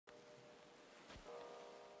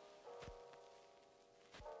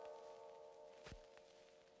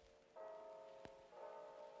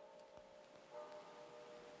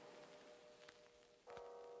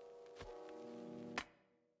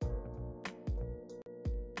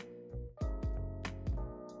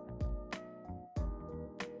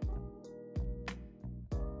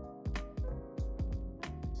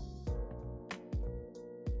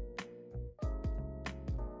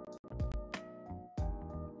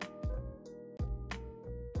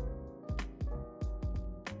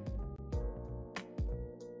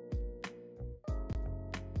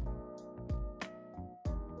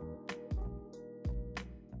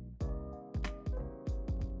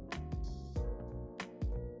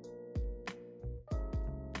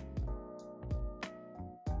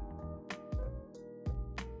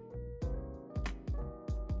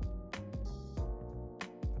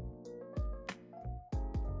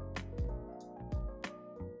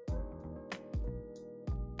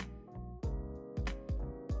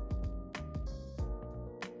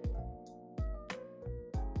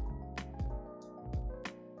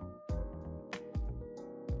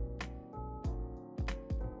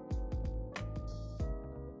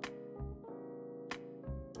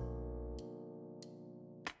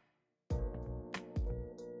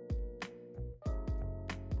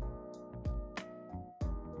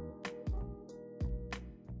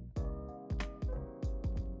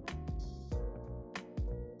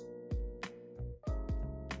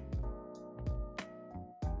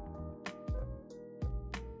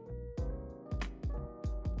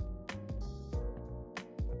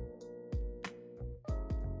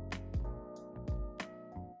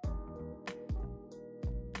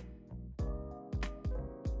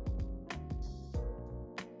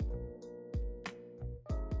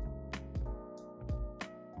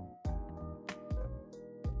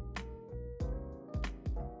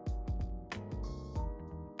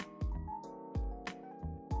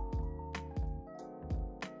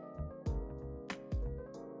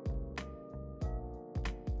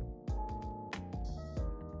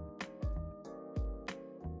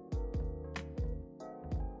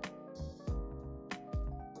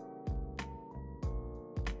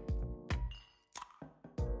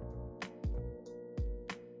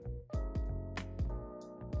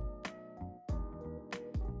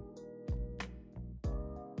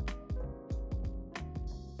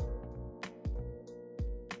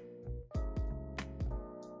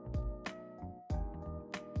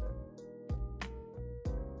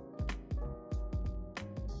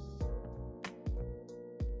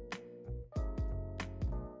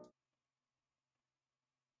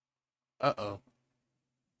Uh-oh.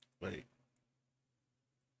 Wait.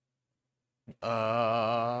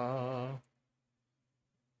 Uh,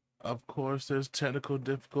 of course, there's technical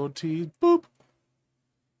difficulties. Boop.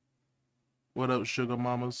 What up, sugar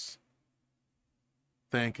mamas?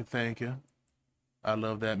 Thank you, thank you. I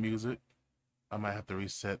love that music. I might have to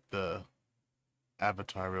reset the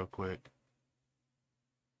avatar real quick.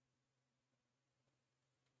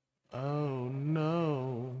 Oh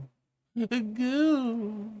no.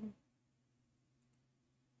 Goo.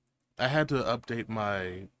 I had to update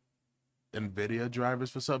my NVIDIA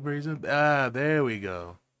drivers for some reason. Ah, there we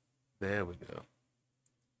go. There we go.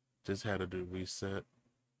 Just had to do reset.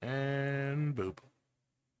 And boop.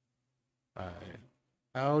 Alright.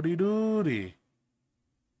 Howdy doody.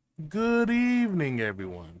 Good evening,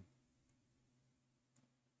 everyone.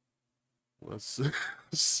 What's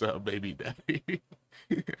up, baby daddy?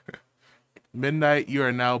 Midnight, you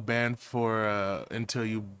are now banned for until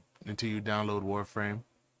you download Warframe.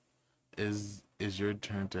 Is your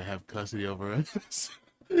turn to have custody over us?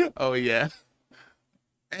 Oh yeah.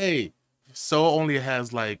 Hey, so only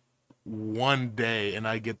has like one day, and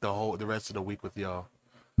I get the rest of the week with y'all.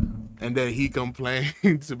 And then he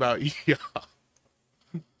complains about y'all.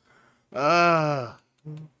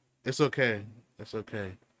 It's okay. It's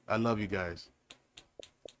okay. I love you guys.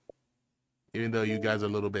 Even though you guys are a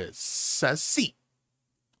little bit sassy.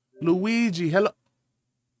 Luigi, hello.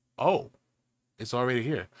 Oh, it's already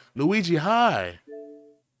here. Luigi, hi.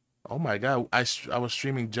 Oh my God, I was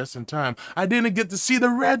streaming just in time. I didn't get to see the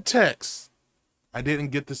red text. I didn't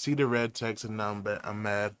get to see the red text, and now I'm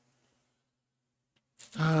mad.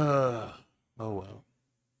 Oh well.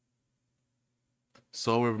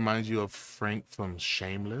 So it reminds you of Frank from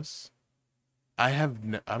Shameless. I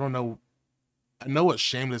don't know. I know what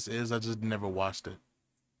Shameless is. I just never watched it.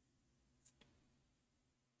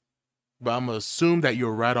 But I'm gonna assume that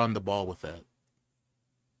you're right on the ball with that.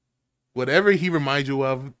 Whatever he reminds you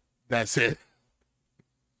of, that's it.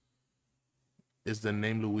 Is the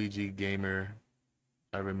name Luigi Gamer?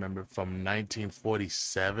 I remember from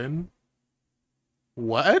 1947.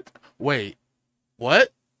 What? Wait. What?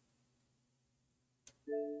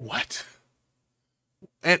 What?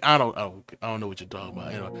 And I don't know what you're talking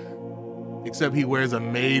about. Anyway, except he wears a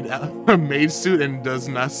maid suit and does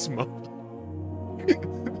not smoke.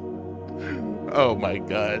 Oh my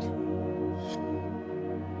God.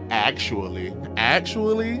 Actually,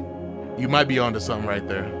 you might be onto something right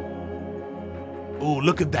there. Oh,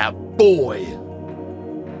 look at that boy.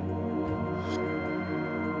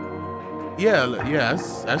 Yeah,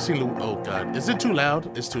 I've seen. Oh God, is it too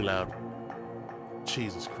loud? It's too loud.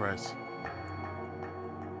 Jesus Christ.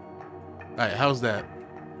 All right, how's that?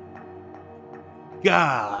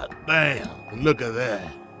 God damn, look at that.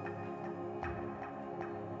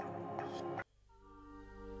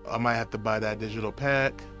 I might have to buy that digital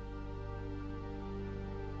pack.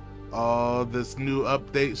 All this new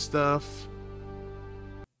update stuff.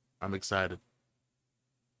 I'm excited.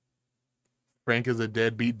 Frank is a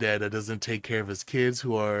deadbeat dad that doesn't take care of his kids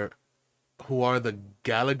who are the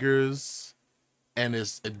Gallaghers and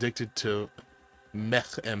is addicted to mech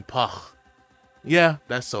and pach. Yeah,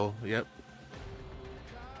 that's so. Yep.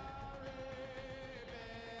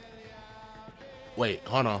 Wait,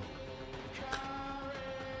 hold on.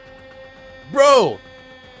 Bro!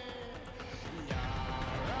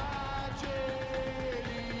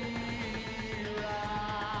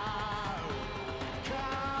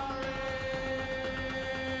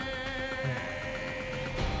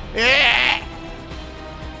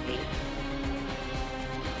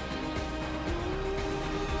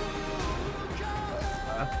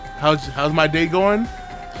 How's my day going?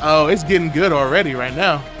 Oh, it's getting good already right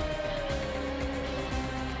now.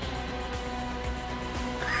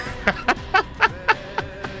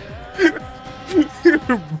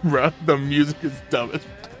 Bro, the music is dumb as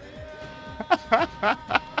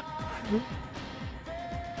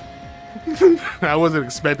I wasn't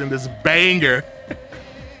expecting this banger.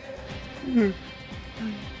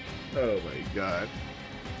 Oh my God.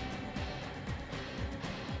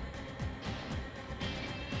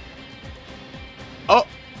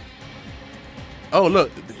 Oh,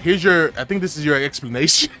 look, here's your, I think this is your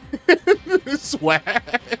explanation. Swag.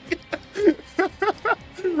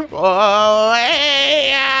 Oh,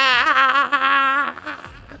 yeah.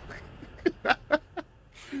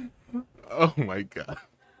 Oh my God.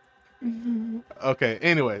 Okay,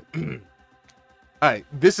 anyway. All right,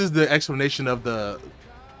 this is the explanation of the,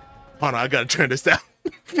 hold on, I gotta turn this down.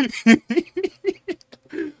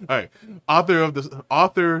 All right, author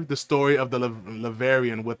the story of the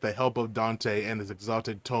Laverian with the help of Dante and his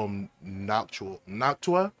exalted tome Noctua.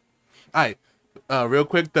 All right, Real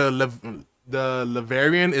quick, the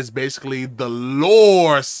Laverian is basically the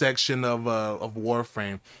lore section of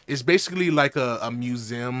Warframe. It's basically like a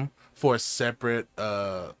museum for separate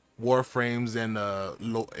Warframes and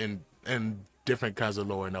and different kinds of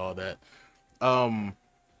lore and all that. Um,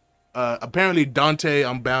 Apparently Dante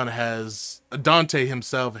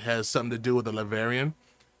himself has something to do with the Laverian.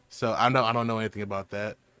 So I don't know anything about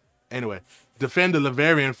that. Anyway, defend the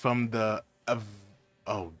Laverian from the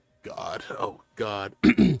oh god.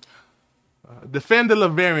 Defend the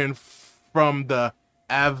Laverian from the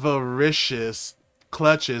avaricious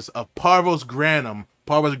clutches of Parvos Granum.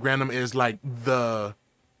 Parvos Granum is like the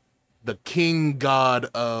king god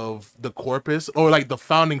of the Corpus, or like the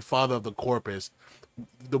founding father of the Corpus.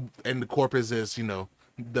 And the Corpus is, you know,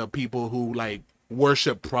 the people who like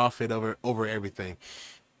worship profit over everything.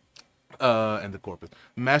 And the Corpus.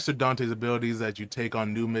 Master Dante's abilities as you take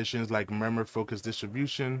on new missions like murmur, focus,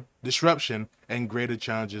 disruption, and greater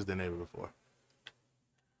challenges than ever before.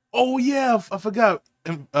 Oh yeah, I forgot.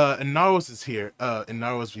 Inaros is here.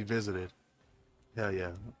 Inaros revisited. Hell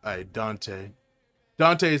yeah. Alright, Dante.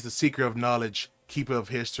 Dante is the seeker of knowledge, keeper of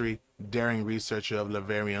history, daring researcher of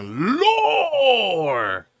Laverian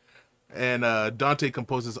lore. And Dante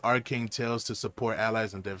composes arcane tales to support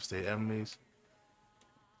allies and devastate enemies.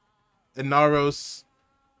 Inaros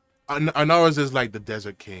is like the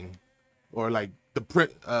desert king, or like the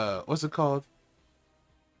what's it called?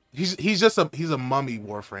 He's a mummy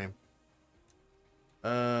Warframe.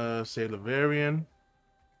 Say Laverian.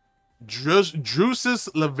 Drusus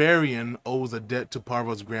Laverian owes a debt to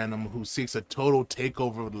Parvos Granum, who seeks a total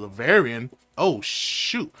takeover of the Laverian. Oh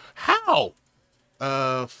shoot! How?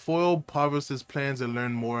 Foil Parvos's plans and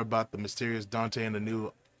learn more about the mysterious Dante and the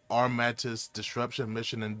new Armatus disruption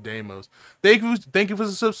mission in Deimos. Thank you for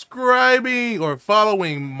subscribing or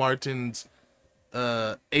following Martin's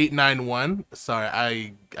 891.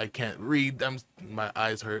 Sorry, I can't read. My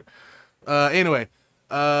eyes hurt. Anyway,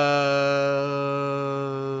 Foil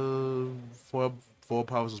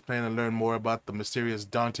Powers was planning to learn more about the mysterious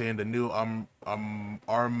Dante and the new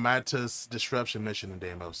Armatus disruption mission in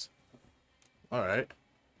Deimos. All right.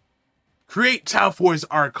 Create Talfor's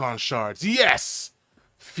Archon shards. Yes.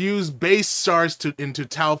 Fuse base shards into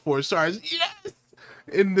Talfor shards. Yes.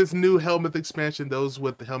 In this new Helmet expansion, those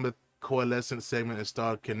with the Helmet coalescent segment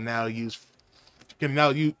installed can now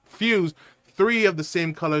fuse 3 of the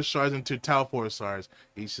same color shards into Talfor shards.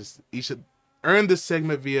 Each should earn the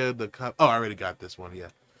segment via the I already got this one.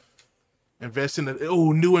 Yeah. Invest in the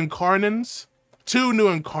new Incarnans. 2 new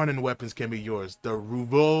Incarnan weapons can be yours. The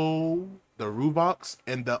Ruvox,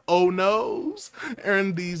 and the Oh No's.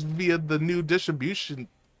 Earn these via the new distribution.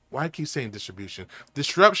 Why I keep saying distribution?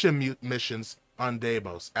 Disruption missions on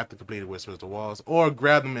Deimos after completing Whispers of the Walls, or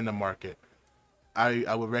grab them in the market.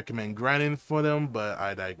 I would recommend grinding for them, but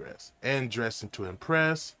I digress. And dressing to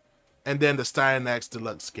impress. And then the Styanax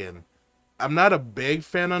Deluxe skin. I'm not a big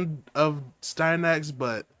fan of Styanax,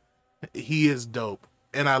 but he is dope.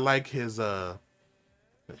 And I like his other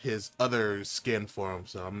skin for him,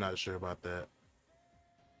 so I'm not sure about that.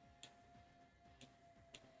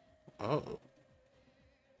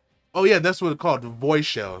 Oh yeah, that's what it's called, the voice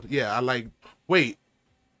shell. Yeah, I like. Wait,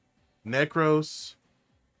 Necros.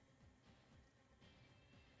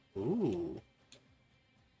 Ooh,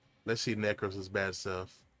 let's see Necros' bad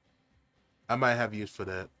self. I might have use for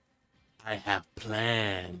that. I have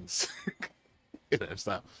plans.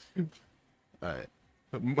 Stop. All right.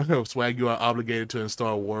 Swag, you are obligated to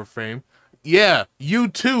install Warframe. Yeah, you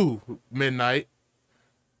too, Midnight.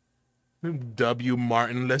 W.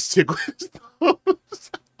 Martin, let's stick with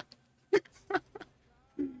those.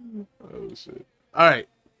 Oh, shit. All right,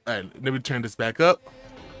 let me turn this back up.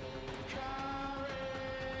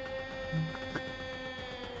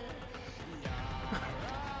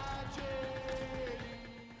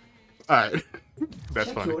 All right. That's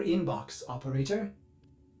Check funny. your inbox, operator.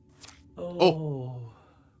 Oh.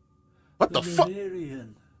 What the fuck?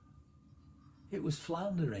 It was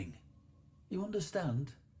floundering. You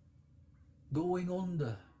understand? Going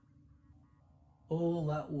under. All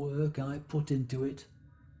that work I put into it,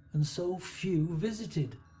 and so few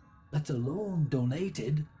visited, let alone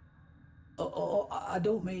donated. Oh, I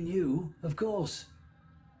don't mean you, of course.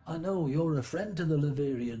 I know you're a friend to the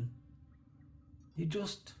Laverian. You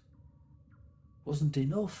just wasn't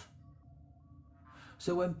enough.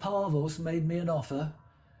 So when Parvos made me an offer,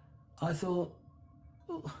 I thought,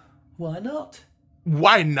 well, why not?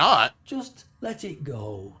 Why not? Just let it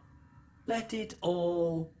go. Let it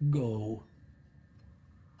all go.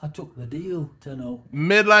 I took the deal, Tenno.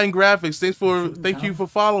 Midline Graphics, thank you for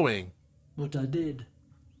following. But I did.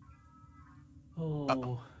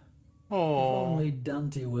 Oh, If Oh, only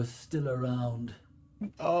Dante was still around.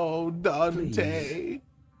 oh, Dante. Please,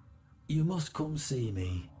 you must come see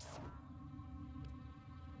me.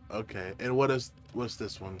 Okay, and what's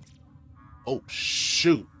this one? Oh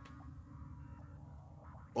shoot!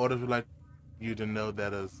 Orders would like you to know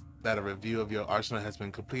that a review of your arsenal has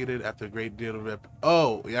been completed after a great deal of rep.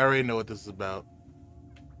 Oh, I already know what this is about.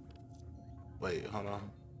 Wait, hold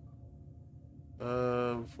on.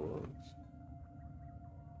 For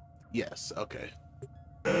yes, okay.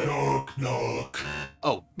 Knock, knock.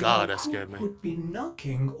 Oh God, that scared me. Would be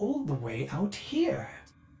knocking all the way out here.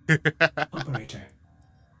 Operator,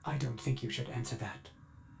 I don't think you should answer that.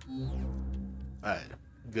 Alright,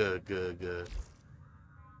 good, good, good.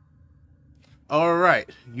 Alright,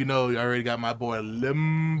 you know you already got my boy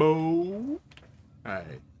Limbo.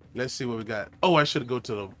 Alright, let's see what we got. Oh, I should have gone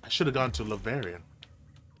to Lavarian.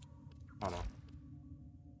 Hold on.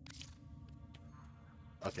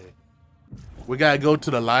 Okay. We gotta go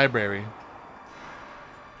to the library.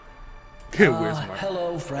 Where's my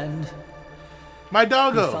Hello, friend. my You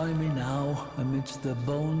doggo? find me now amidst the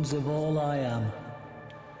bones of all I am,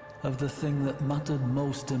 of the thing that mattered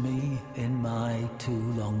most to me in my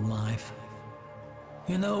too long life.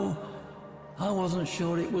 You know, I wasn't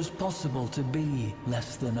sure it was possible to be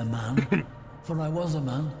less than a man, for I was a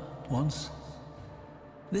man once.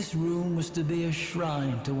 This room was to be a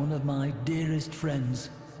shrine to one of my dearest friends,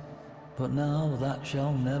 but now that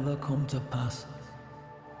shall never come to pass.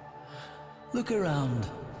 Look around,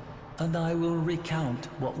 and I will recount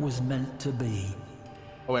what was meant to be.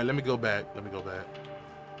 Oh wait, let me go back. Let me go back.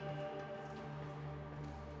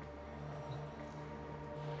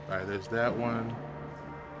 Alright, there's that one.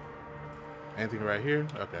 Anything right here?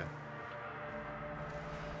 Okay.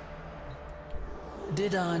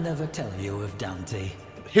 Did I never tell you of Dante?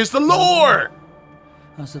 Here's the lore!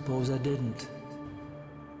 I suppose I didn't.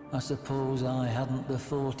 I suppose I hadn't the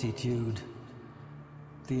fortitude.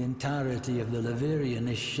 The entirety of the Laverian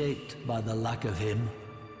is shaped by the lack of him,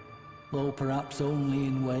 though perhaps only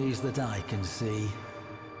in ways that I can see.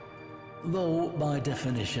 Though, by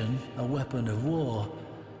definition, a weapon of war,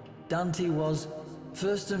 Dante was,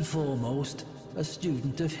 first and foremost, a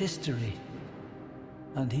student of history.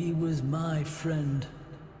 And he was my friend.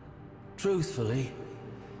 Truthfully,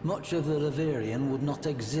 much of the Laverian would not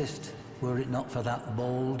exist were it not for that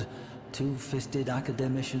bold, two-fisted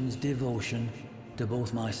academician's devotion to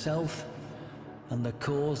both myself and the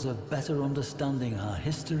cause of better understanding our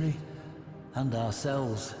history and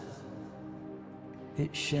ourselves.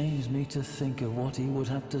 It shames me to think of what he would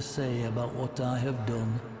have to say about what I have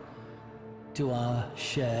done to our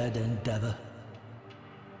shared endeavor.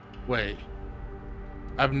 Wait.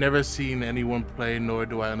 I've never seen anyone play, nor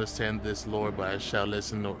do I understand this lore, but I shall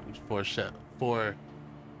listen for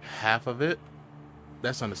half of it.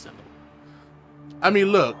 That's understandable. I mean,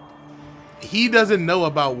 look, he doesn't know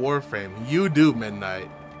about Warframe. You do, Midnight.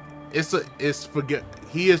 He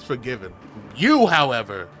is forgiven. You,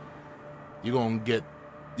 however, you're gonna get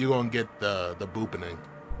the boopening.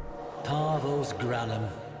 Tarvos Granum,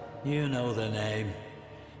 you know the name.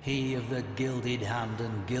 He of the gilded hand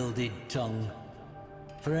and gilded tongue.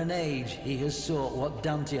 For an age, he has sought what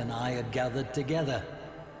Dante and I had gathered together,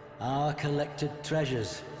 our collected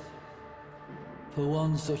treasures. For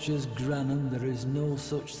one such as Granum, there is no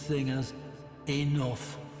such thing as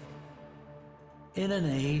enough. In an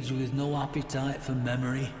age with no appetite for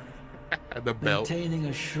memory, The belt. maintaining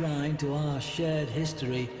a shrine to our shared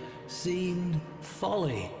history seemed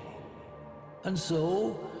folly. And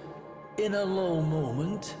so, in a low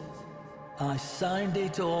moment, I signed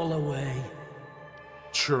it all away.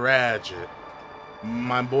 Tragic.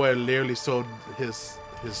 My boy literally sold his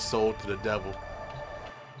soul to the devil.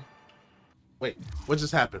 Wait, what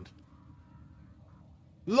just happened?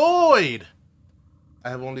 Lloyd! I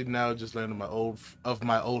have only now just learned of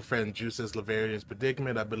my old friend Juice's Laverian's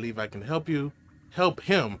predicament. I believe I can help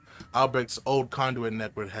him. Albrecht's old conduit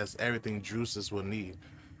network has everything Juice's will need.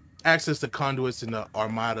 Access to conduits in the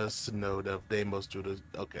Armada node of Deimos through the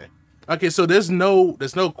Okay, so there's no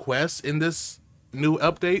quests in this new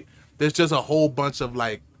update. There's just a whole bunch of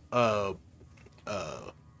like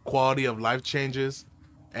quality of life changes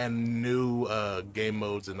and new game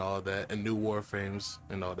modes and all that, and new warframes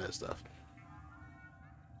and all that stuff.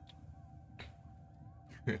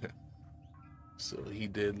 So he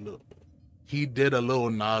did a little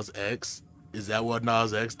Nas X. Is that what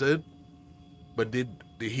Nas X did? But did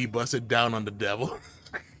he bust it down on the devil?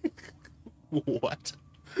 What?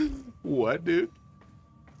 What, dude?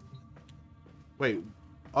 Wait,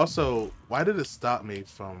 also, why did it stop me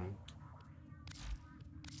from...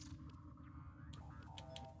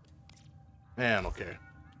 Man, I don't care.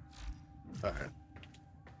 All right.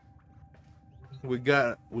 We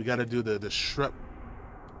got to do the shrub.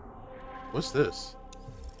 What's this?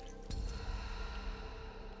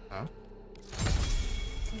 Huh?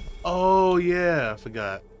 Oh yeah, I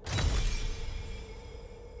forgot.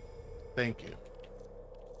 Thank you.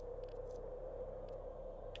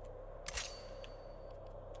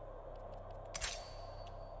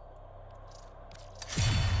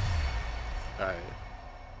 All right.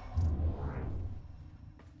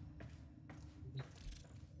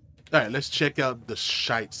 All right, let's check out the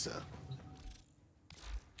Scheitzer.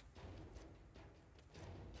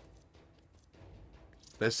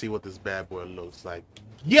 Let's see what this bad boy looks like.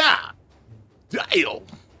 Yeah! Damn!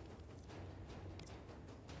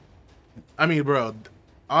 I mean, bro,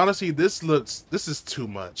 honestly, this is too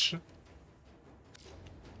much.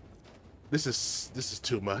 This is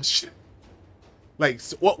too much. Like,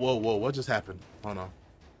 whoa, what just happened? Hold on.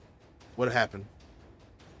 What happened?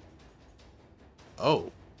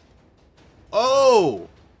 Oh. Oh!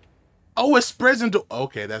 Oh, it spreads into...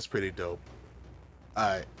 Okay, that's pretty dope.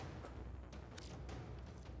 Alright.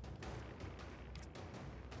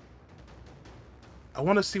 I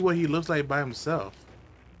want to see what he looks like by himself.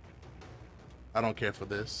 I don't care for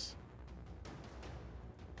this.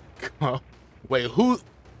 Wait, who's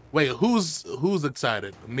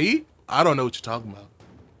excited? Me? I don't know what you're talking about.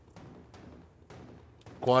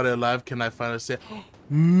 Quality of life, can I finally say?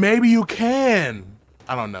 Maybe you can.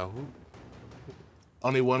 I don't know.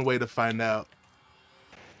 Only one way to find out.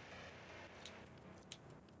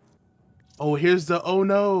 Oh, here's the oh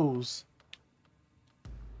no's.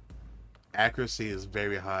 Accuracy is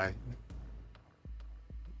very high.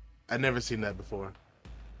 I've never seen that before.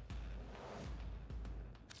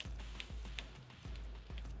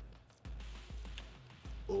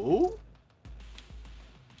 Oh.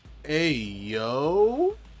 Hey,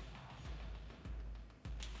 yo.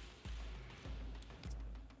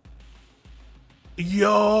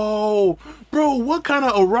 Yo, bro, what kind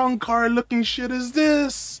of orang card looking shit is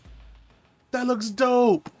this? That looks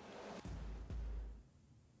dope.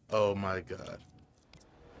 Oh my god.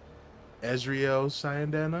 Ezreal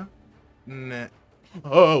Syandana? Nah.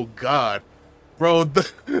 Oh god. Bro, the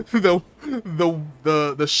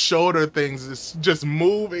shoulder things is just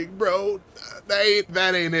moving, bro.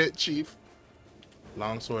 That ain't it, Chief.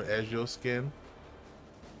 Longsword Ezreal skin.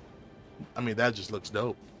 I mean, that just looks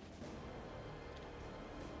dope.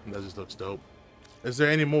 That just looks dope. Is there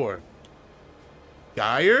any more?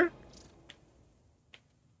 Geyer?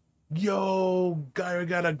 Yo, Geyer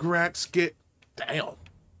got a Grax skin. Damn.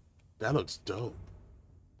 That looks dope.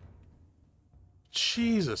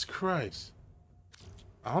 Jesus Christ.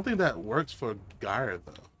 I don't think that works for Geyer,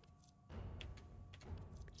 though.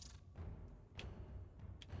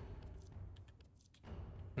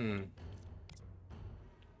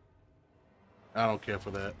 I don't care for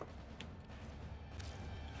that.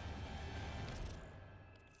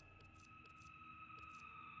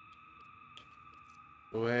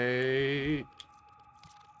 Wait.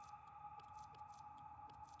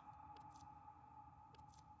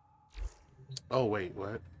 Oh wait,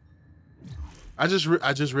 what? I just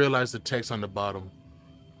realized the text on the bottom.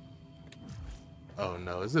 Oh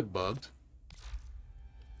no, is it bugged?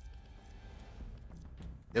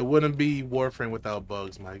 It wouldn't be Warframe without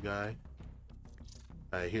bugs, my guy.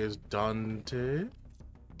 Alright, here's Dante.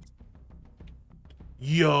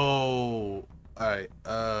 Yo! Alright,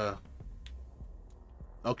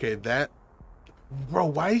 okay, that... Bro,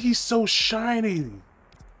 why is he so shiny?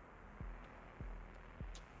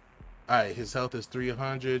 Alright, his health is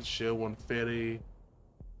 300, shield 150,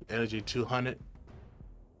 energy 200.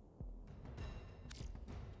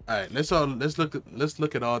 Alright, let's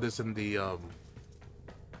look at all this in the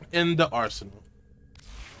arsenal.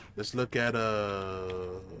 Let's look at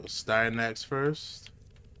Stynax first.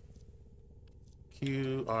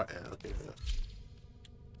 QRL. Okay.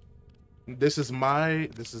 This is my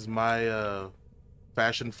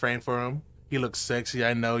fashion frame for him. He looks sexy.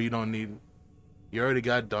 I know you don't need. You already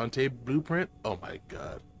got Dante blueprint. Oh my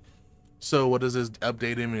god. So what does this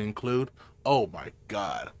update even include? Oh my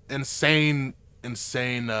god. Insane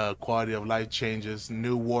quality of life changes.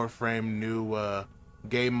 New Warframe. New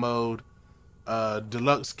game mode.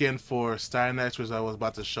 Deluxe skin for Stynax, which I was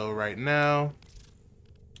about to show right now.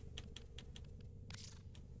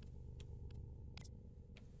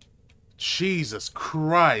 Jesus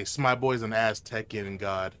Christ, my boy's an Aztecian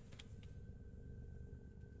god.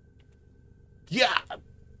 Yeah,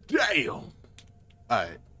 damn.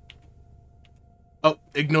 Alright. Oh,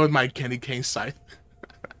 ignore my Kenny Kane scythe.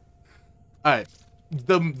 Alright.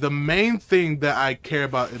 The main thing that I care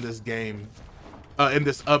about in this game, in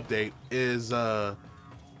this update, is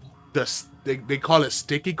they call it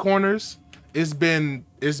sticky corners. It's been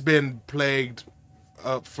plagued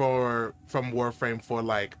from Warframe for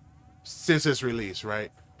like since its release,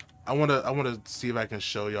 right? I wanna see if I can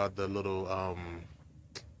show y'all the little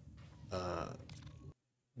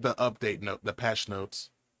the update note, the patch notes.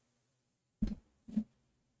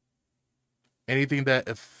 Anything that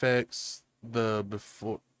affects the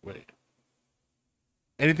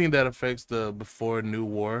anything that affects the before new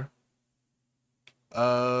war.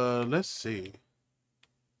 Let's see.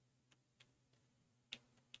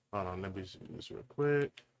 Hold on, let me see this real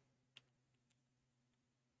quick.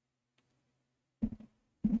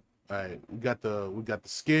 All right, we got the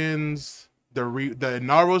skins, the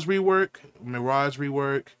Naros rework, Mirage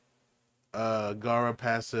rework, Gara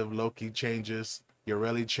passive, Loki changes,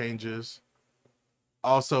 Yoreli changes.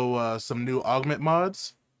 Also, some new augment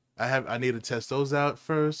mods. I need to test those out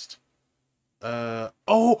first.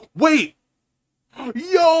 Oh wait,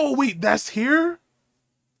 yo wait, that's here.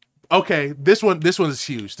 Okay, this one is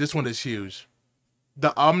huge. This one is huge.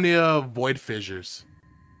 The Omnia Void Fissures.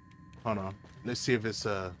 Hold on, let's see if it's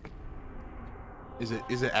is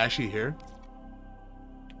it actually here?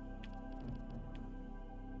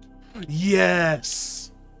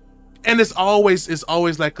 Yes. And it's always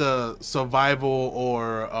like a survival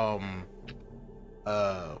or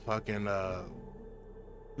fucking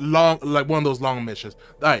long, like one of those long missions.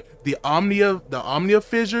 All right, the Omnia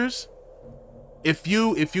Fissures. If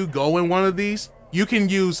you go in one of these, you can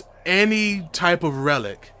use any type of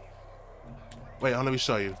relic. Wait, let me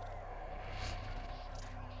show you.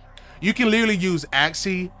 You can literally use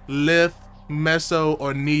Axie, Lith, Meso,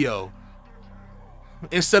 or Neo.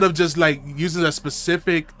 Instead of just like using a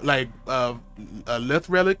specific like a Lith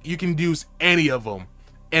relic, you can use any of them,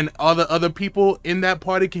 and all the other people in that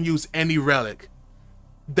party can use any relic.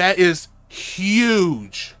 That is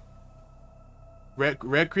huge.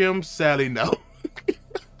 Requiem, sadly no.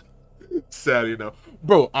 Sadly no,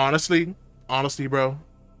 bro. Honestly, bro,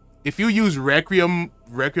 if you use Requiem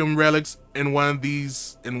relics in one of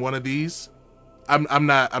these, I'm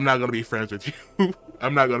not gonna be friends with you.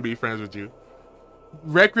 I'm not gonna be friends with you.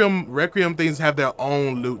 Requiem things have their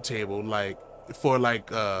own loot table, like for like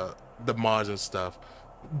the mods and stuff.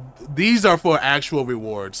 These are for actual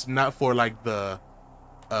rewards, not for like the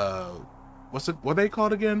what are they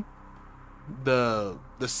called again? The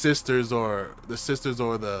sisters or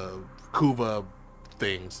the Kuva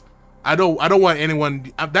things. I don't want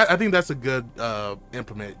anyone. I think that's a good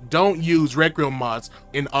implement. Don't use Requiem mods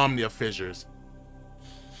in Omnia Fissures.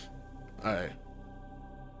 All right.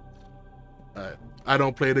 I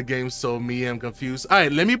don't play the game, so I'm confused. All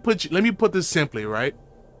right, let me put this simply, right?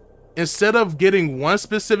 Instead of getting one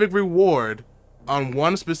specific reward on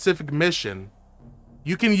one specific mission,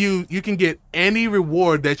 you can get any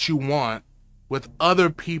reward that you want with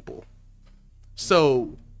other people.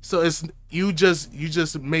 So it's you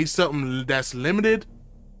just made something that's limitless,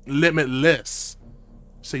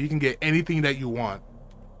 so you can get anything that you want.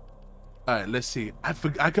 All right, let's see.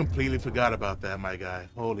 I completely forgot about that, my guy.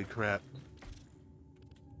 Holy crap.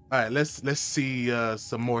 All right, let's see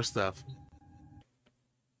some more stuff.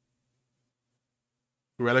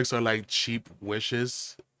 Relics are like cheap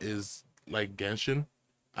wishes, is like Genshin.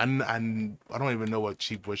 I don't even know what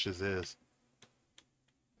cheap wishes is.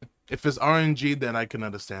 If it's RNG, then I can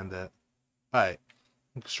understand that. All right,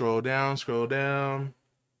 scroll down.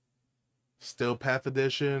 Still path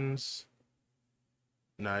additions.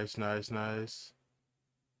 Nice.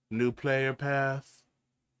 New player path.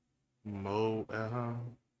 Mode.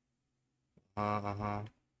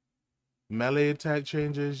 Melee attack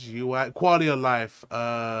changes. UI quality of life.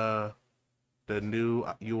 The new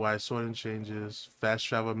UI sorting changes. Fast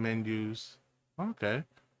travel menus. Okay.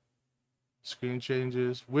 Screen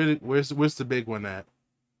changes. Where's the big one at?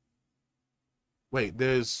 Wait,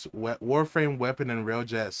 there's Warframe weapon and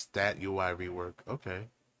Railjet stat UI rework. Okay.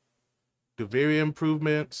 Duveria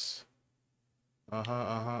improvements.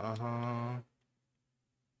 I'm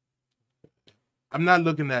not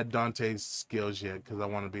looking at Dante's skills yet because I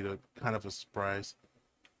want to be kind of a surprise.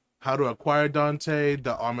 How to acquire Dante,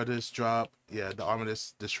 the Armistice drop. Yeah, the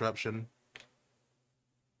Armistice disruption.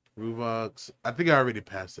 Ruvox. I think I already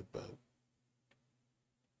passed it, but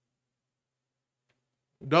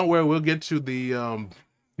don't worry, we'll get to the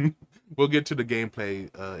we'll get to the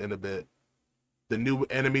gameplay in a bit. The new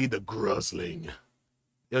enemy, the Gruzling.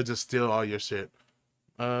 It'll just steal all your shit.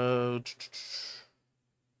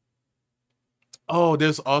 Oh,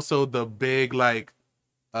 there's also the big like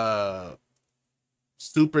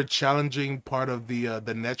super challenging part of the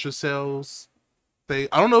Netracels thing.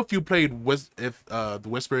 I don't know if you played the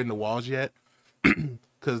Whisper in the Walls yet,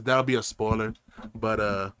 because that'll be a spoiler.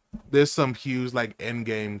 But there's some huge like end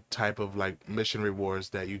game type of like mission rewards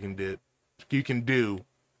that you can do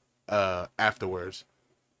afterwards.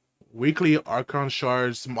 Weekly Archon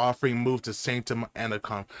shards offering move to Sanctum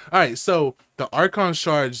Anacom. Alright, so the Archon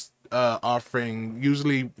shards offering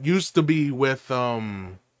usually used to be with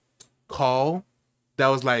Call. That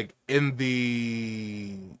was like in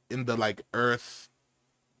the like Earth.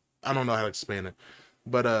 I don't know how to explain it.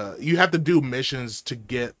 But you have to do missions to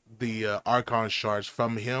get the Archon shards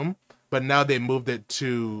from him. But now they moved it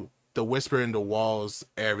to the Whisper in the Walls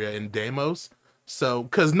area in Deimos. So,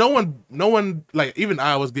 because no one, like, even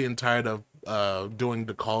I was getting tired of doing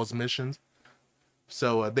the calls missions.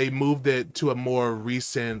 So they moved it to a more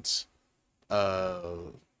recent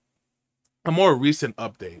update,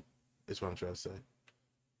 is what I'm trying to say.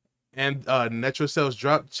 And Netrocell's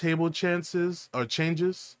drop table changes.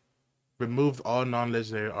 Removed all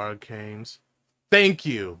non-legendary arcanes. Thank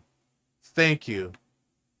you. That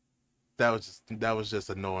was just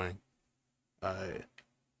annoying.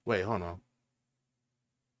 Wait, hold on.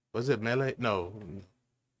 Was it melee? No.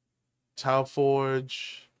 Tau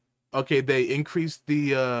Forge. Okay, they increased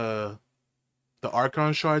the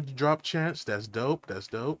Archon shard drop chance. That's dope.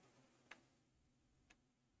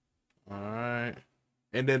 Alright.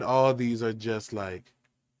 And then all these are just like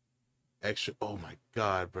extra. Oh my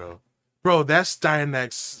god, bro. Bro, that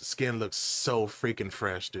Styanax skin looks so freaking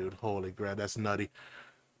fresh, dude. Holy crap, that's nutty.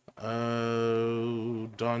 Dante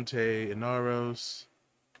Inaros.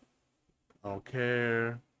 Don't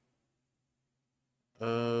care.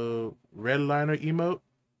 Redliner emote.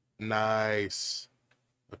 Nice.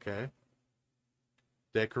 Okay.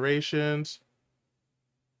 Decorations.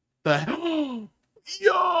 Yo!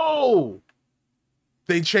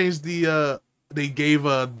 They changed they gave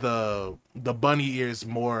the bunny ears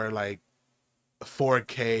more like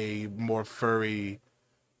 4K, more furry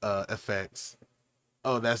effects.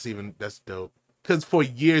 Oh, that's dope. Because for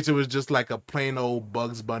years it was just like a plain old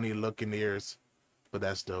Bugs Bunny looking ears. But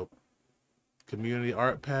that's dope. Community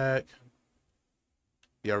art pack.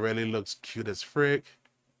 Yeah, really looks cute as frick.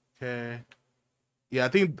 Okay. Yeah, I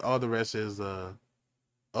think all the rest is oh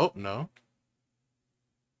no.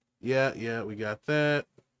 Yeah, we got that.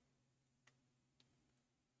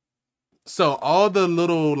 So all the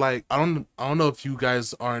little like I don't know if you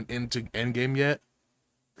guys aren't into endgame yet.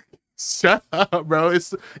 Shut up, bro.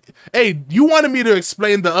 Hey, you wanted me to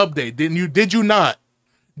explain the update, didn't you? Did you not?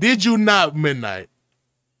 Did you not, Midnight?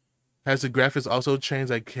 Has the graphics also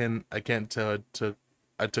changed? I can't tell.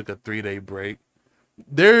 I took a 3-day break.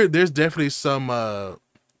 There's definitely some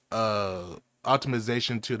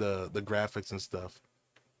optimization to the graphics and stuff.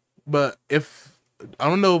 But if I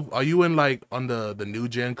don't know, are you in like on the new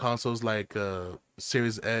gen consoles like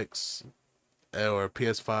Series X or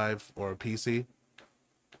PS5 or PC?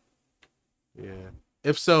 Yeah.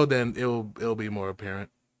 If so, then it'll be more apparent.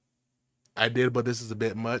 I did, but this is a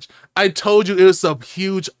bit much. I told you it was a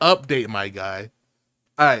huge update, my guy.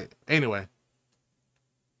 Alright, anyway.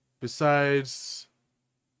 Besides,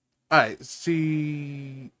 alright,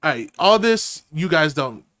 see, alright, all this you guys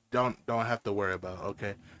don't have to worry about,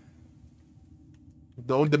 okay?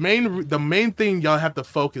 The main thing y'all have to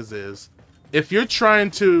focus is if you're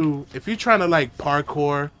trying to like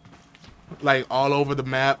parkour like all over the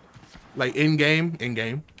map, like in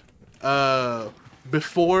game,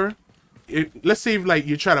 before let's say if, like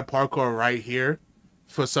you try to parkour right here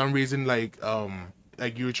for some reason, like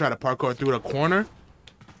you try to parkour through the corner,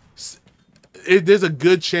 there's a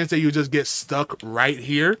good chance that you just get stuck right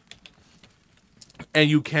here and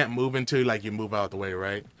you can't move until like you move out the way,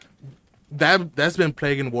 right? That's been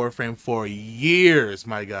plaguing Warframe for years,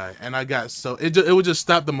 my guy, and I got so it would just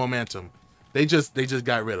stop the momentum. They just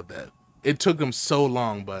got rid of that. It took them so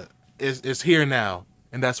long, but it's here now,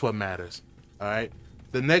 and that's what matters. All right.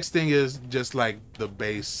 The next thing is just like the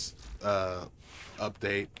base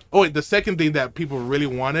update. Oh wait, the second thing that people really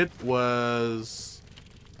wanted was,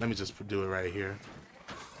 let me just do it right here.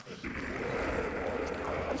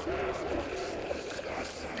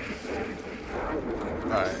 All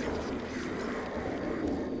right.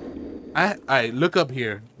 I look up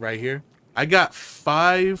here, right here. I got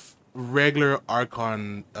 5 regular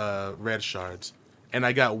Archon red shards, and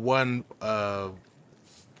I got 1 Tau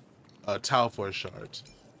Force shards.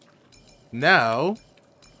 Now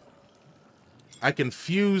I can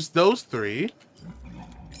fuse those 3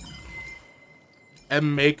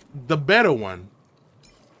 and make the better one,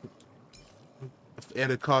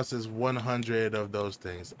 and it costs us 100 of those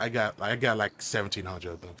things. I got like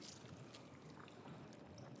 1,700 of them.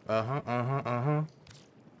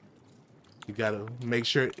 You gotta make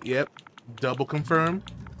sure, yep, double confirm.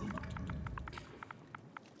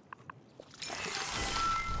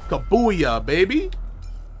 Kabooyah, baby.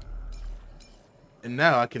 And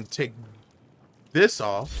now I can take this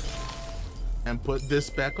off and put this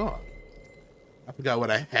back on. I forgot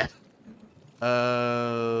what I had.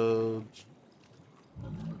 I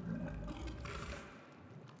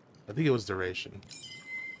think it was duration.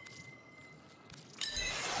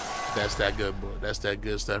 That's that good, boy. That's that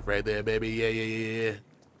good stuff right there, baby. Yeah.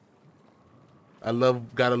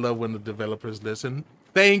 Gotta love when the developers listen.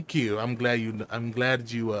 Thank you. I'm glad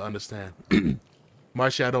you understand.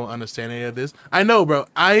 Marshy, I don't understand any of this. I know, bro.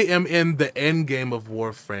 I am in the end game of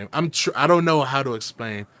Warframe. I don't know how to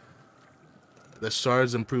explain. The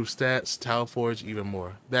shards improve stats, Tile Forge even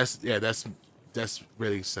more. That's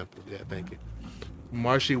really simple. Yeah, thank you.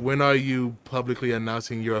 Marshy, when are you publicly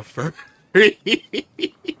announcing you're a furry?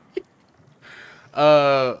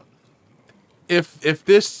 If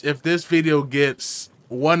this video gets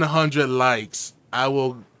 100 likes, I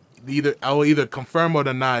will either confirm or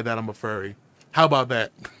deny that I'm a furry. How about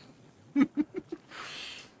that?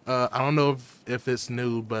 I don't know if it's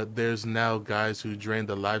new, but there's now guys who drain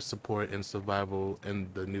the life support and survival in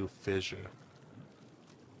the new fissure.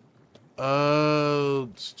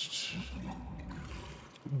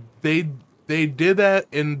 They did that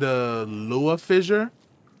in the Lua fissure.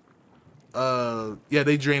 Yeah,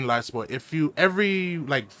 they drain life support. If you every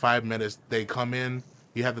like 5 minutes they come in,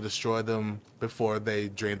 you have to destroy them before they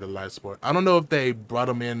drain the life support. I don't know if they brought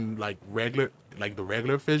them in like the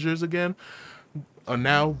regular fissures again or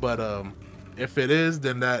now, but if it is,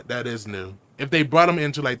 then that is new. If they brought them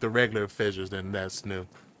into like the regular fissures, then that's new.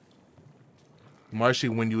 Marshy,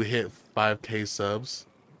 when you hit 5K subs,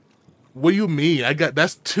 what do you mean?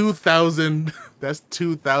 That's 2,000. That's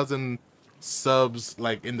 2,000 subs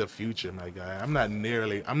like in the future, my guy. I'm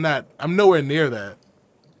nowhere near that.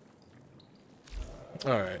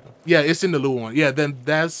 All right. Yeah, it's in the Lua one. Yeah, then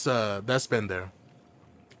that's been there.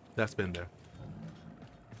 That's been there.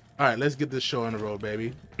 All right, let's get this show on the road,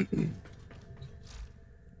 baby.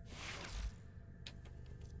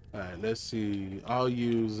 All right, let's see. I'll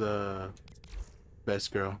use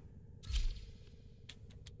Best Girl.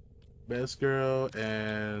 Best Girl,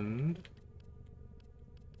 and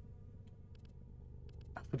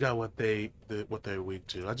I forgot what they're weak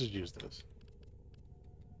to. I just used this.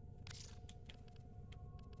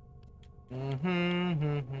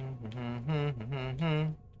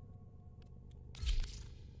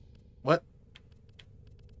 What?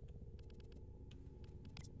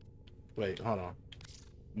 Wait, hold on.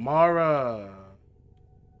 Mara.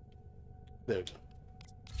 There we go.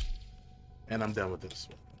 And I'm done with this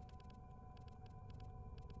one.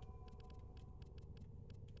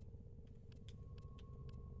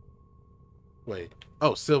 Wait.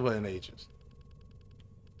 Oh, Silva and Ages.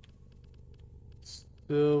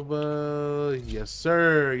 Silva. Yes,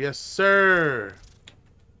 sir. Yes, sir.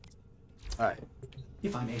 All right.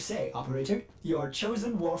 If I may say, operator, your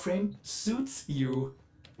chosen Warframe suits you.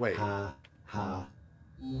 Wait. Ha ha.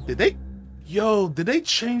 Did they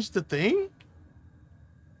change the thing?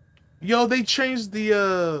 Yo, they changed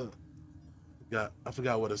the I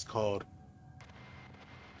forgot what it's called.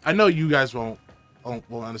 I know you guys won't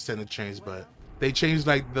understand the change, but they changed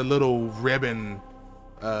like the little ribbon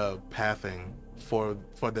pathing for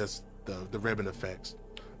this the ribbon effects.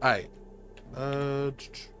 Alright.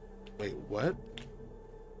 Wait, what?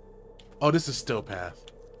 Oh, this is still path.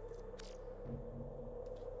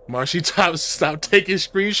 Marshy, stop taking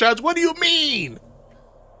screenshots. What do you mean?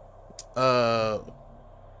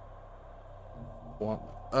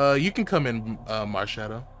 You can come in,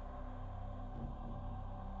 Marshadow.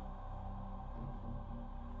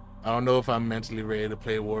 I don't know if I'm mentally ready to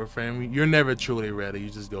play Warframe. You're never truly ready.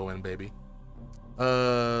 You just go in, baby.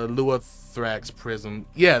 Lua Thrax Prism.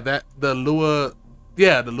 Yeah, the Lua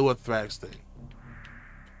Thrax thing.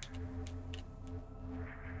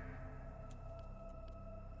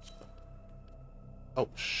 Oh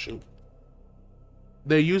shoot.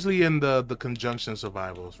 They're usually in the conjunction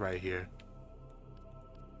survivals right here.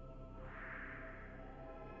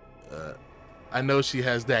 I know she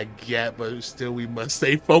has that gap, but still we must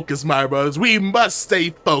stay focused, my brothers. We must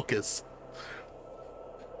stay focused.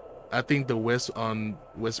 I think the Wisp on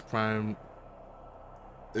Wisp Prime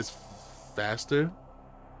is faster.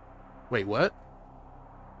 Wait, what?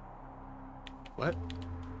 What?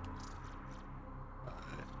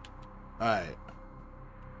 Alright.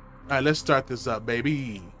 Alright, let's start this up,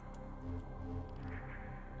 baby.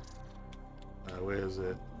 Alright, where is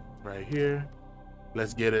it? Right here.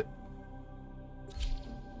 Let's get it.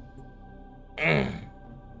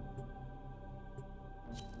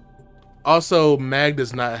 Also, Mag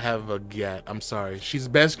does not have a GAT. I'm sorry. She's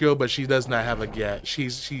best girl, but she does not have a GAT.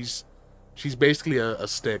 She's She's basically a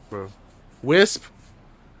stick, bro. Wisp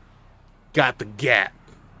got the gap.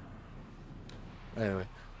 Anyway,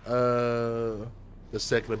 the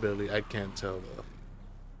second ability, I can't tell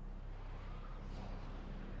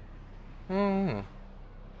though.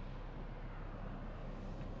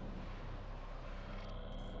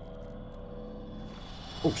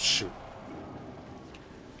 Oh shoot.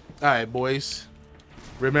 Alright, boys.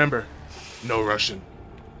 Remember, no rushing.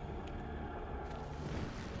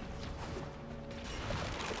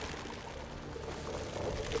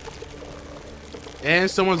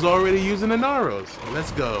 And someone's already using the Naros.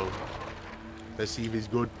 Let's go. Let's see if he's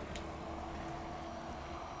good.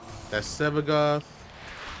 That's Sevagoth.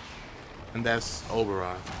 And that's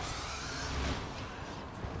Oberon.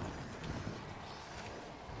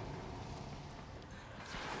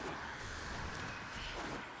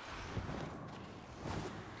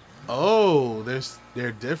 Oh,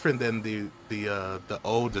 they're different than the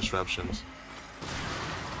old disruptions.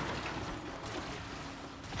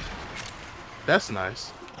 That's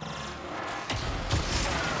nice.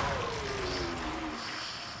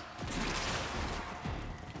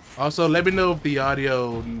 Also, let me know if the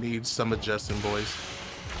audio needs some adjusting, boys.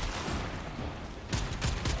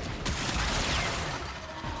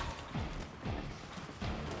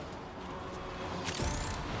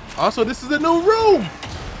 Also, this is a new room!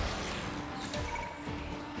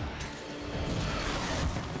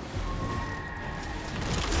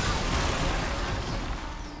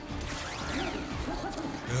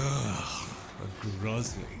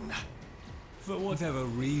 Guzzling. For whatever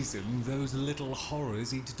reason, those little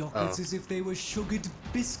horrors eat dockets as if they were sugared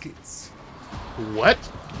biscuits. What?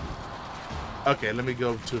 Okay, let me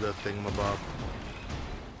go to the thingamabob.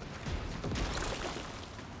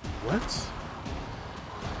 What?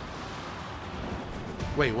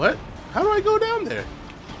 Wait, what? How do I go down there?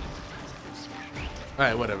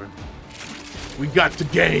 Alright, whatever. We got the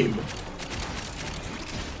game!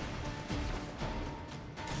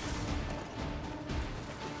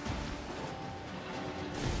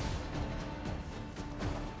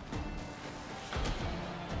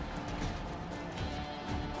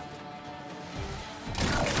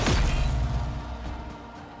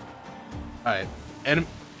 Alright, and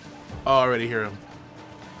oh, I already hear him.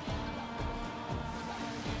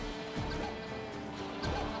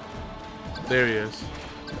 There he is.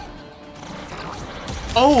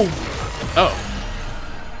 Oh! Oh.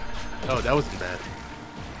 Oh, that wasn't bad.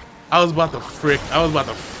 I was about to freak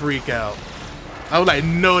out. I was like,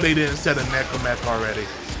 no, they didn't set a necromech already.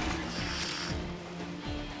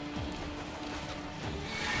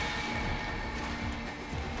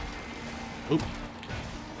 Oop.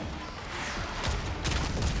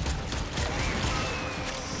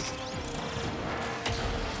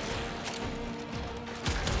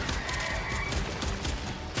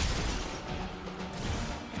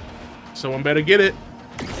 Someone better get it.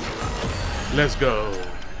 Let's go.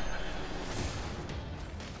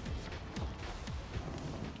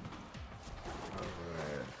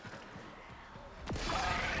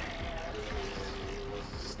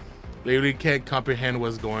 Literally can't comprehend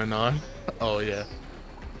what's going on. Oh yeah.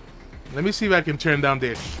 Let me see if I can turn down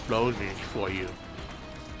the explosion for you.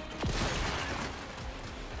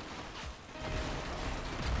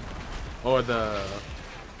 Or the...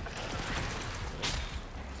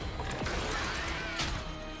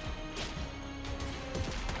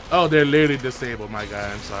 Oh, they're literally disabled, my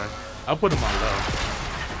guy. I'm sorry. I'll put them on low.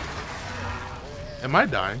 Am I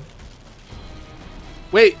dying?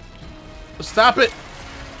 Wait! Stop it!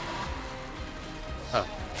 Oh.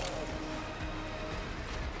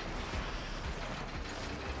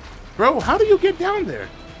 Bro, how do you get down there?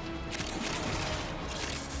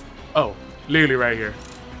 Oh, literally right here.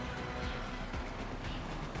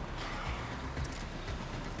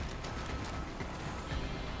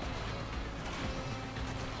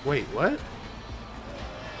 Wait, what?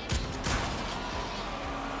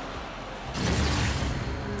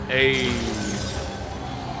 Hey.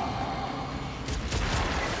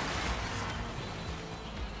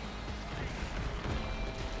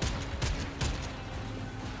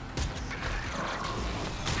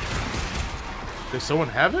 Does someone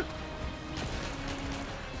have it?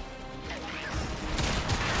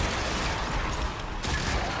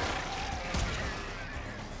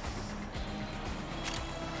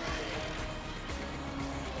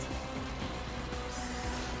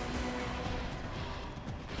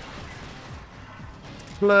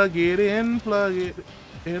 Plug it in, plug it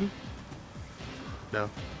in. No.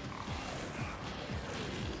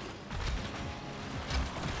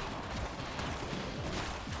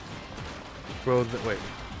 Bro, wait.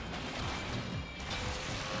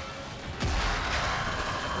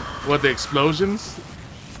 What, the explosions?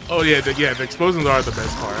 Oh yeah, the explosions are the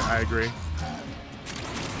best part. I agree.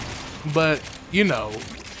 But you know,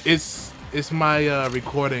 it's my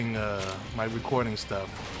recording stuff.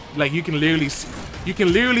 Like you can literally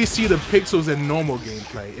see the pixels in normal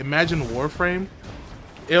gameplay. Imagine Warframe.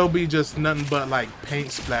 It'll be just nothing but like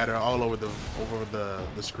paint splatter all over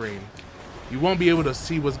the screen. You won't be able to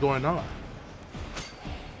see what's going on.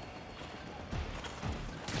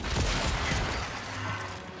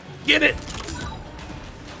 Get it!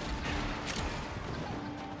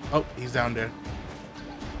 Oh, he's down there.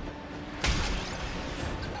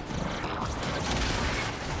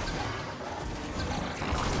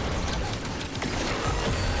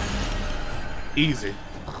 Easy.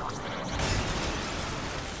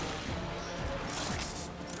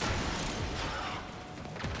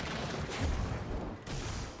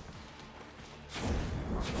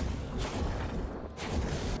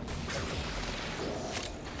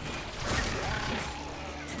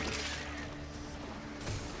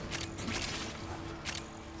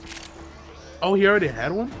 Oh, he already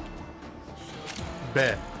had one?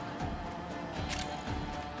 Bet.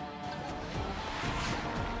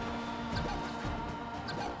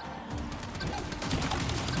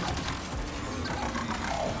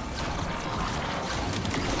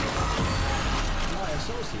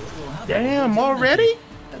 Damn, already?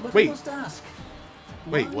 Wait.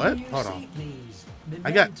 Wait, what? Hold on.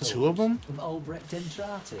 I got 2 of them?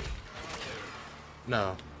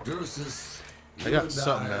 No. I got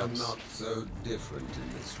something else. Not so different in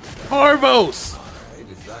this regard. Harvos! I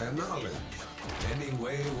desire knowledge. Any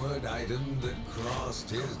wayward item that crossed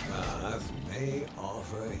his path may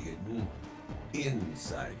offer hidden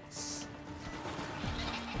insights.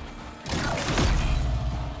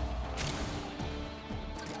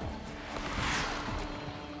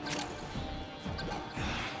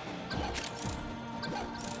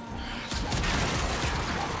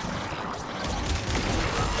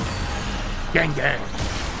 Gang gang.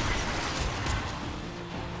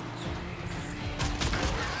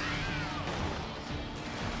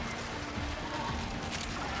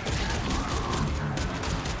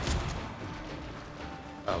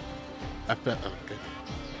 Oh, I felt okay.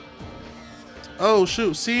 Oh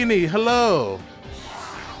shoot, Cini, hello.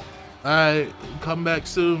 Alright, come back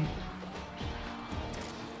soon.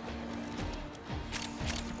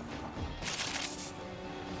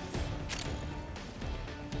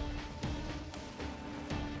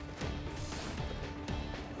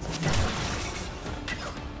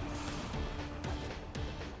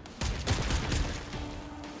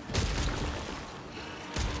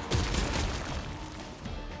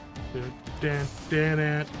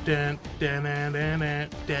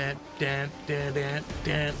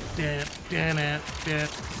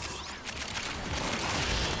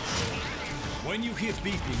 When you hear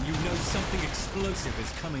beeping, you know something explosive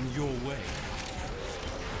is coming your way.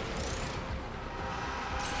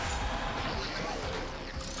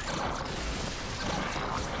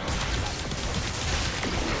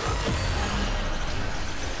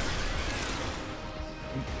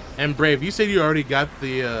 And Brave, you said you already got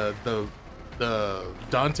the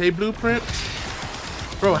Dante blueprint?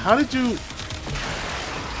 Bro, how did you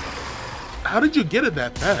get it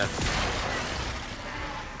that fast?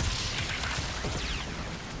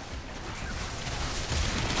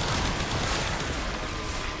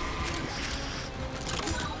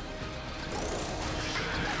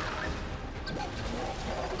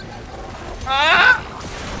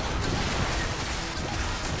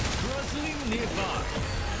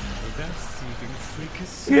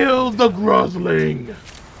 Kill the Grozling!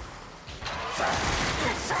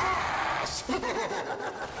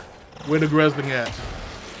 Where the Grozling at?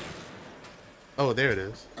 Oh, there it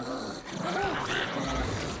is.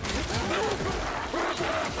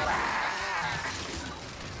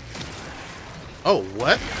 Oh,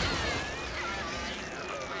 what?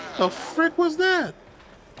 The frick was that?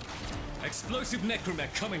 Explosive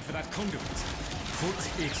necromech coming for that conduit.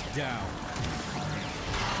 Put it down.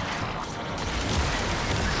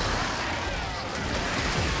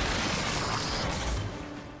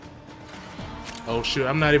 Oh shoot,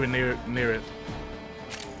 I'm not even near it. You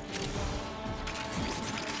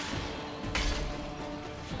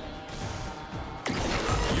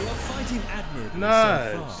are fighting admirably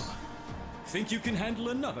nice. so far. Think you can handle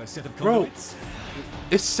another set of Bro, conduits?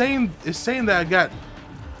 it's saying that I got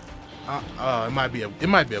it might be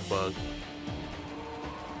a bug.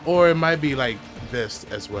 Or it might be like this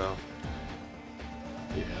as well.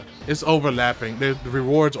 Yeah. It's overlapping. The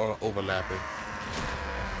rewards are overlapping.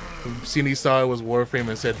 Cini saw it was Warframe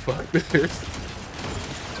and said, fuck this.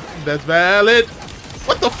 That's valid.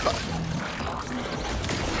 What the fuck?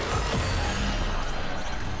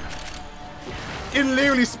 It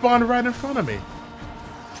literally spawned right in front of me.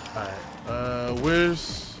 Alright,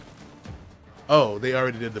 where's... Oh, they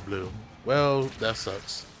already did the blue. Well, that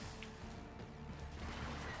sucks.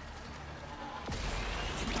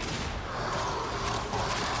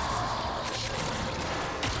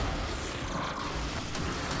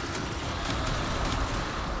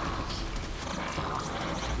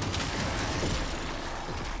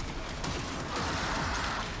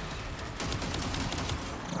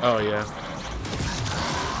 Oh, yeah.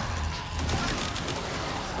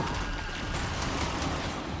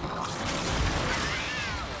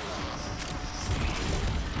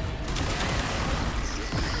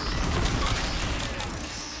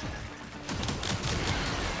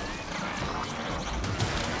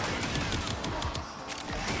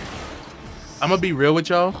 I'm gonna be real with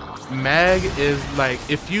y'all. Mag is like,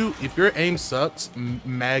 if your aim sucks,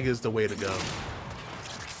 Mag is the way to go.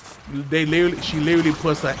 She literally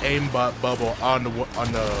puts an aimbot bubble on the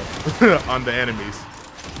on the enemies.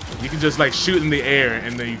 You can just like shoot in the air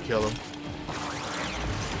and then you kill them.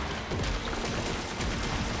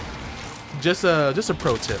 Just a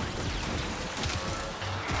pro tip.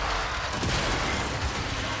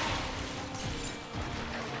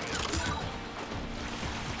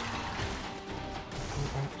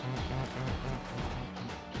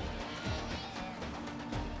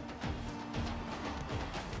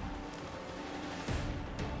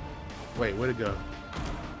 Wait, where'd it go?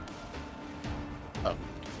 Oh.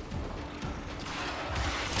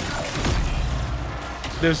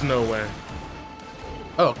 There's no way.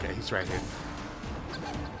 Oh, okay, he's right here.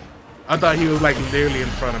 I thought he was like literally in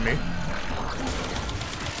front of me.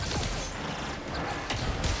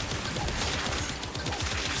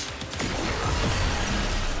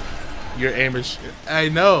 Your aim is shit. I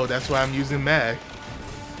know, that's why I'm using Mag.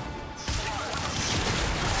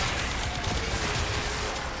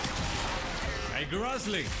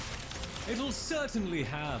 Grizzly. It'll certainly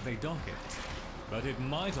have a docket, but it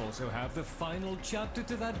might also have the final chapter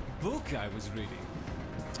to that book I was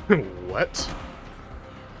reading. What?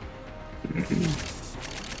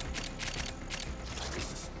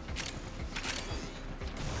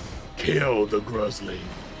 Kill the Grizzly.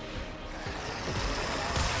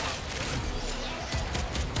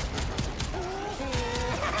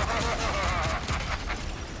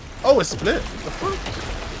 Oh, it's split. What the fuck?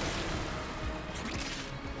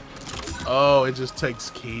 Oh, it just takes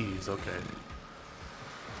keys. Okay.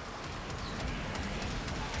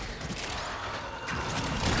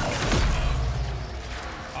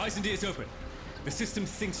 Eyes and ears open. The system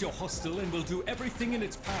thinks you're hostile and will do everything in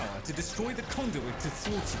its power to destroy the conduit to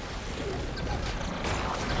thwart you.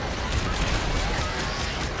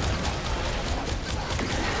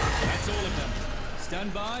 That's all of them.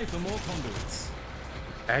 Stand by for more conduits.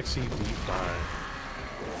 Actually, D5.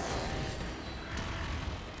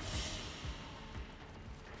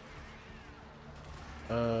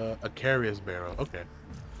 A carrier's barrel. Okay.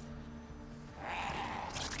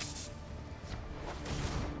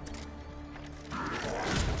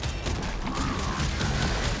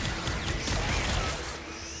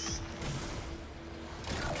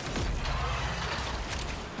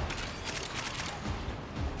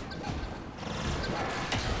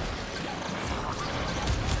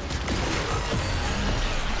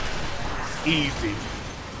 Easy.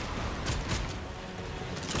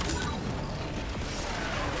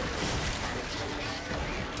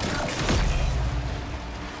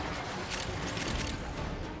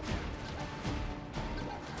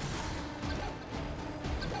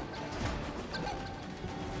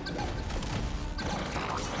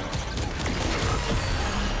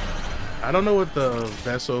 I don't know what the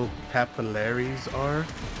vessel capillaries are.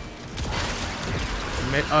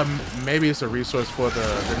 Maybe it's a resource for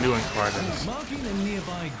the new incarnates. Marking a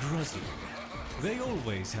nearby Grizzly. They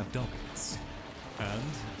always have dockets. And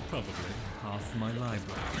probably half my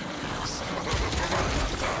library.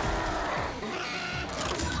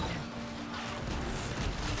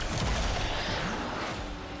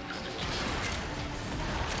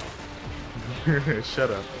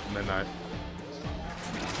 Shut up, Midnight.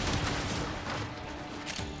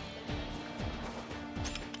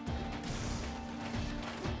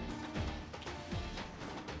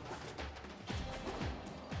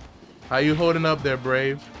 How you holding up there,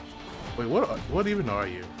 Brave? Wait, what even are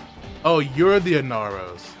you? Oh, you're the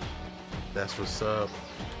Anaros. That's what's up.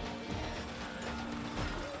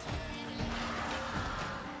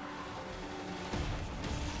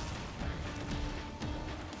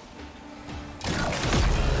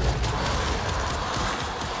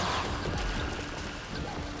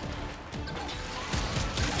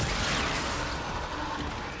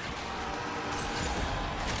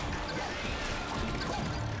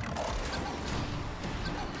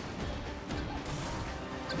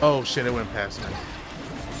 Oh shit, it went past me.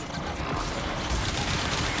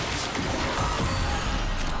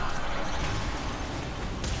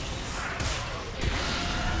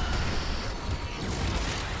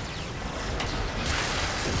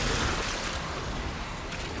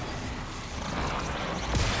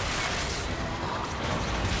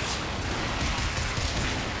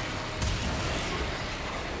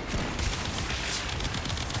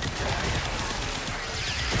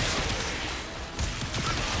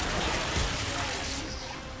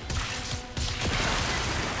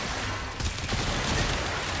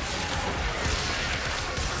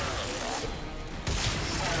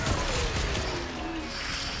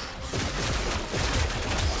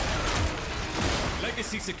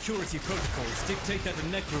 Security protocols dictate that the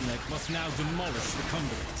necromech must now demolish the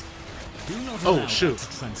conduit. Do not Oh, allow shoot.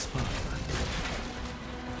 that to transpire.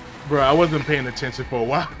 Bro, I wasn't paying attention for a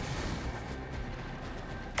while.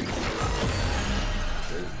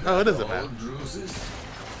 Oh, it doesn't matter. Doesn't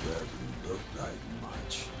look like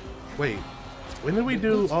much. Wait, when did we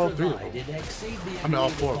do all three of them? I mean, all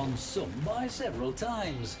four. On some by several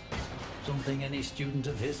times. Something any student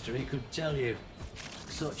of history could tell you.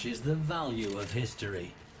 Such is the value of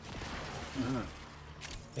history.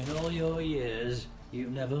 In all your years,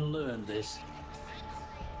 you've never learned this.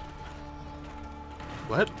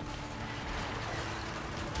 What?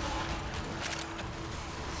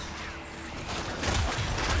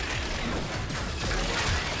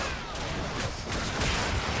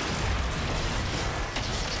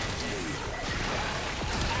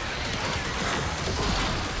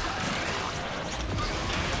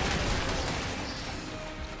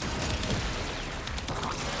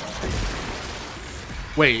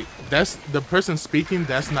 Wait, that's the person speaking.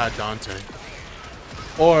 That's not Dante.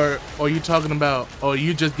 Or are you talking about? Or are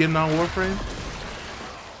you just getting on Warframe?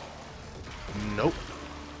 Nope.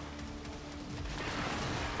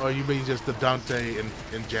 Or you mean just the Dante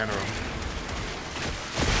in general?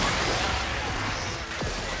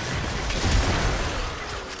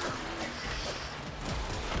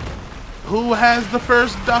 Who has the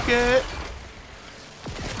first docket?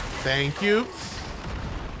 Thank you.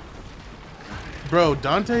 Bro,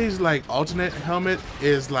 Dante's like alternate helmet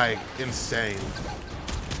is like insane.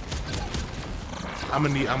 I'm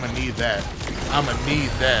gonna need that. I'm gonna need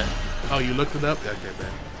that. Oh, you looked it up? Okay,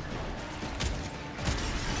 man.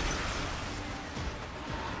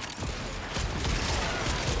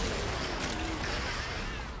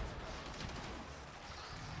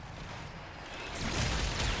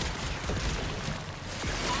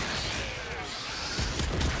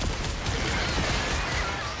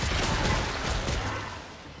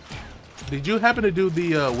 Did you happen to do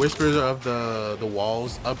the Whispers of the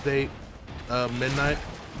Walls update midnight?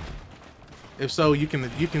 If so, you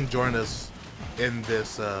can join us in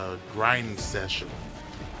this grind session.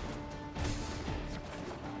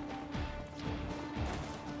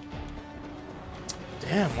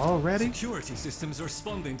 Damn, already? Security systems are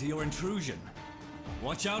responding to your intrusion.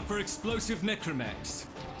 Watch out for explosive necromechs.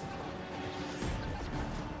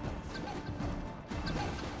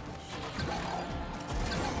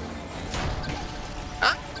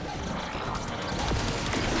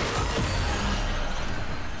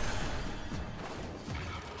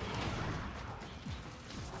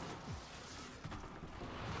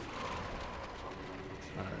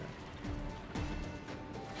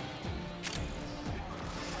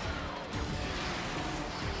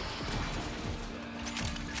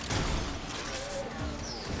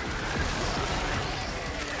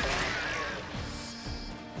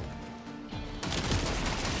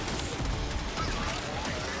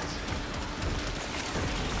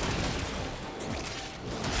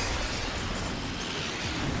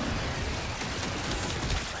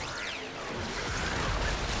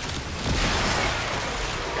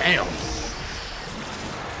 Damn.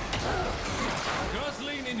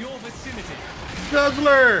 Guzzling in your vicinity.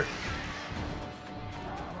 Guzzler!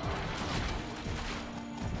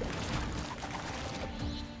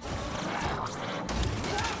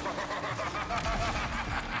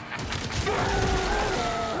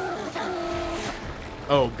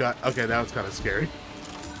 Oh god, okay, that was kind of scary.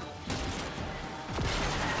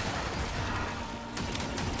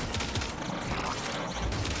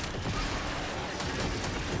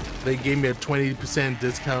 They gave me a 20%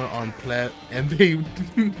 discount on Plat, and they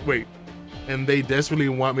wait, and they desperately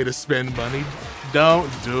want me to spend money. Don't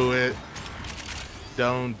do it.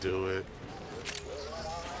 Don't do it.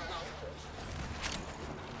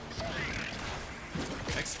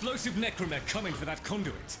 Explosive necromech coming for that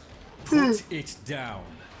conduit. Put it down.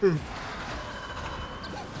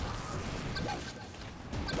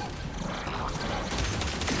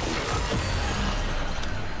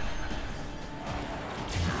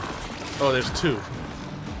 Oh, there's two.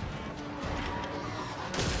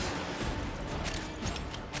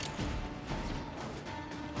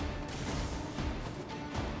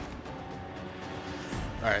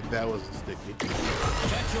 Alright, that was sticky.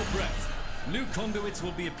 Catch your breath. New conduits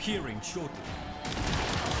will be appearing shortly.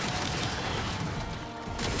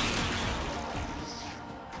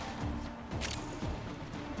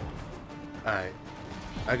 Alright.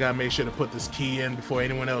 I gotta make sure to put this key in before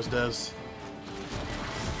anyone else does.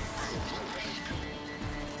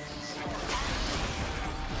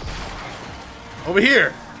 Over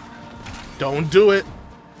here! Don't do it.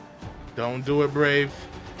 Don't do it, Brave.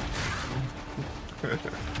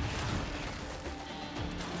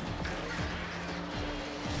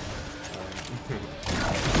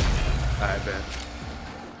 I bet.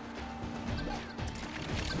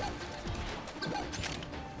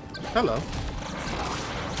 Hello.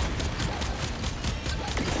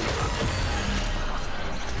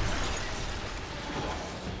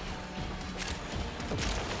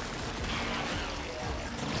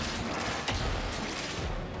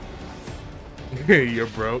 You're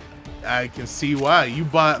broke. I can see why. You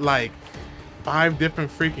bought like 5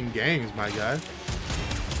 different freaking games, my guy.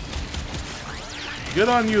 Good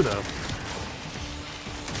on you, though.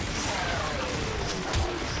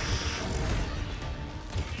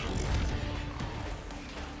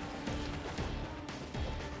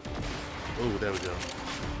 Oh, there we go.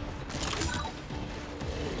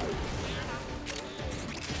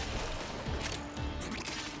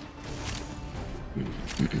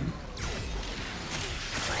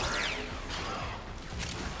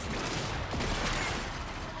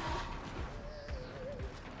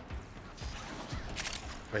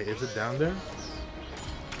 Wait, is it down there?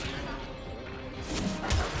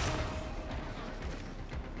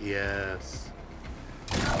 Yes.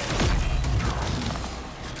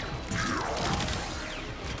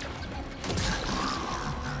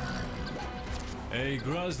 A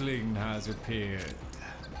Grusling has appeared.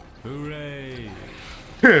 Hooray!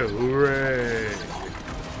 Hooray!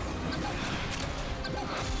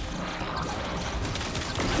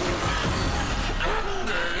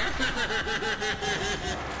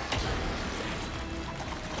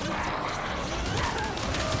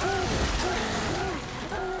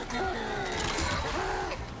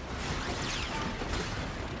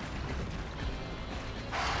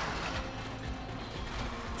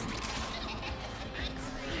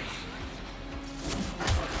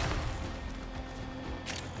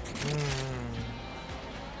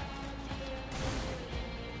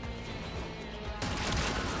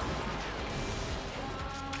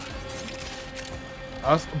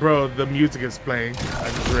 Bro, the music is playing. I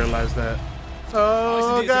just realized that.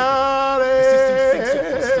 Oh, got it! The system thinks you're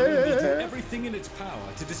hostile and will do everything in its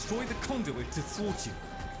power to destroy the conduit to thwart you.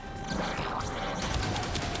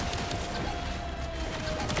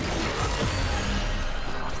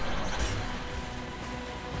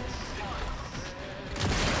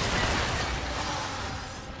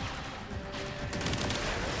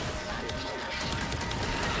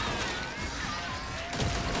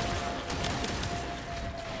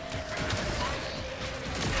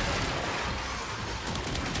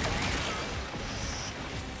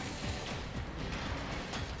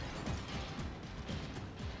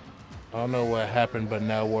 I don't know what happened, but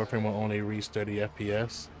now Warframe will only reach 30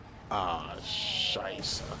 FPS. Ah,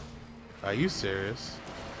 scheisse. Are you serious?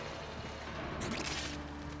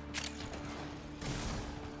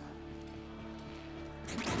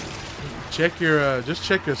 Check your just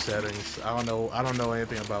check your settings. I don't know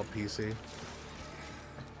anything about PC.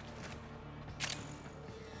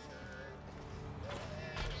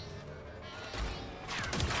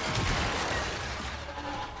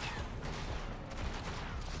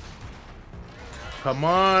 Come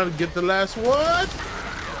on, get the last one.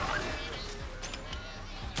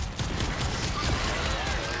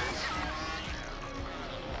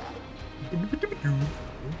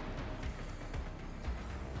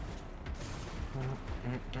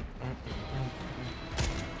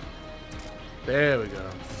 There we go.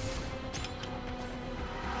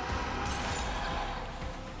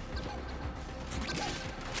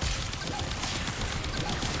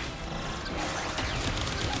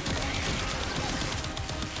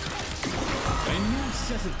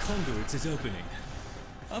 Set of conduits is opening.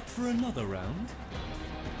 Up for another round?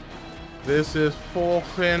 This is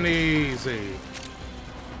fucking easy.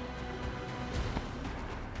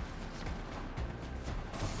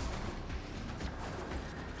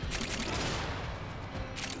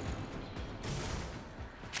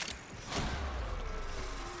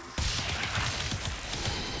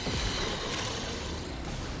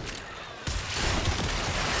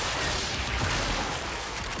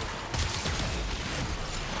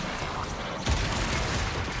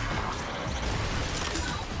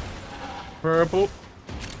 Purple.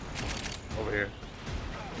 Over here.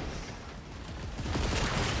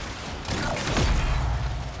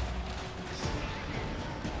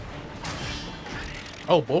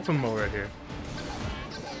 Oh, both of them over here.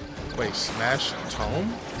 Wait, smash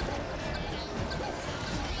tome?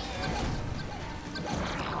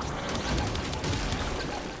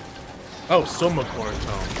 Oh, Soma Core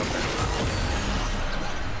tome. Okay.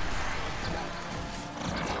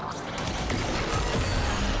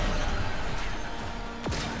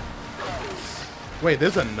 Wait,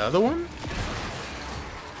 there's another one?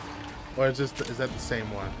 Or is that the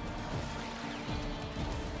same one?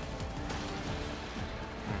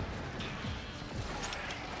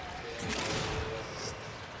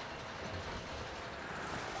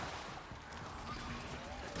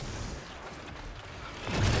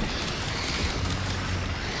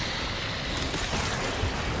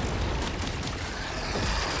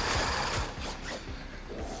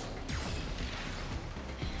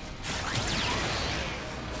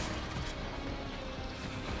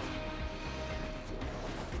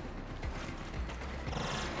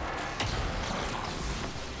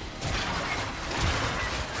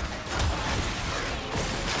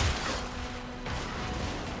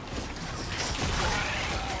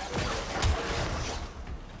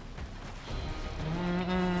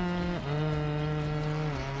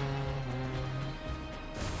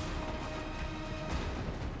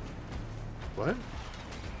 What?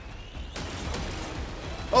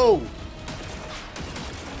 Oh!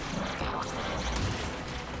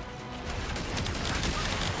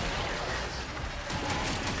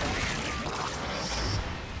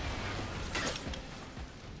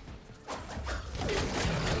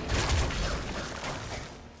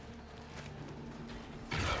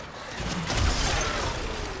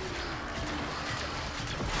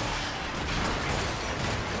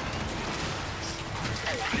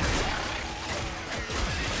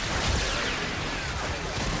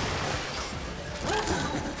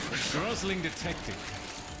 Guzzling detective.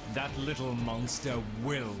 That little monster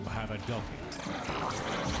will have a docket.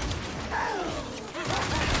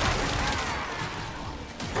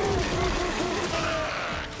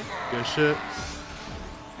 Good shit.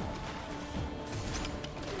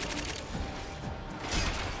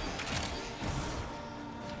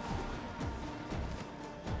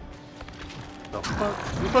 The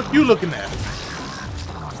fuck you looking at?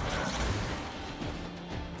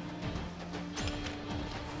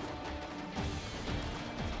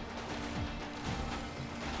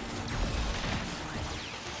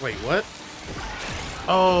 Wait, what?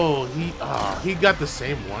 Oh, he got the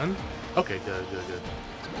same one? Okay, good.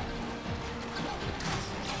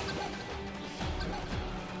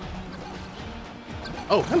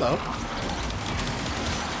 Oh, hello.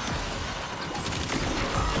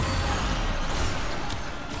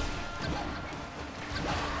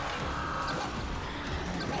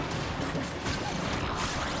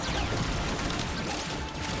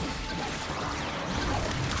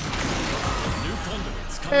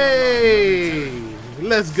 Hey,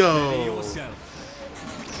 let's go.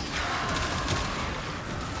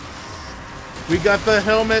 We got the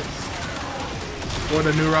helmet for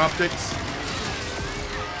the new optics.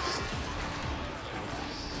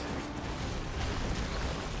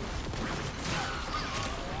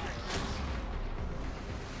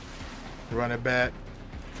 Run it back.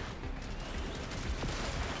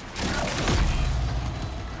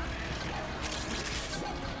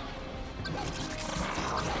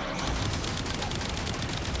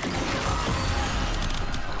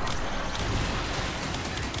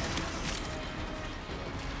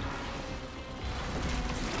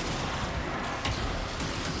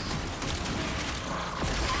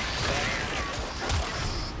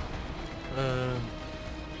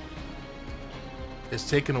 It's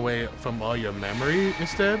taken away from all your memory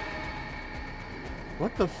instead?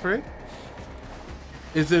 What the frick?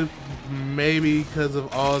 Is it maybe because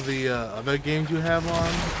of all the other games you have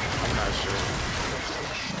on? I'm not sure.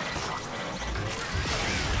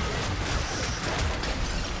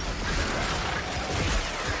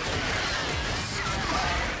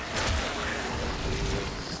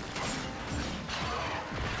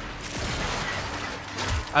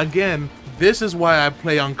 Again, this is why I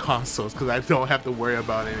play on consoles, because I don't have to worry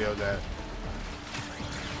about any of that.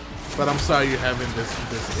 But I'm sorry you're having this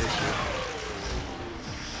issue.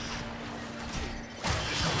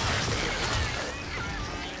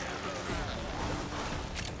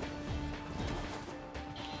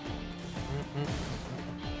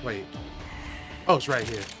 Wait. Oh, it's right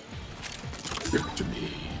here. Give it to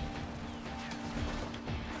me.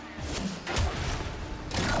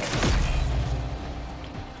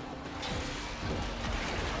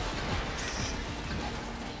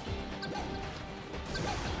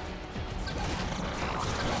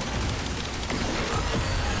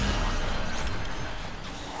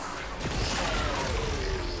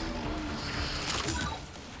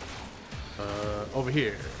 Over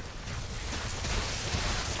here.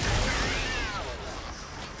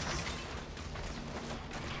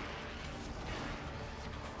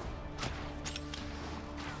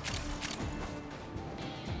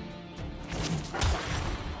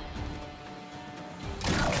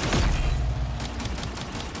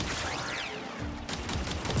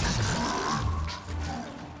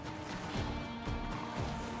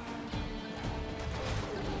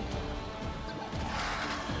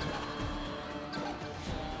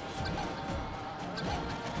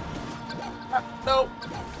 Nope.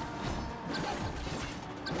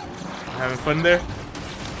 Having fun there?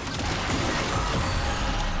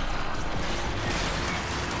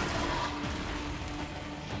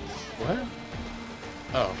 What?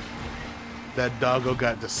 Oh. That doggo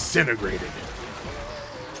got disintegrated.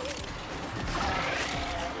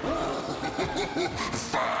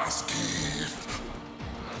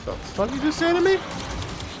 The fuck you just say to me?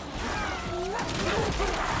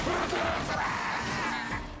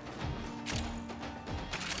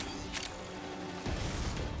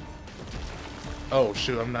 Oh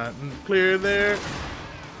shoot, I'm not clear there.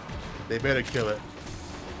 They better kill it.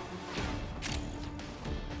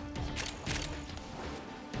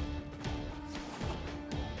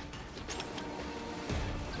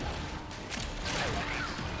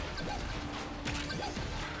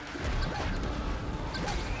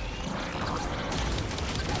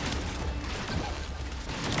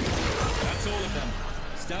 That's all of them.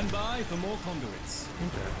 Stand by for more conduits.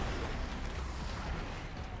 Okay.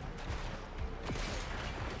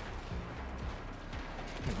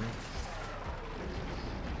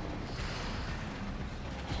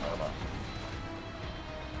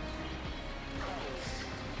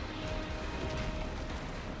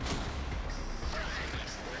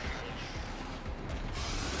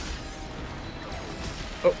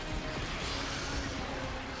 Oh.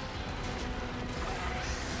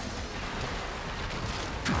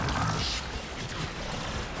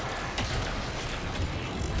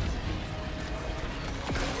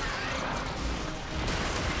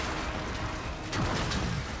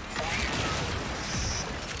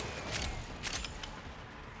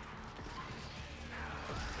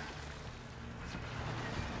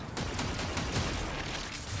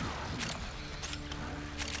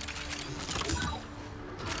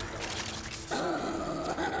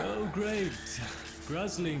 Oh, great.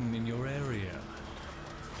 Gruzzling in your area.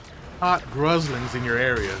 Hot gruzzlings in your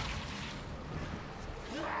area.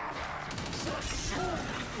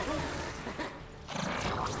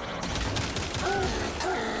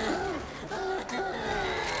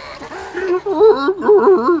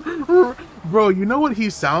 Bro, you know what he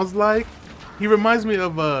sounds like? He reminds me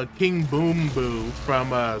of King Boom Boo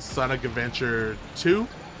from Sonic Adventure 2.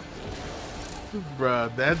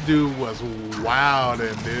 Bruh, that dude was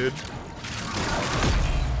wildin', dude.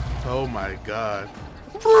 Oh my god.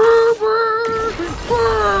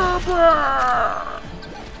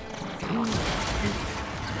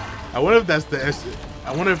 I wonder if that's the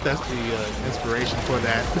inspiration for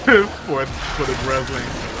that for the gruzzling.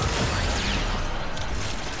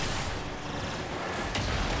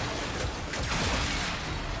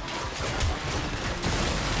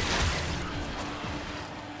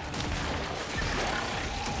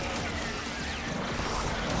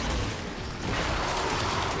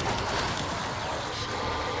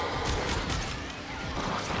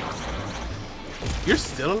 You're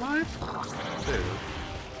still alive? Dude.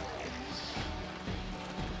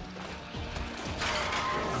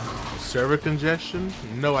 Server congestion?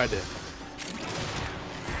 No idea.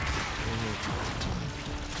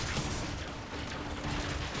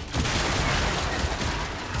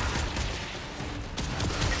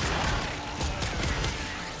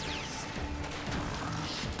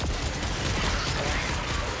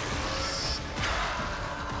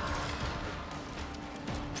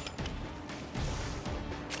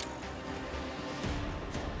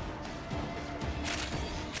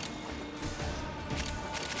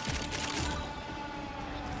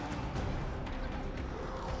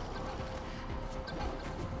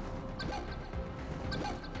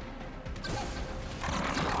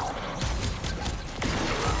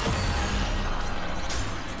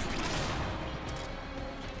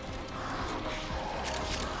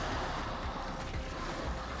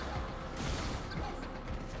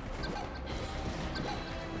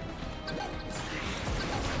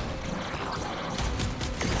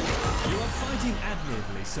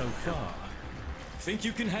 Admirably so far. Think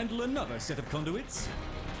you can handle another set of conduits?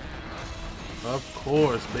 Of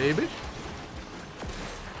course, baby.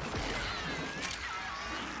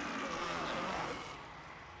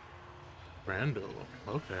 Brando,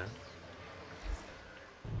 okay.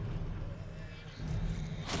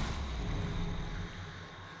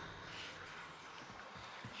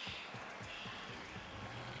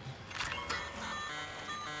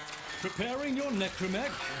 Preparing your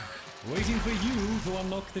necromech. Waiting for you to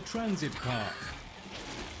unlock the transit path.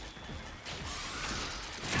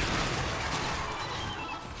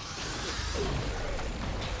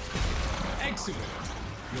 Excellent.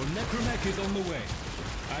 Your necromech is on the way.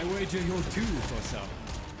 I wager you're due for some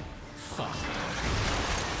fun.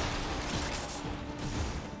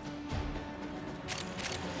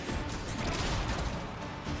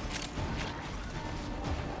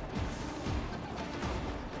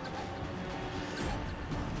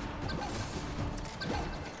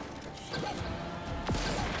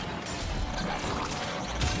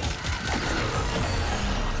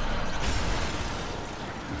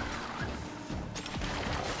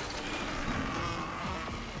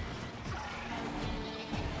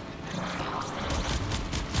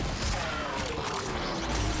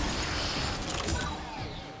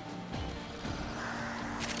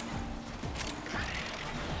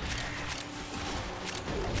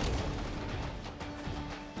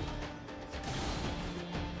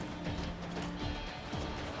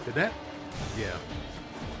 Did that? Yeah.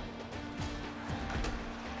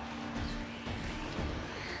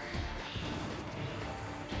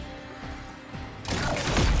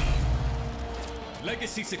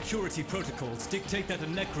 Legacy security protocols dictate that a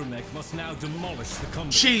necromech must now demolish the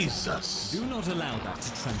conduit. Jesus! Do not allow that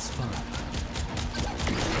to transpire.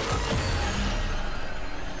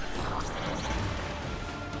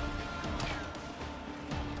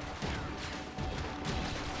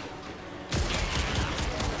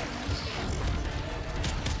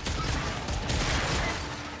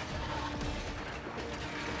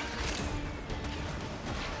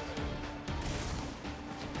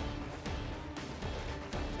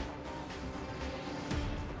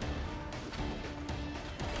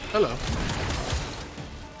 Hello.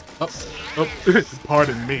 Oh,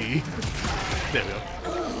 pardon me. There we go.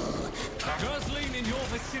 Guzzling in your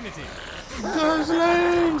vicinity.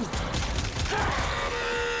 Guzzling!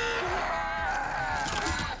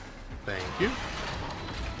 Thank you.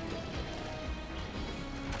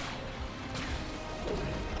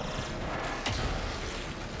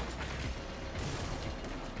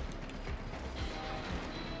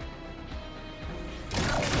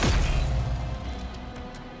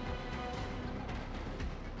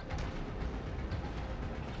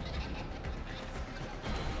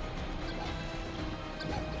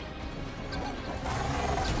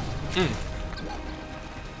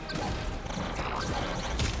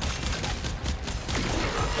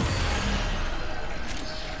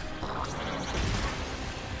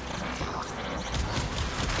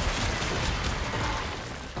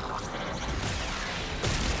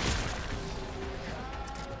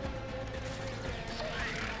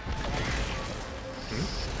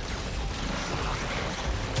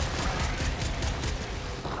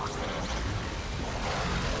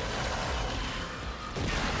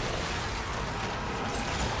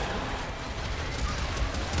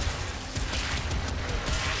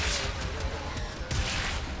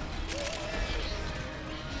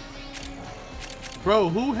 Bro,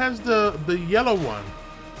 who has the yellow one?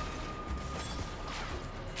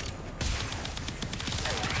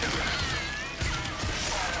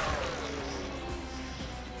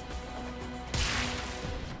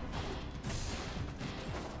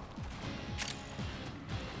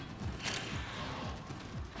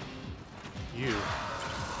 You.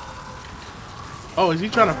 Oh, is he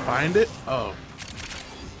trying to find it? Oh.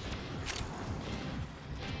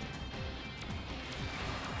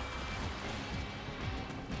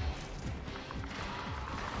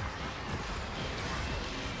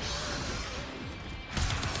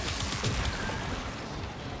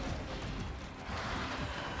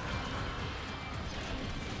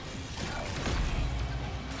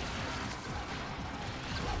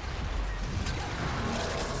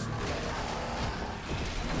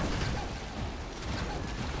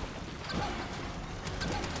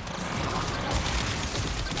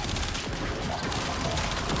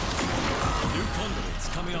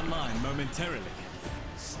 Momentarily.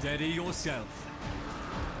 Steady yourself.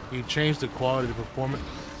 You change the quality of performance.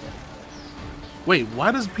 Wait,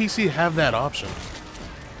 why does PC have that option?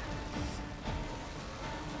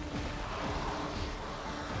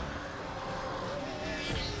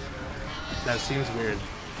 That seems weird.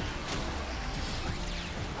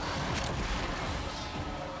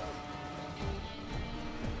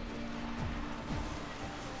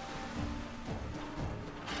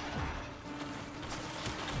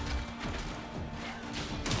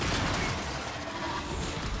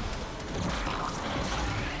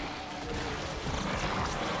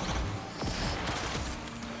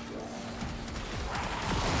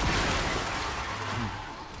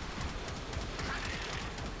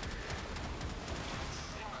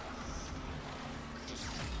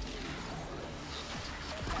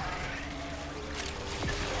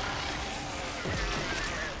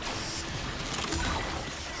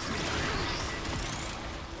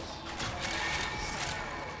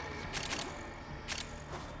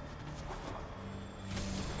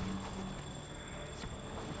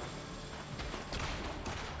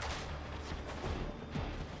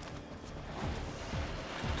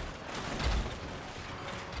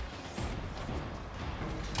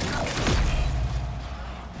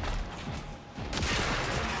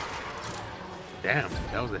 Damn,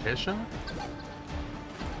 that was a headshot?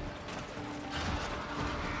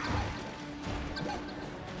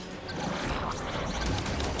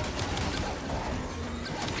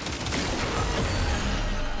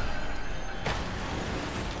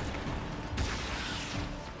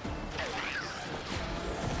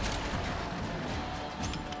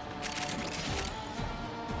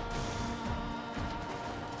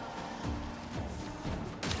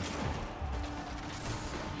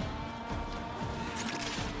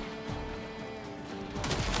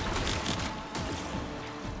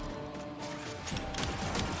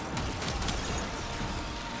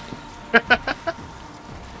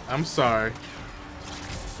 I'm sorry.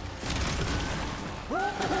 A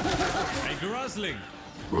Grusling.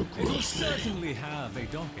 It'll certainly have a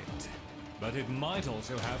docket, but it might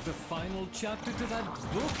also have the final chapter to that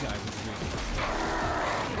book I was reading.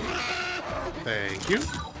 Thank you.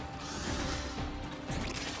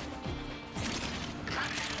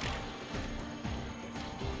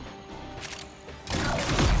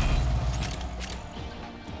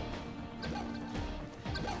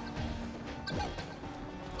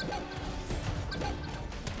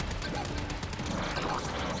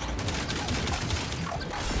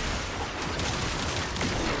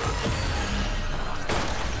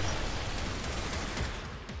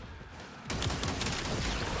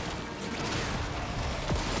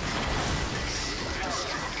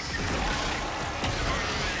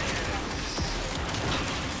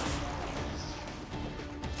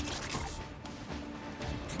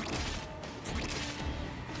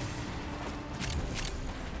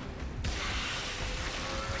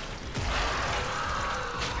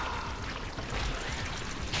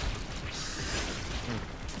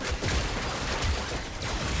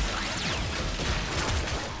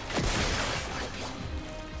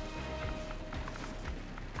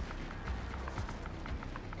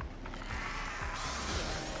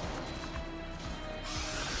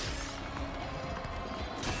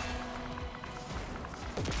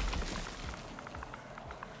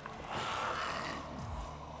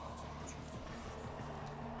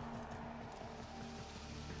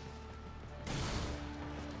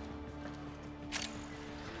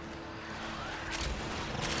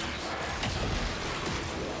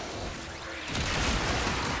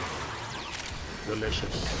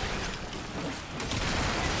 Delicious.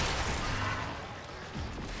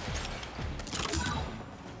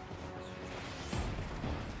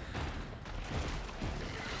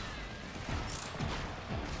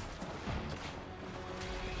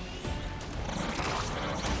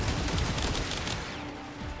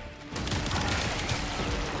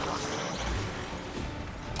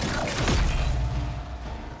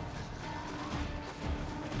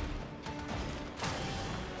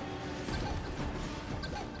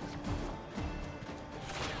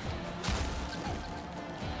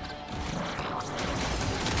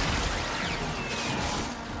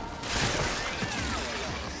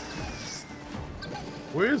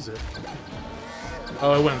 Where is it?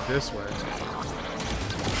 Oh, it went this way.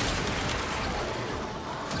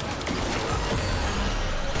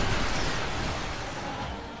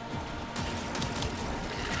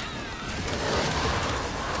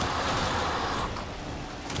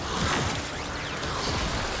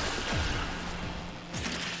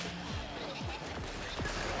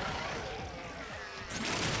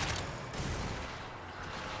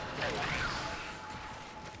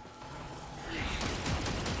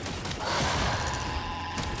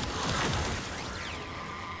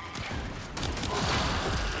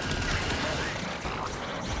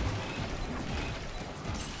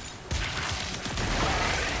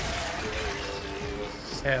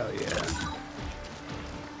 Hell yeah.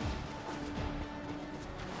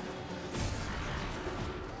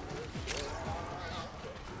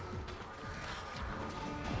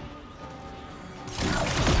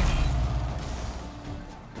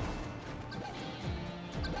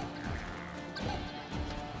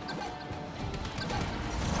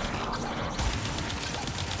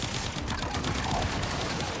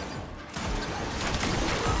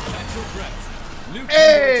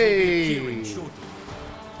 Hey!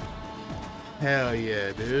 Hell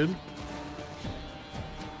yeah, dude.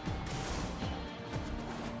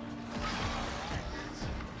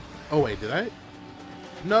 Oh wait, did I?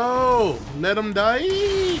 No! Let him die!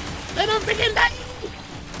 Let him freaking die!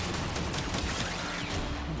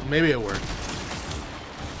 Maybe it worked.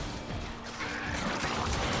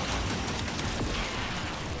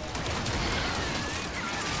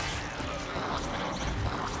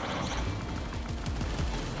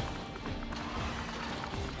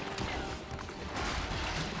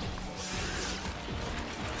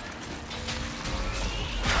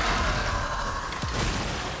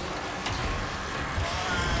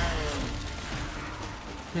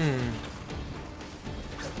 Hmm.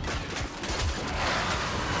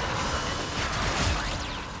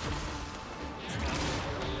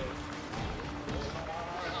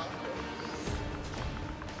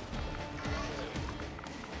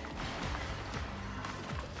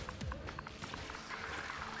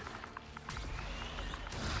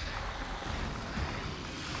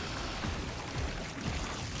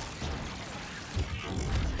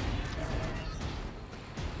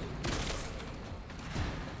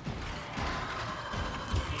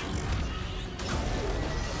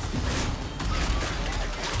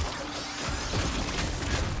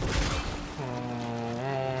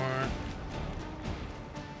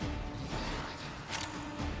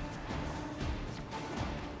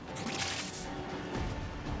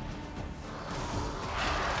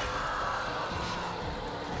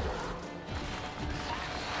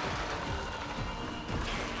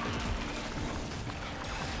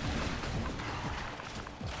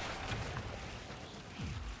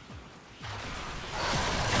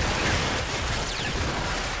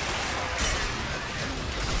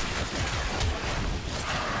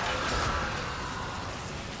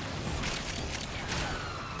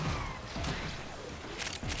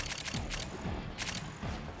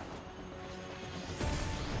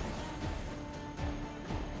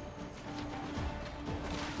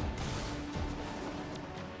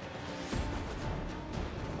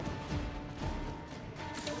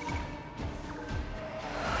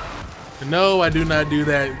 No, I do not do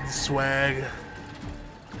that swag.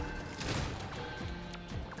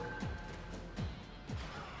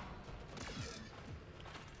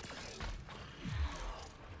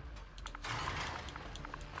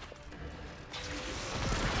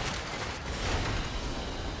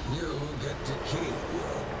 You get to keep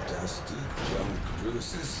your dusty junk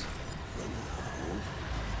bruises for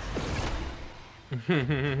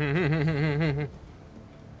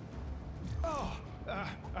now.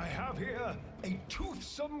 I have here a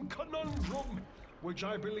toothsome conundrum, which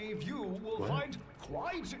I believe you will find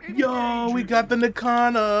quite engaging. Yo, we got the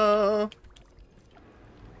Nakana.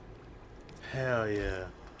 Hell yeah.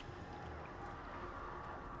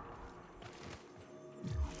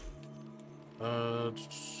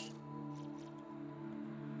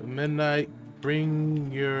 Midnight,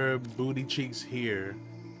 bring your booty cheeks here.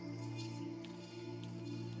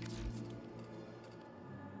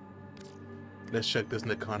 Let's check this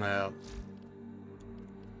Nakana out.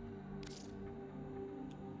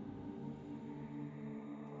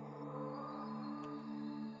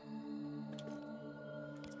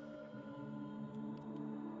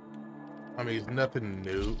 I mean, it's nothing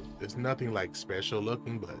new. It's nothing like special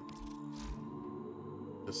looking, but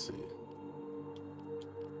let's see.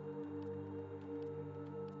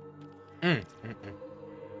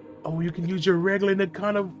 Oh, you can use your regular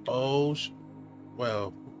Nakana. Oh,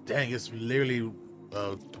 well, dang, it's literally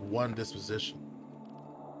one disposition.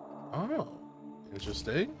 Oh,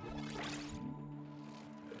 interesting.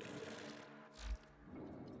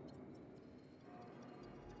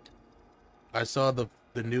 I saw the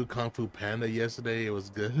new Kung Fu Panda yesterday. It was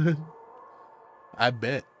good. I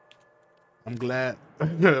bet. I'm glad.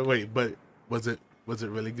 Wait, but was it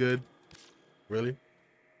really good? Really?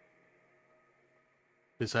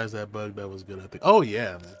 Besides that bug, that was good, I think. Oh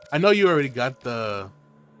yeah, man. I know you already got the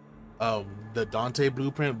Dante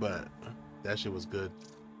blueprint, but that shit was good.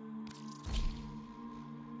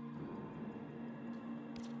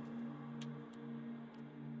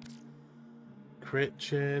 Crit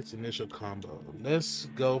chance, initial combo. Let's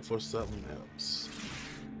go for something else.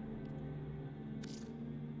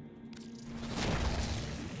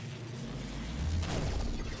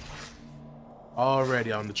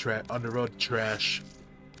 Already on the road to trash.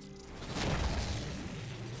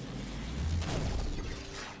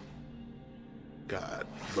 God,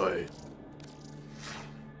 boy.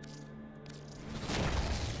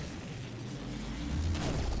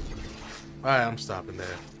 Alright, I'm stopping there.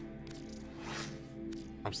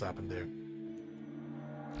 I'm stopping there.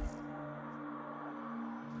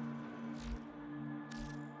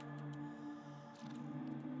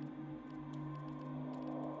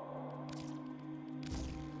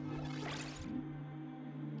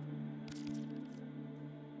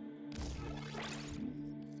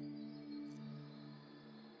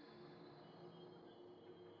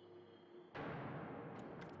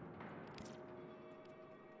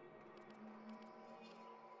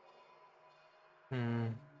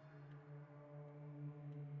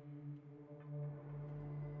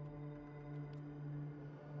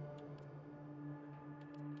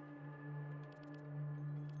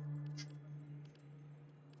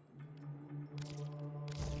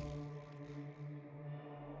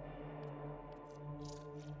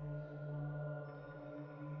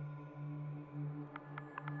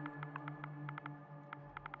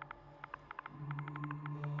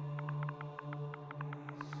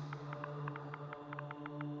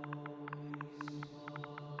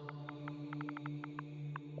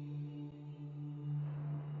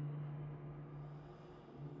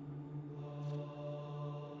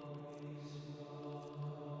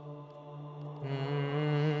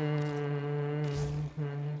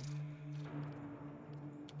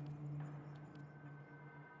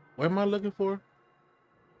 What am I looking for?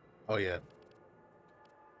 Oh yeah.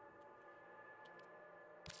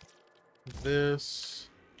 This.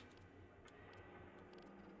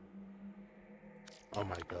 Oh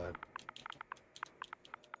my god.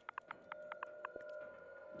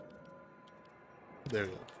 There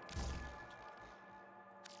you go.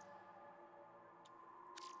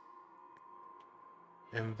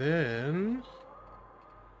 And then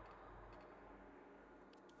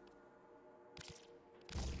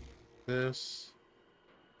this.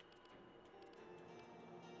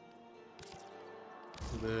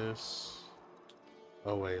 This.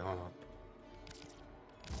 Oh wait, hold on.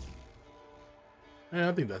 Yeah,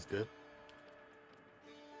 I think that's good.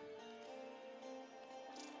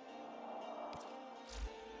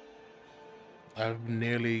 I've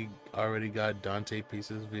nearly already got Dante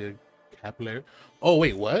pieces via capillary. Oh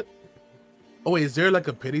wait, what? Oh wait, is there like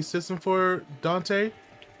a pity system for Dante?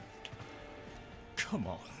 Come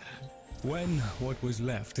on. When what was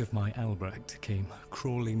left of my Albrecht came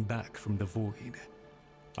crawling back from the void,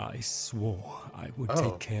 I swore I would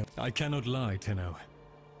take care. I cannot lie, Tenno.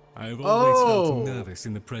 I have always felt nervous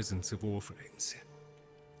in the presence of Warframes.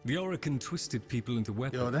 The Orokin twisted people into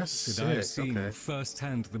weapons, that's and I have sick. seen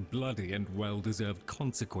firsthand the bloody and well-deserved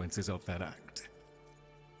consequences of that act.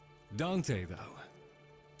 Dante, though.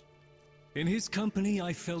 In his company,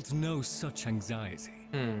 I felt no such anxiety.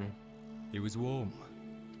 He was warm,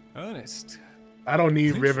 earnest. I don't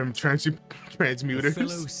need rhythm A transmuters.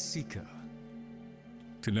 fellow seeker.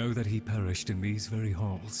 To know that he perished in these very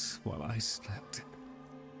halls while I slept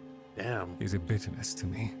Damn. is a bitterness to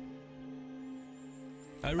me.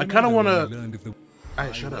 I kind of want to. to.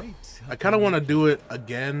 Alright, shut up. I kind of want to do it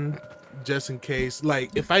again, just in case.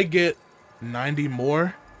 Like, if I get 90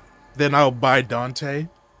 more, then I'll buy Dante.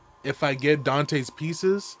 If I get Dante's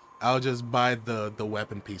pieces, I'll just buy the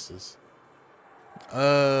weapon pieces.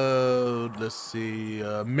 Let's see.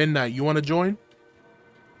 Midnight, you want to join?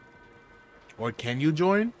 Or can you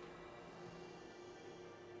join?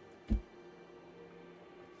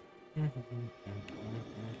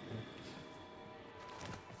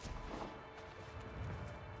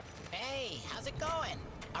 Hey, how's it going?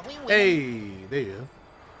 Are we winning? Hey, there you go.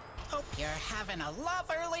 Hope you're having a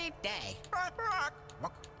lovely day. Rock, rock.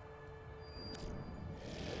 Rock.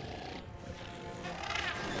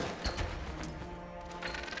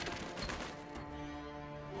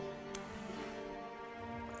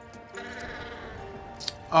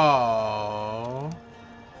 Aww.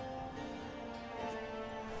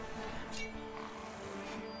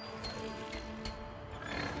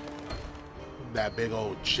 That big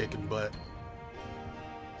old chicken butt.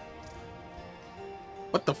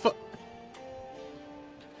 What the fuck?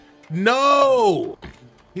 No!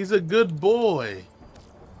 He's a good boy.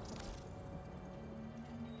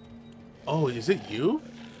 Oh, is it you?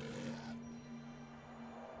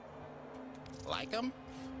 Like him?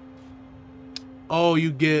 Oh,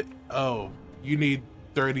 you get... Oh, you need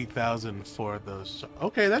 30,000 for those.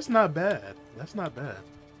 Okay, that's not bad. That's not bad.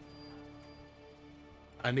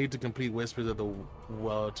 I need to complete Whispers of the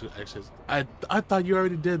Well to access. I thought you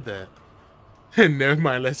already did that. Never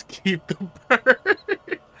mind, let's keep the bird.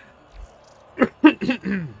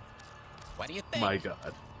 What do you think? My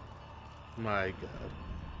god. My god.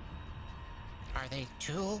 Are they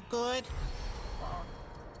too good?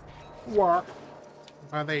 What?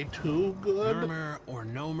 Are they too good? Murmur or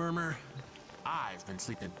no murmur, I've been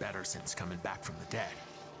sleeping better since coming back from the dead.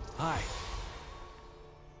 Hi.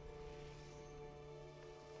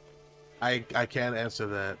 I can't answer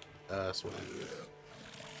that, Sweat.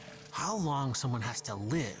 How long someone has to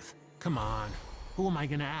live? Come on. Who am I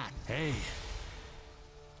gonna act? Hey.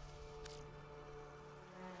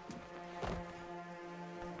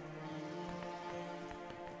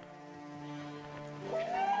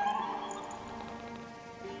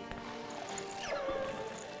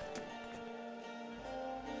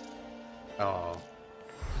 Oh.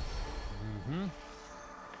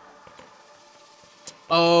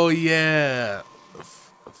 Oh yeah.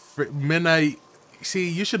 Midnight. See,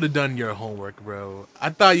 you should have done your homework, bro. I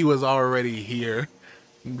thought you was already here,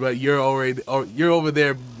 but you're over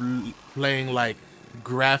there playing like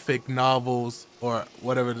graphic novels or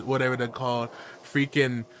whatever they're called.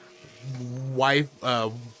 Freaking wife,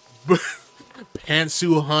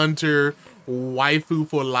 pantsuit hunter, waifu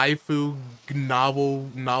for lifu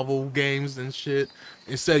novel games and shit.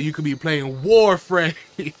 Instead, you could be playing Warframe.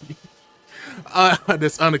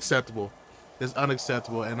 That's unacceptable. That's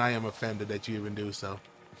unacceptable, and I am offended that you even do so.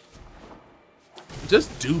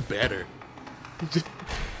 Just do better.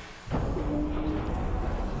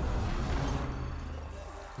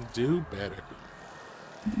 Do better.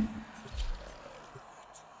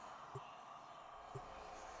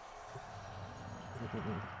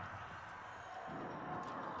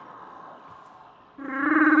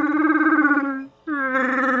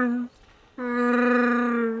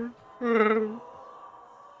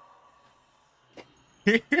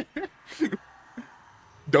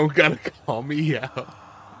 Don't gotta call me out.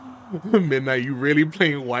 Midnight, you really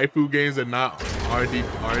playing waifu games and not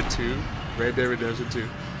R2? Red Dead Redemption 2.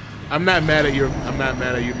 I'm not mad at you. I'm not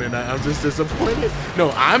mad at you, Midnight. I'm just disappointed.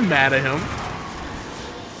 No, I'm mad at him.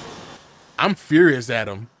 I'm furious at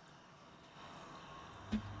him.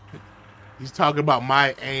 He's talking about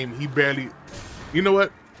my aim. He barely. You know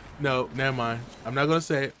what? No, never mind. I'm not gonna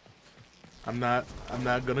say it. I'm not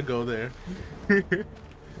gonna go there.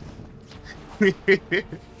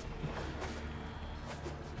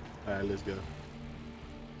 All right, let's go.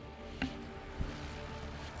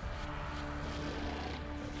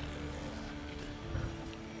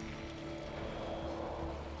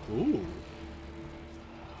 Ooh.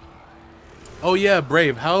 Oh yeah,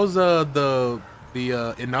 Brave. How's the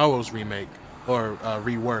Inaro's remake or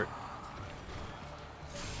rework?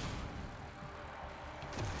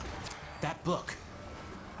 That book.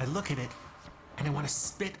 I look at it and I want to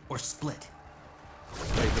spit or split.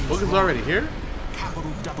 Wait, the book is already here?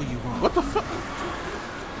 Capital W wrong. What the fuck?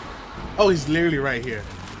 Oh, he's literally right here.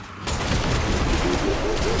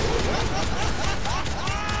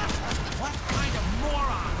 What kind of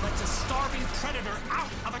moron lets a starving predator out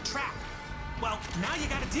of a trap? Well, now you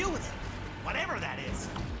gotta deal with it. Whatever that is.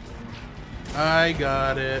 I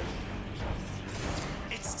got it.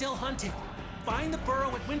 It's still hunting. Find the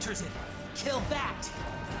burrow it winters in. Kill that.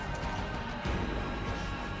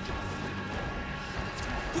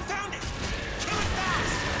 You found it! Kill it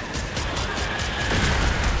fast!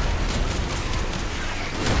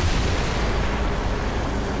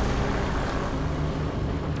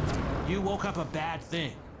 You woke up a bad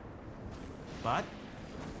thing. But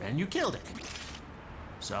then you killed it.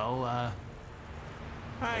 So,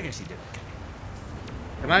 I guess you did okay.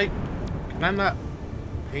 Can I not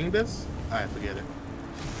ping this? Alright, forget it.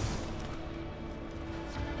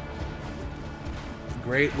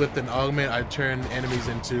 Great, with an augment, I turn enemies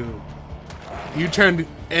into... You turned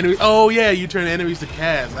enemies... Oh yeah, you turn enemies to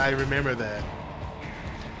cats. I remember that.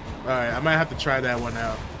 Alright, I might have to try that one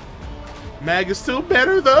out. Mag is still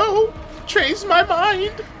better though. Changed my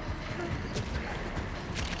mind.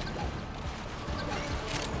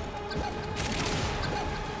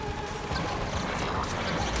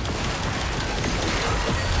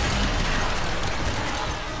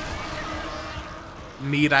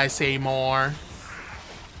 Need I say more?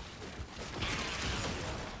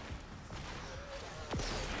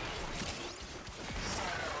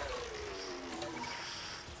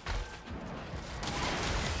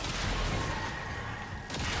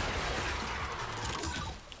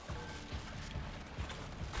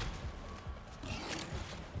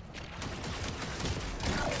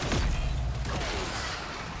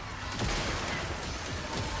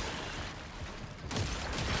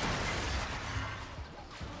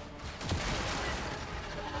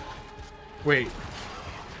 Wait.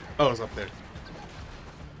 Oh, it's up there.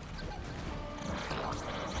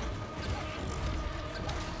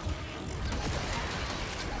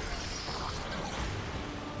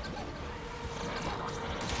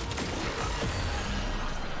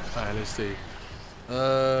 Alright, let's see.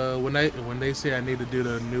 When they say I need to do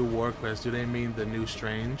the new war quest, do they mean the new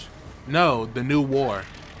strange? No, the new war.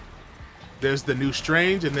 There's the new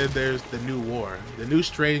strange and then there's the new war. The new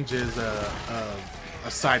strange is a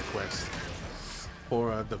side quest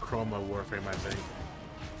for the Chroma Warframe, I think.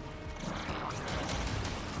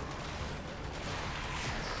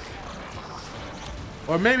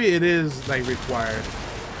 Or maybe it is like required.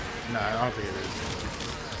 No, I don't think it is.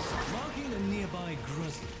 Marking a nearby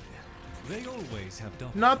Gruzzler. They always have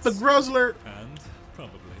documents. Not the Gruzzler! And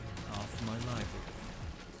probably half my library.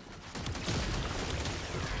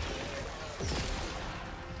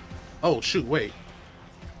 Oh shoot, wait.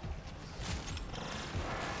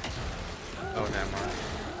 Oh, never mind.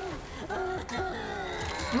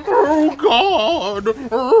 Oh God!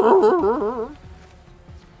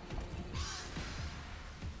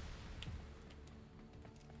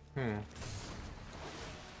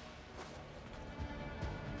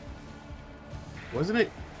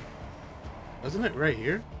 Wasn't it right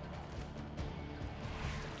here?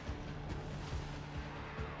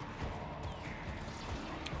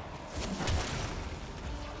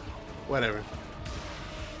 Whatever.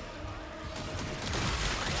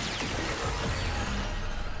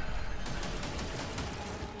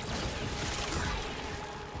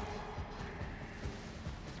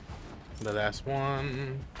 The last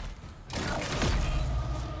one.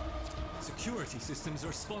 Security systems are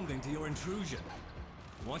responding to your intrusion.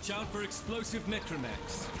 Watch out for explosive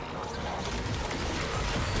necronecks.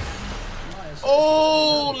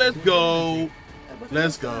 Oh, let's go.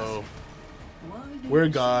 Let's go. Why do We're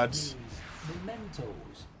you gods. use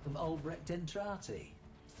mementos of Albrecht Entrati?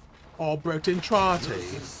 Albrecht and Trotte.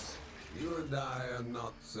 Lucius, you and I are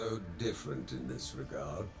not so different in this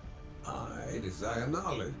regard. I desire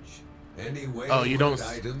knowledge. Any wayward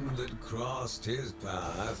item that crossed his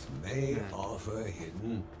path may offer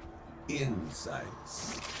hidden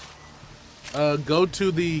insights. Go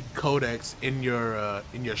to the codex in your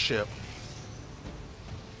ship.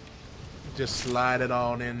 Just slide it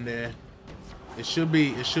on in there. It should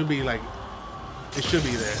be there.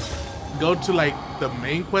 Go to like the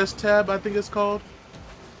main quest tab, I think it's called,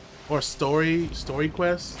 or story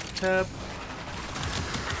quest tab.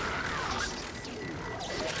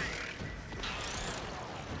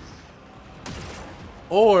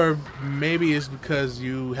 Or maybe it's because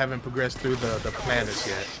you haven't progressed through the planets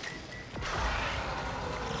yet.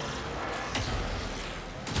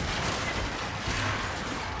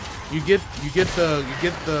 You get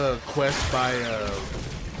the quest by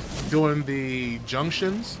doing the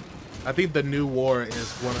junctions. I think the new war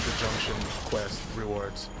is one of the junction quest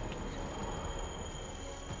rewards.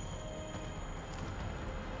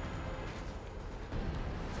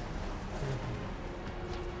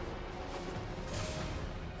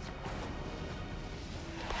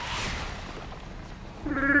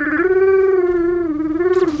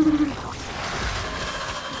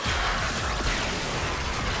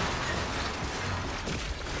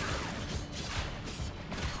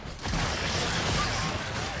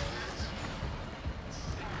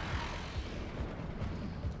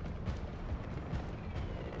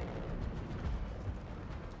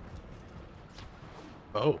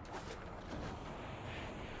 Oh.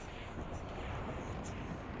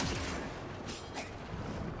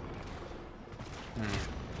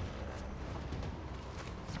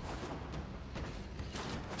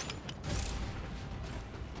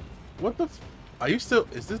 What the are you still,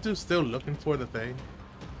 is this dude still looking for the thing?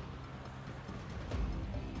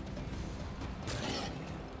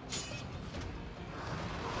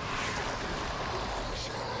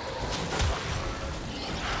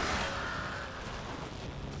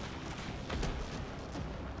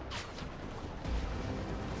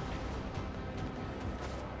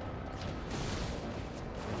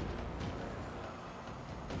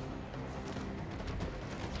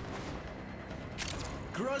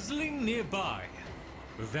 Grusling nearby.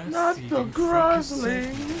 That's not the even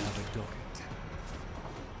Grusling. have a docket.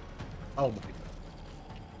 Oh my god.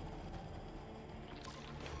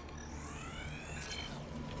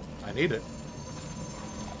 I need it.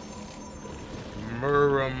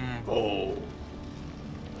 Murumbo.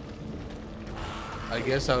 I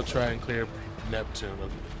guess I'll try and clear Neptune.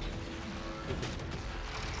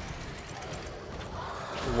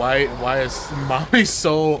 Why is Mommy's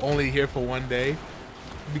soul only here for one day?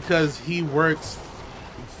 Because he works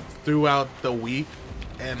throughout the week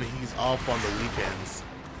and he's off on the weekends.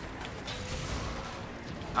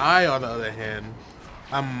 I, on the other hand,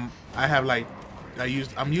 I'm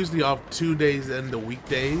usually off 2 days in the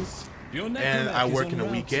weekdays, and I work in the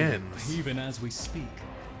weekends. Even as we speak,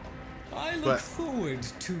 I look forward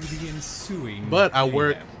to the ensuing. But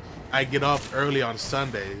I get off early on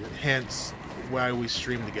Sunday, hence why we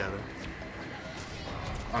stream together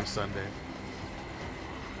on Sunday.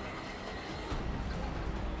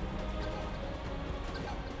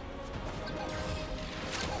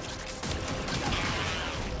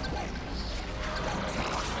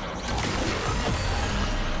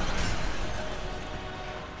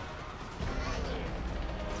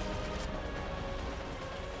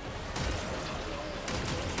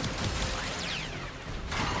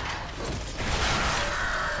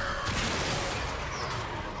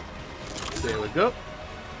 There we go.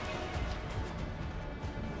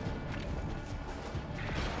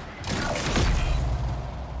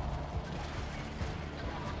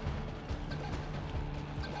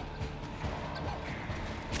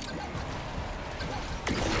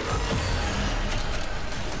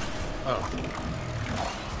 Oh.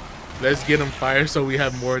 Let's get him fired so we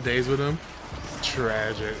have more days with him.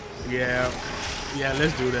 Tragic. Yeah. Yeah,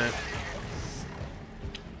 let's do that.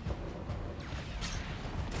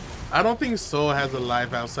 I don't think Soul has a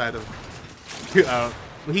life outside of he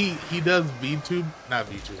does VTube, not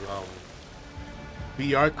VTube,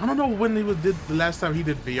 VR. I don't know when did the last time he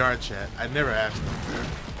did VR chat. I never asked him.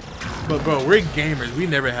 But bro, we're gamers. We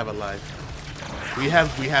never have a life. We have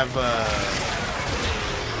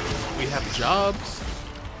jobs,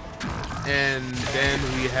 and then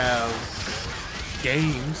we have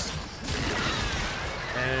games,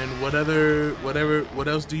 and what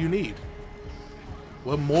else do you need?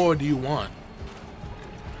 What more do you want?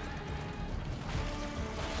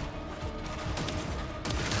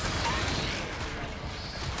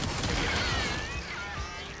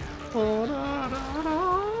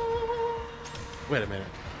 Wait a minute.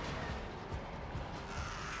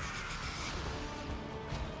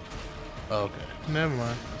 Okay, never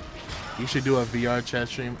mind. You should do a VR chat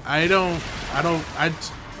stream.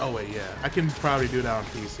 Oh wait, yeah, I can probably do that on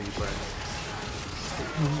PC, but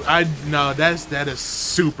no, that is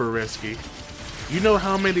super risky. You know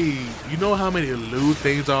how many lewd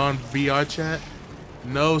things are on VR chat?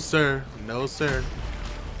 No sir, no sir.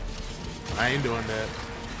 I ain't doing that.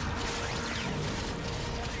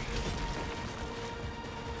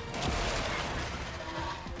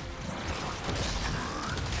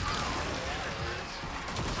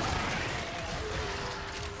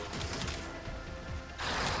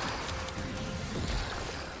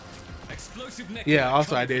 Yeah,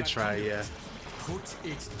 also I did try, yeah. Put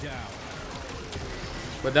it down.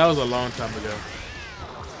 But that was a long time ago.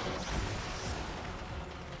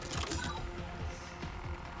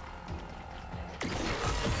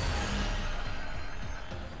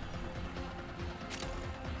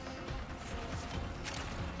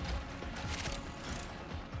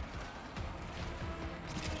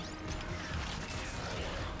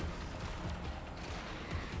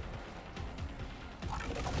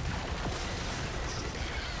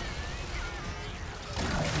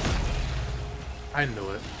 I knew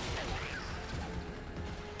it.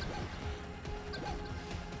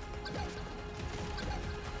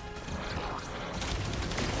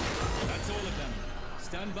 That's all of them.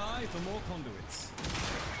 Stand by for more conduits.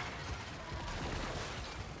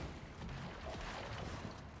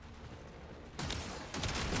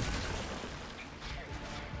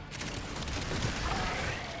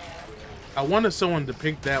 I wanted someone to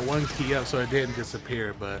pick that one key up so it didn't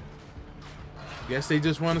disappear, but guess they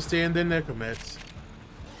just want to stand in their commits.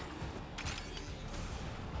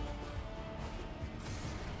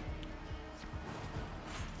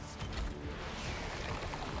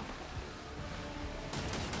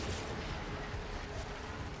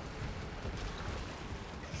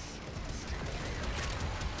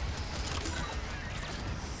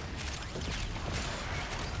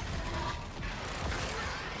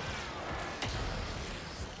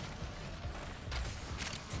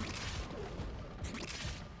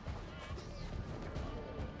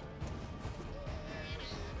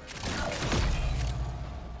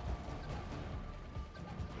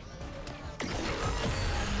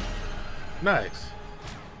 Nice.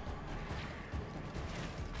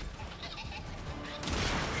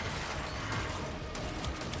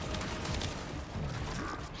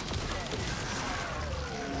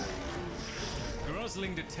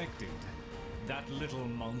 Grozzling detected. That little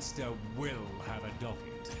monster will have a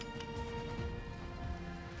docket.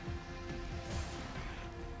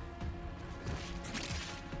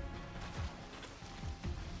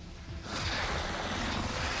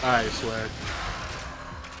 Alright, swag.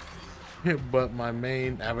 But my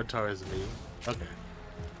main avatar is me. Okay.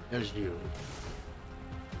 There's you.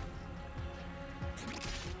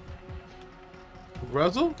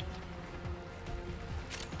 Ruzzle?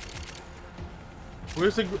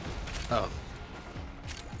 Where's the... Oh.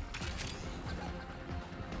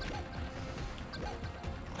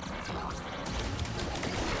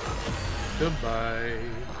 Goodbye.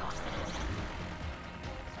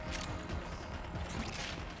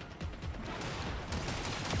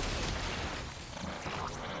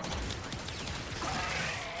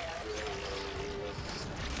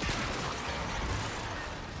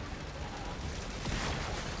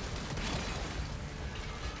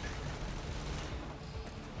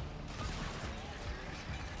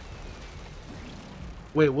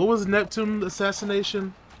 Wait, what was Neptune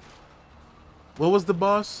assassination? What was the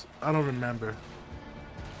boss? I don't remember.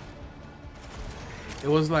 It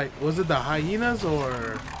was like, was it the hyenas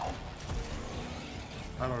or?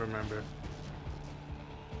 I don't remember.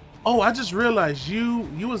 Oh, I just realized you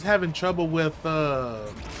was having trouble with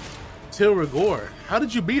Gore. How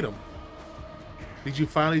did you beat him? Did you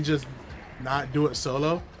finally just not do it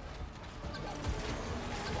solo?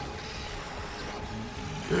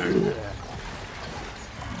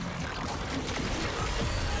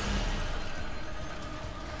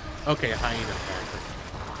 Okay, hyena.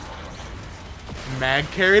 Mag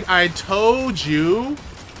carried? I told you.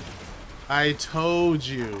 I told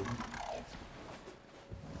you.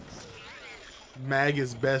 Mag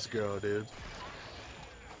is best girl, dude.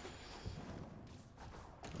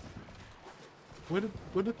 Where'd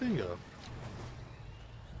the thing go?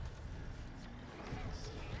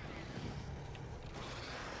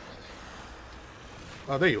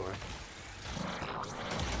 Oh, there you are.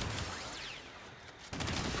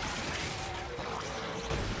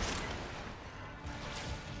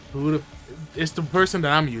 It's the person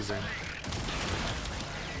that I'm using.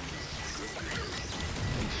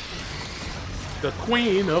 The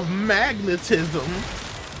queen of magnetism.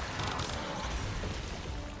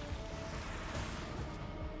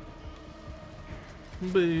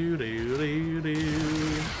 Boo doo doo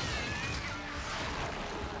doo.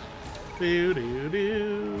 Boo doo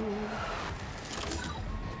doo.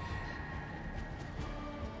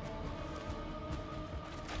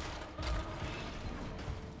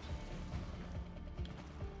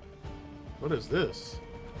 What is this?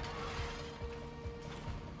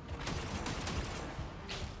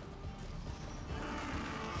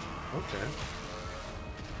 Okay.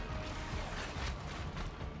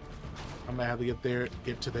 I'm gonna have to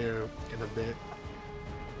get to there in a bit.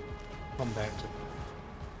 Come back to.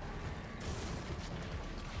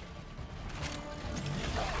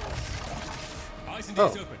 Eyes and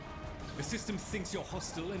ears open. The system thinks you're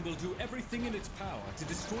hostile and will do everything in its power to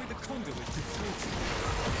destroy the conduit to thwart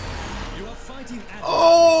you. You are fighting.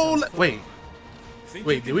 Oh, wait.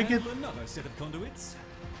 Wait, did we get another set of conduits?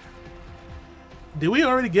 Did we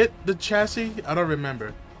already get the chassis? I don't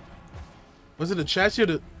remember. Was it the chassis or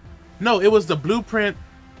the... No, it was the blueprint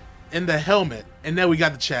and the helmet. And then we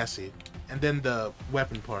got the chassis. And then the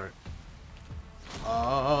weapon part.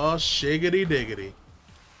 Oh, shiggity diggity.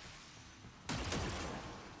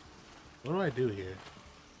 What do I do here?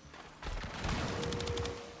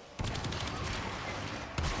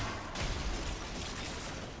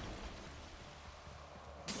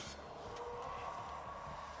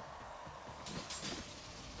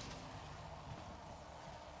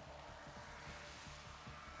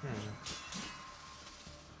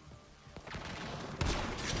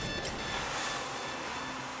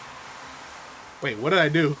 Wait, what did I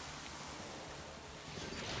do?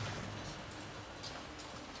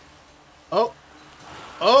 Oh.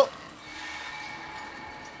 Oh.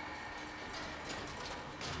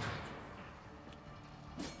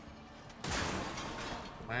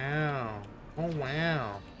 Wow. Oh,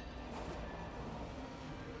 wow.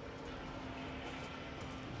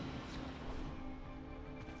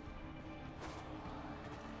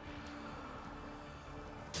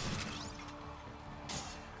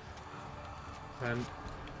 And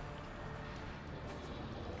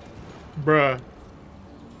bruh.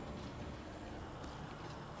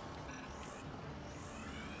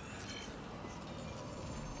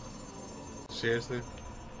 Seriously?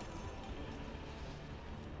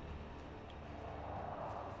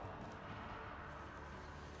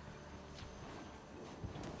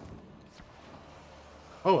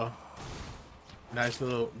 Oh well.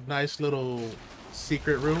 Nice little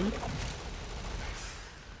secret room.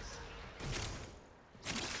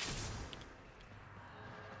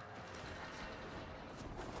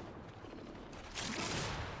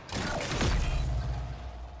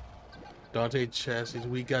 Dante chassis,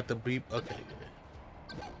 we got the beep. Okay.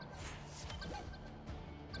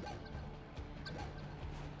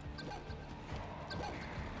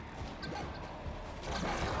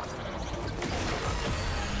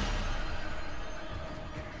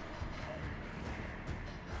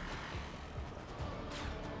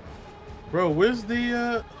 Bro, where's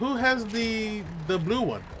the who has the blue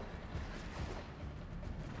one?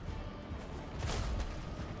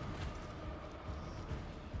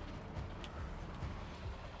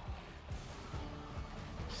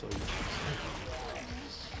 So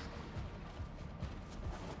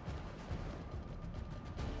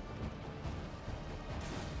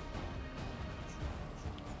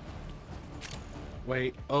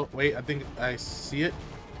wait, oh wait, I think I see it.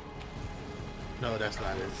 No, that's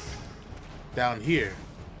not it. Down here.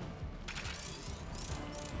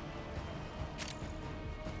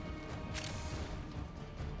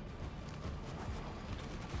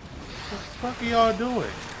 What the fuck are y'all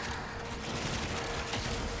doing?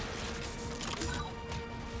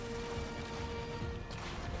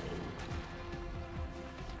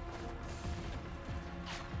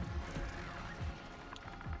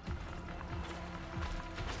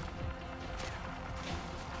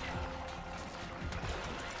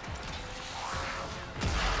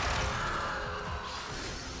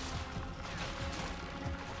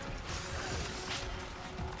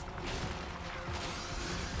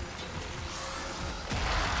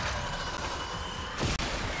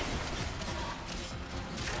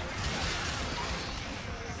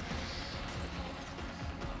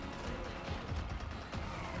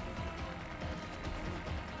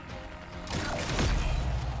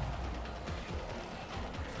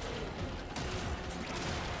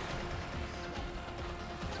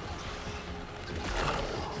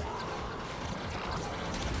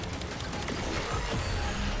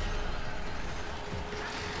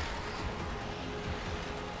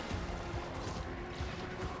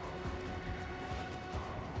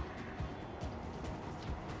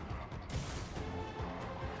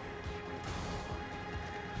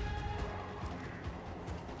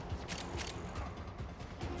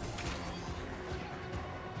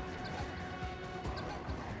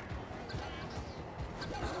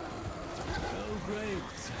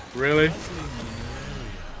 Really?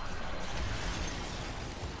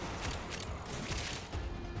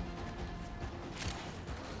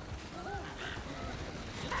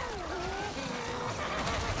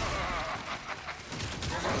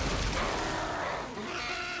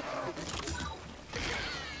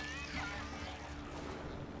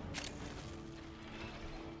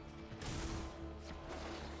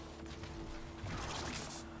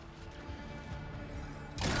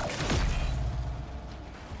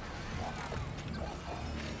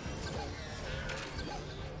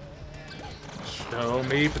 Show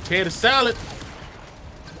me potato salad.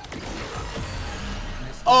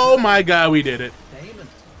 Oh my god, we did it.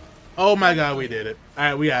 Oh my god, we did it.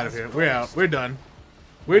 Alright, we out of here. We're out. We're done.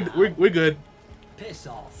 We're good. Piss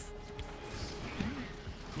off.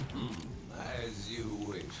 As you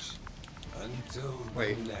wish. Until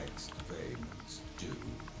the next phase, do.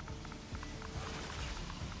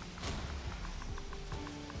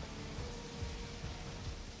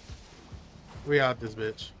 We out this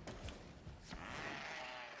bitch.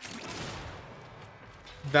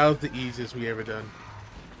 That was the easiest we ever done.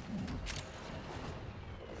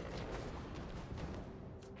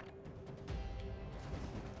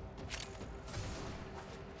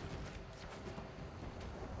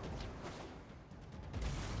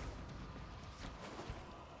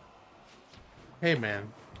 Hey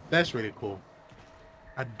man, that's really cool.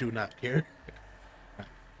 I do not care.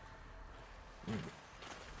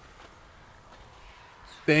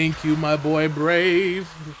 Thank you, my boy Brave.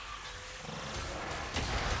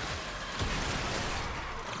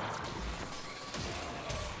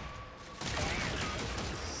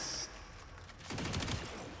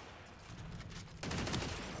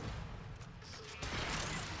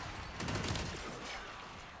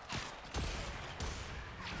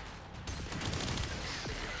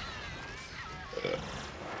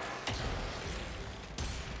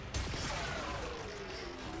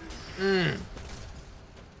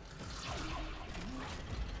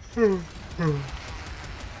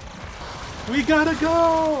 We gotta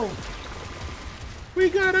go! We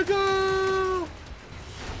gotta go!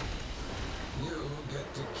 You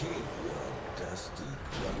get to keep your dusty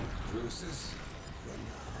drunk bruises for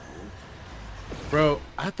now. Bro,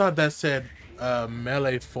 I thought that said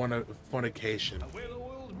melee fornication.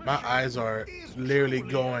 My eyes are literally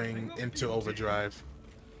going into overdrive.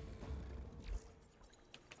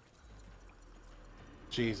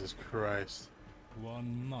 Jesus Christ.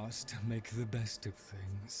 One must make the best of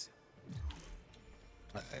things.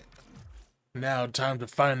 Now time to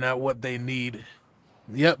find out what they need.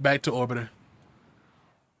 Yep, back to Orbiter.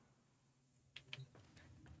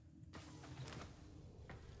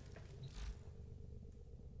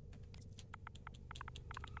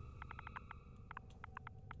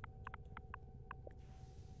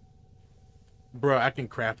 Bro, I can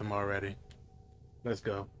craft them already. Let's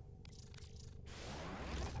go.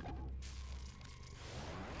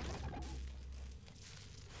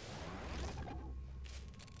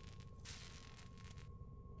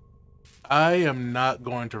 I am not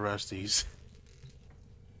going to rush these.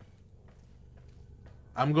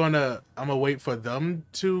 I'm gonna wait for them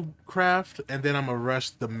to craft, and then I'm gonna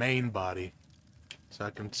rush the main body, so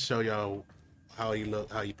I can show y'all how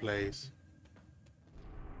he plays.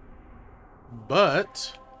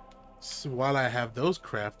 But while I have those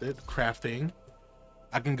crafting,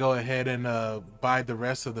 I can go ahead and buy the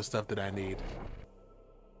rest of the stuff that I need.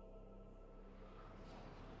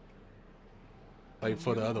 Like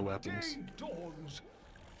for the other weapons.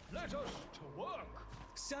 Let us to work.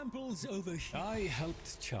 Samples over here. I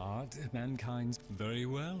helped chart mankind's very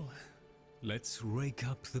well. Let's rake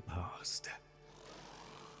up the past.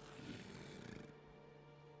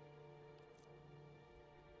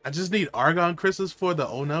 I just need argon crystals for the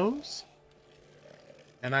Onos.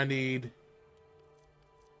 And I need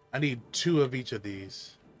 2 of each of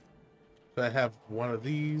these. So I have one of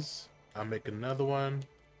these. I'll make another one.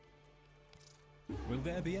 Will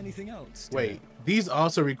there be anything else? Wait, these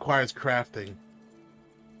also requires crafting.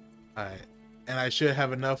 Alright. And I should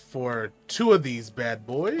have enough for 2 of these bad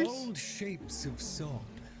boys. Old shapes of song.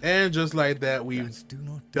 And just like that, we've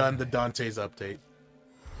done the Dante's update.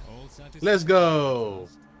 Let's go.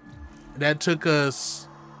 That took us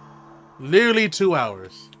literally 2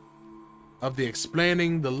 hours of the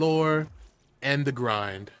explaining, the lore, and the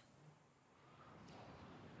grind.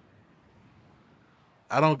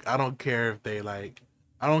 I don't care if they I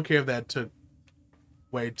don't care if that took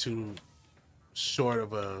way too short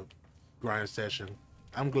of a grind session.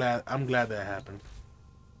 I'm glad that happened.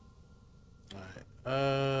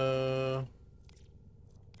 Alright.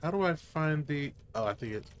 How do I find the I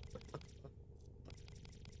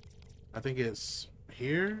think it's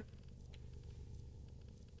here?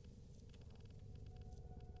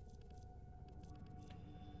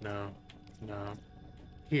 No. No.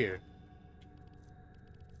 Here.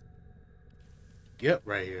 Yep,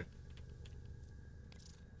 right here.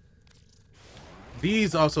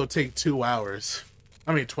 These also take 2 hours.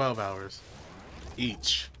 I mean, 12 hours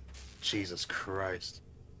each. Jesus Christ.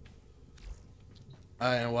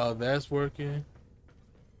 And while that's working,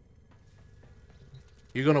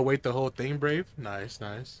 you're gonna wait the whole thing, Brave? Nice,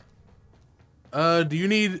 nice. Do you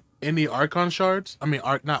need any Archon shards? I mean,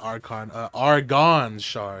 not Archon, Argon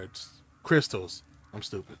shards. Crystals. I'm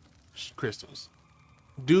stupid. Crystals.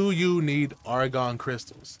 Do you need Argon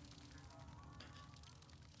crystals?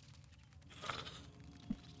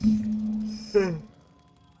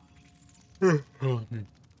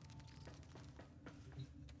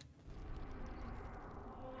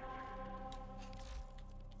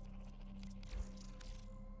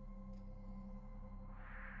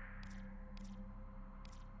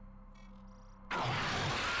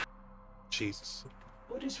 Jesus.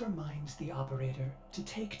 Orders reminds the operator to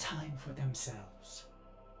take time for themselves.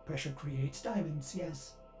 Pressure creates diamonds,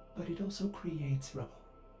 yes, but it also creates rubble.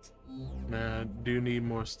 Man, do you need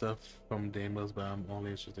more stuff from Daimos, but I'm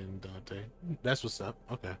only interested in Dante. That's what's up.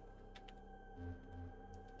 Okay.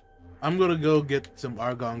 I'm gonna go get some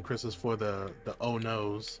Argon crystals for the oh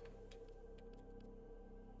no's.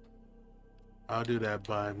 I'll do that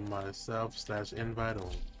by myself / invite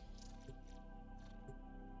only.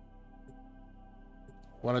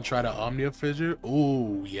 Want to try the Omnia fissure?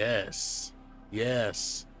 Ooh, yes,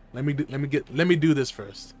 yes. Let me do this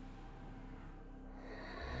first.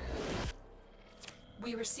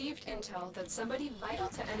 We received intel that somebody vital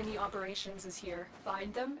to enemy operations is here.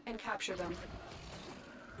 Find them and capture them.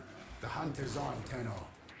 The hunt is on, Tenno.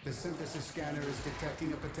 The synthesis scanner is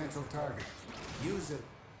detecting a potential target. Use it.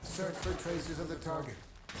 Search for traces of the target.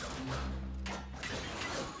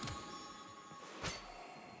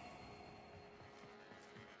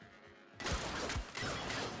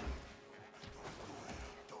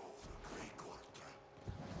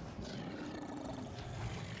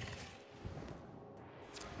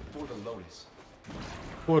 For the Lotus.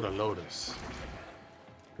 For the Lotus.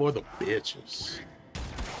 For the bitches.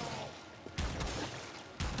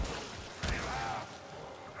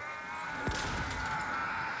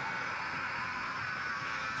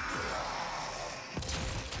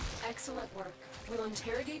 Excellent work. We'll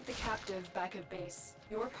interrogate the captive back at base.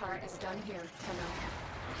 Your part is done here, Tenno.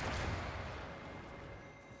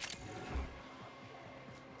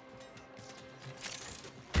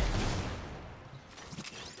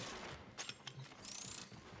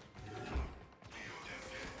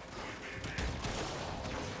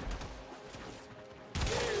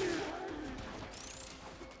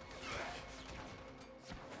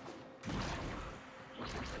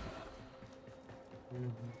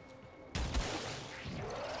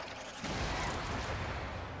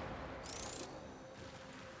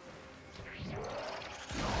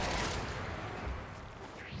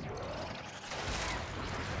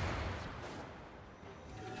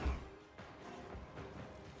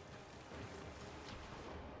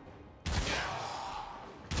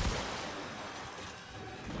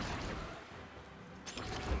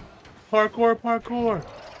 Parkour, parkour.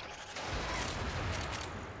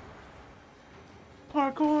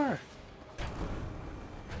 Parkour.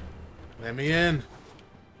 Let me in.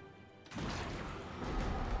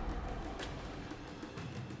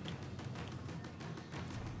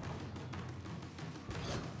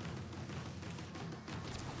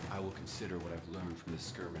 I will consider what I've learned from this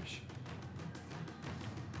skirmish.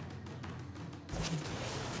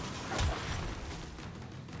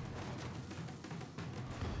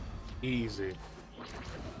 Easy.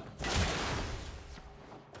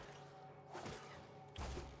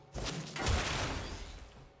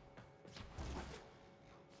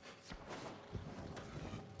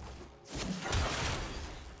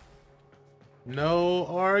 No,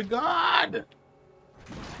 or God.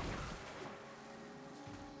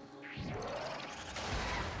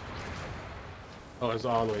 Oh, it's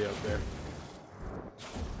all the way up there.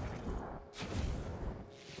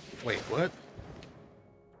 Wait, what?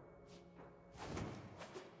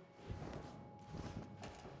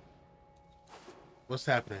 What's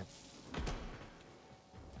happening?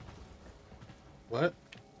 What?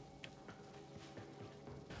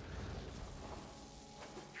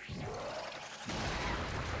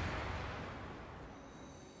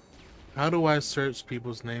 How do I search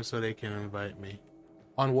people's names so they can invite me?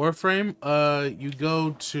 On Warframe, you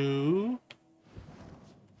go to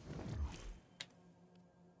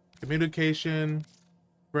communication,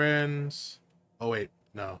 friends. Oh wait,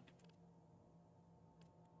 no.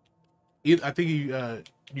 I think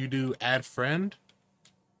you do add friend,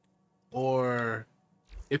 or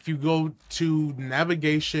if you go to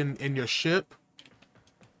navigation in your ship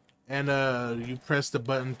and you press the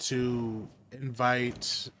button to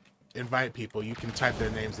invite people, you can type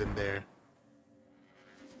their names in there.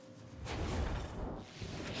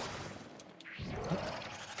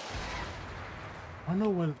 I don't know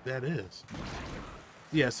what that is.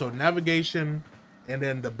 Yeah, so navigation and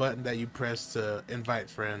then the button that you press to invite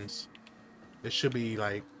friends. It should be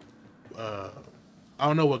like, I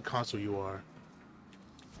don't know what console you are.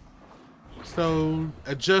 So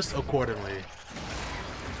adjust accordingly.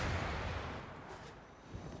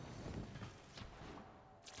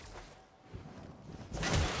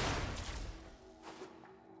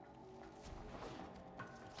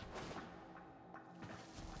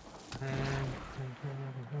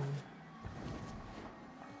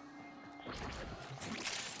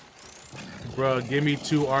 Bro, give me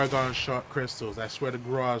 2 argon sharp crystals. I swear to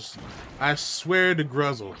Gruz. I swear to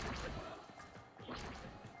Gruzzle.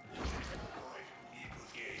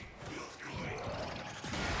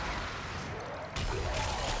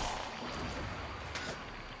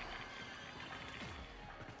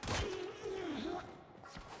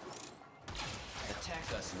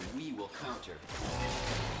 Attack us and we will counter.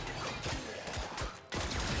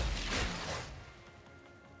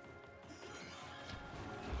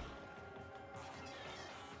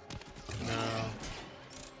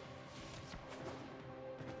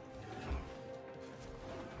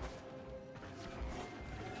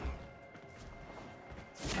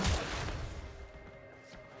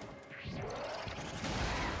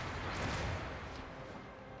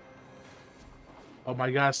 Oh my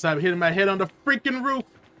god, stop hitting my head on the freaking roof!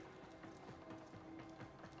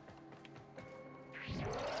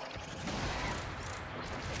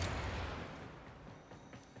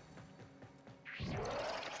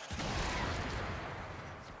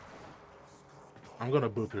 I'm gonna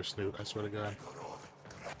boop your snoot, I swear to god.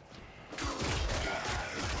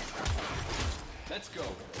 Let's go.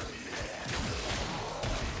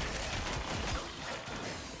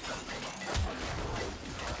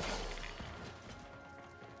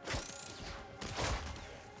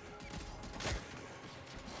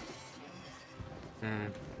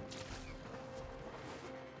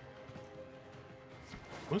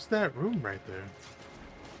 What's that room right there?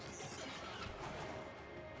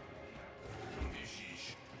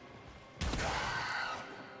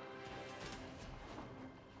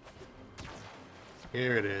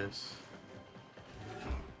 Here it is.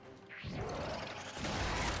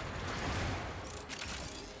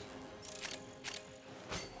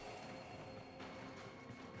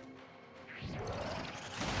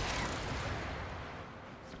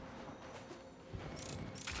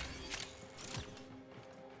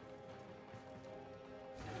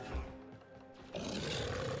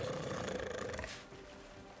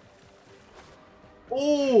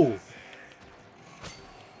 Oh!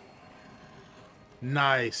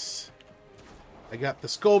 Nice. I got the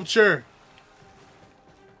sculpture.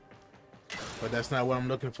 But that's not what I'm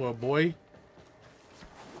looking for, boy.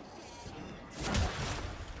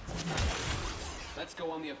 Let's go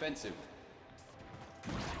on the offensive.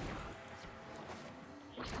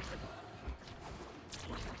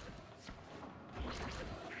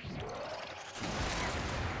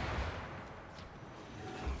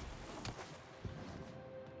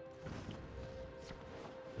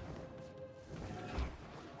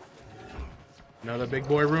 Another big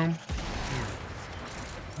boy room.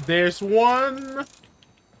 There's one.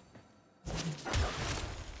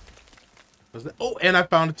 Was that? Oh, and I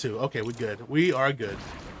found it too. Okay, we're good. We are good.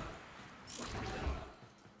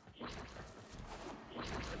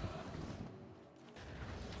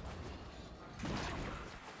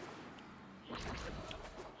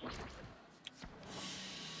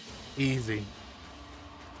 Easy.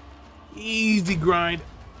 Easy grind.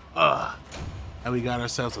 Ugh. And we got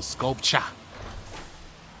ourselves a sculpture.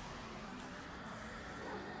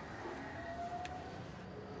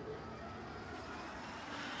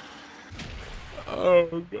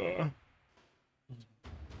 Oh god.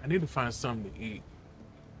 I need to find something to eat.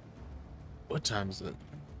 What time is it?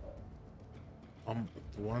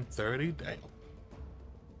 1:30? Damn.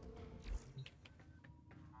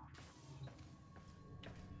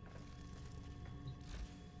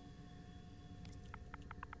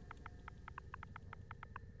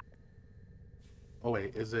 Oh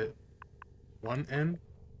wait, is it 1 end?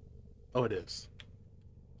 Oh, it is.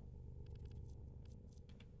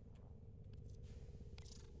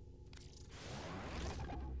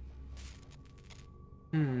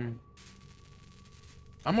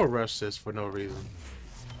 I'm gonna rush this for no reason.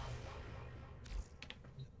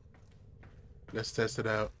 Let's test it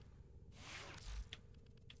out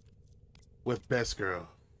with Best Girl.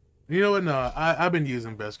 You know what? No, I've been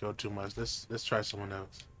using Best Girl too much. Let's try someone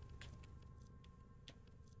else.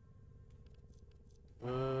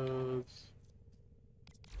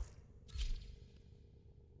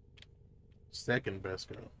 Second Best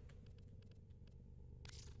Girl.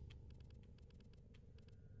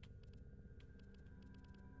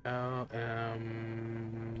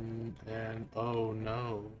 And oh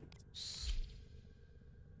no.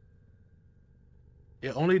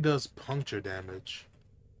 It only does puncture damage.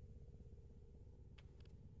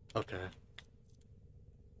 Okay.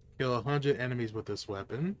 Kill 100 enemies with this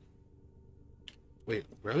weapon. Wait,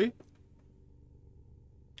 really?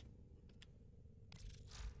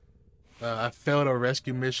 I failed a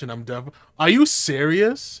rescue mission. I'm done. Are you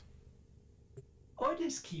serious?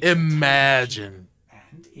 Orders keep Imagine.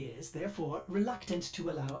 And is therefore reluctant to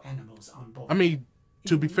allow animals on board. I mean,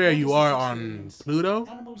 to be fair, you are on Pluto.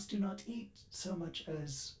 Animals do not eat so much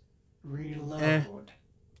as reload.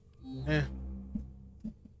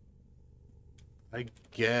 I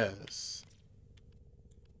guess.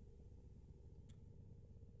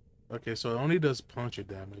 Okay, so it only does puncture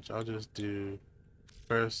damage. I'll just do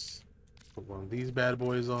first put one of these bad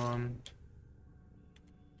boys on.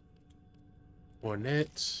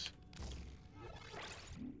 Hornet.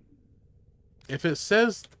 If it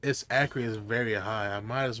says its accuracy is very high, I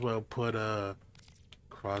might as well put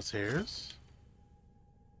crosshairs.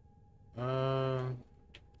 Oh,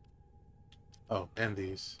 and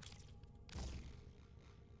these.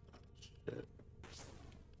 Shit.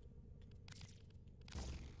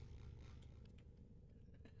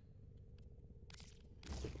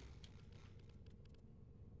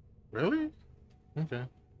 Really? Okay.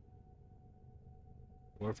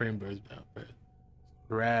 Warframe birds outfit.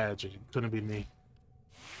 Tragic. Couldn't be me.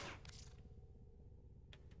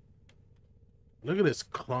 Look at this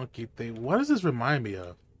clunky thing. What does this remind me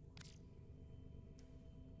of?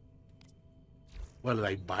 What,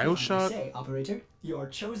 like Bioshock? Say, operator, your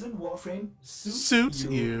chosen Warframe suits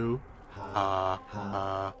you.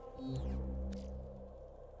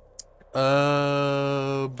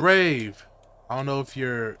 Brave. I don't know if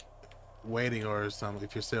you're waiting or something.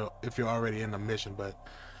 If you're already in the mission, but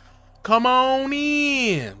come on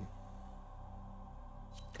in.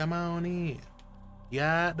 Come on in.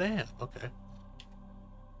 Yeah, damn. Okay.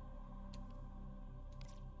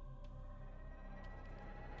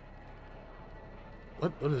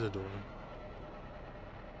 What is it doing?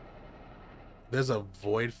 There's a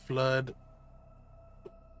void flood.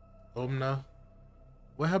 Omna.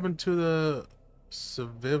 What happened to the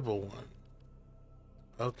survival one?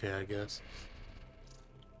 Okay, I guess.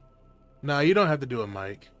 Nah, you don't have to do a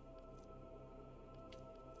mic.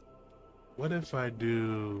 What if I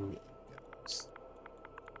do...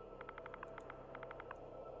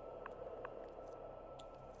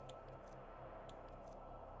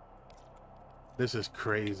 This is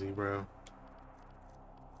crazy, bro.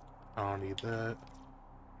 I don't need that.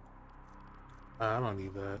 I don't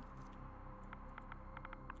need that.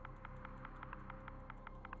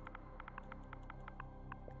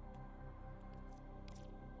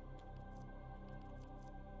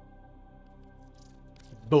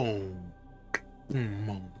 Boom.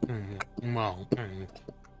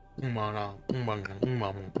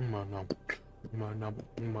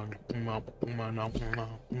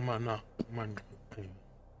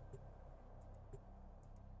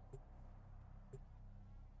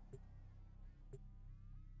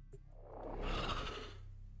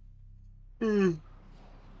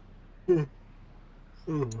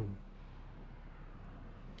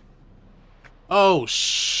 Oh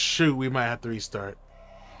shoot, we might have to restart.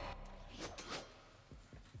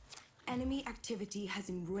 Enemy activity has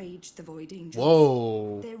enraged the Void Angels.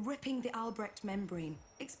 Whoa. They're ripping the Albrecht membrane,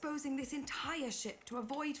 exposing this entire ship to a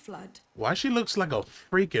void flood. Why she looks like a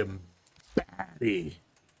freaking baddie?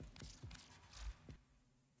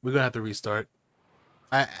 We're gonna have to restart.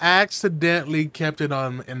 I accidentally kept it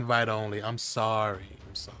on invite only. I'm sorry.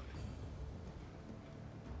 I'm sorry.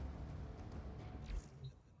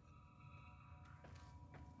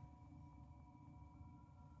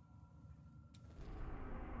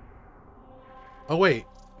 Oh wait,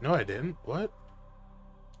 no I didn't. What?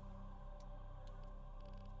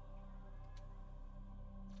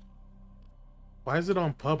 Why is it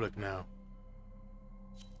on public now?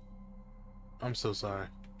 I'm so sorry.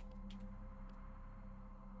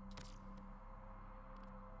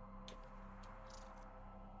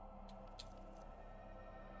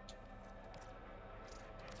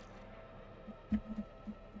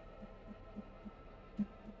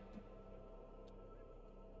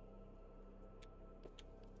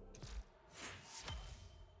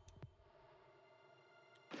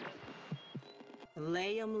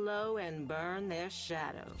 Lay them low and burn their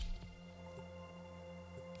shadow.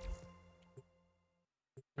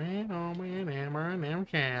 Burn them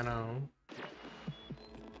shadow.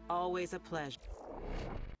 Always a pleasure.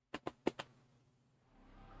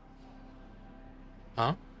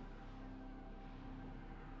 Huh?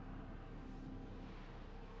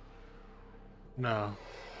 No.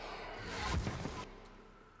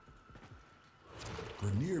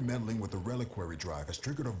 Grenier meddling with the reliquary drive has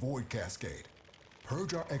triggered a void cascade.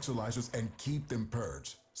 Purge our exercisers and keep them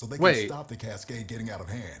purged, so they can stop the cascade getting out of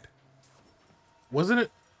hand. Wasn't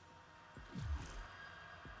it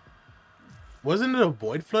a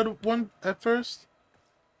void flood one at first?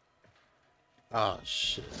 Oh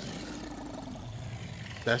shit.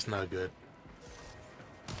 That's not good.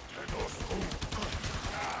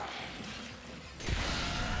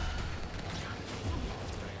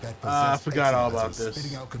 I forgot all about this.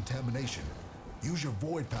 Spitting out contamination. Use your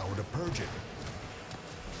void power to purge it.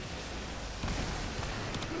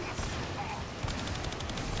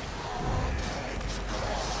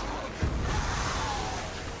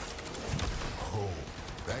 Oh,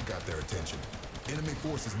 that got their attention. Enemy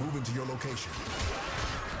forces moving to your location.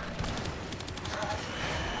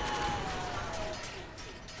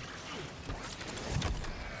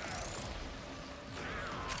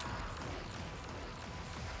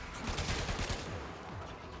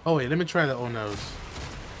 Oh wait, let me try the oh no's.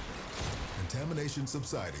 Contamination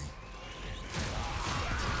subsiding.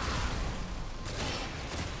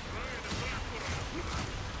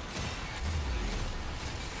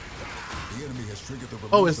 The enemy has triggered the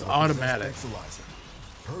release it's of automatic. Exelyzer.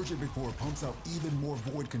 Purge it before it pumps out even more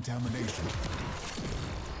void contamination.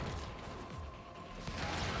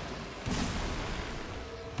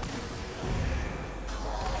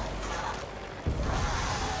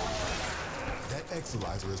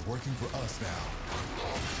 Exelyzer is working for us now.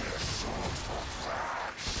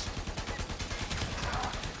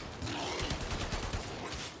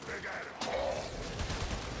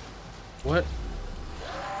 What?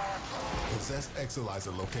 Possessed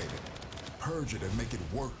Exelyzer located. Purge it and make it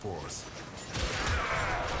work for us.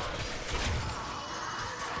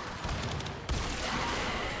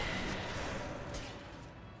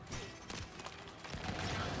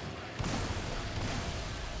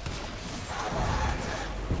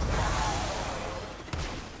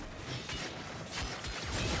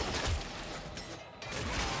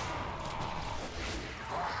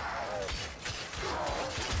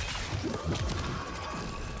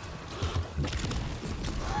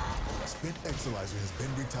 Exelyzer has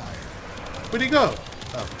been retired. Where'd he go?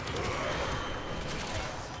 Oh.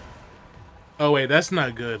 Oh wait, that's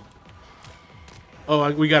not good.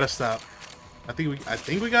 Oh, we gotta stop. I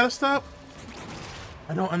think we gotta stop.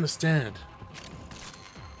 I don't understand.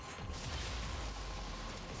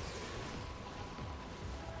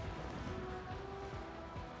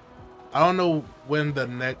 I don't know when the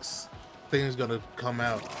next thing is gonna come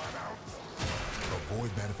out. A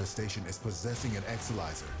void manifestation is possessing an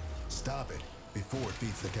Exelyzer. Stop it before it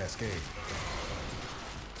feeds the cascade.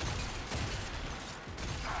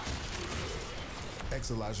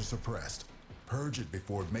 Exelyzer suppressed. Purge it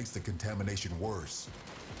before it makes the contamination worse.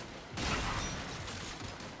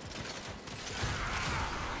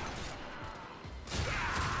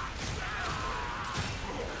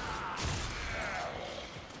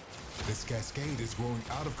 This cascade is growing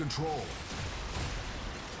out of control.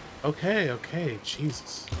 Okay,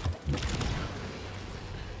 Jesus.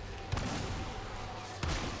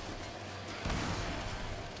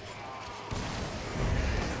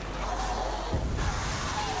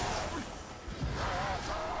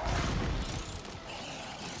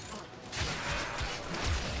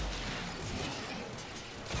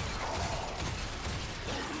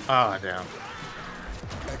 Ah, damn.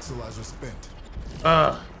 Exelyzer spent.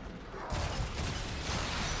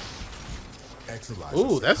 Exelyzer.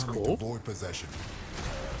 Ooh, that's cool. Void possession.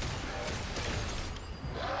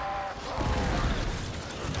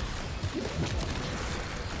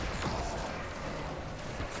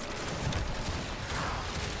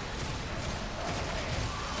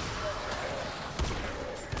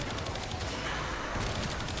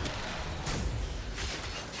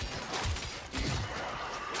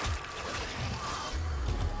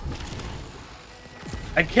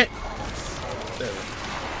 I can't. There.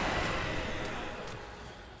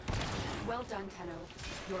 Well done, Tenno.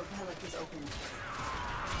 Your relic is open.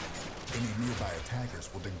 Any nearby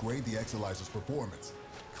attackers will degrade the Exelyzer's performance.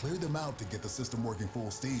 Clear them out to get the system working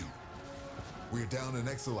full steam. We're down an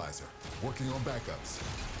Exelyzer, working on backups.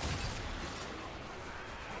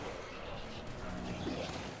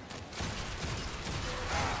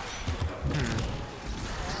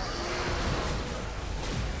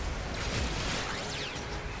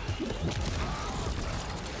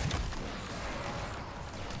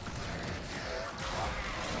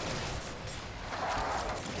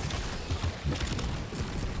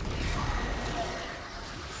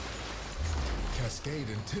 cascade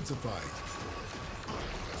intensifying.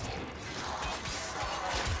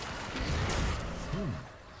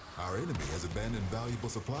 Our enemy has abandoned valuable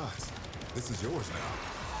supplies. This is yours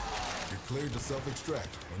now. You're cleared to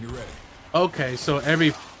self-extract when you're ready. Okay, so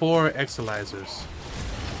every 4 exolizers.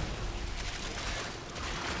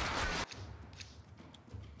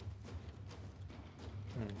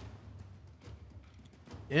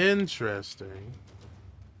 Interesting.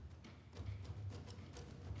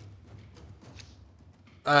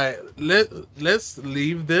 Alright, let's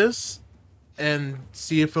leave this and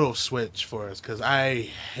see if it'll switch for us, because I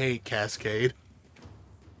hate Cascade.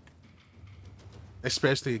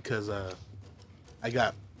 Especially because I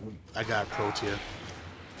got Protea.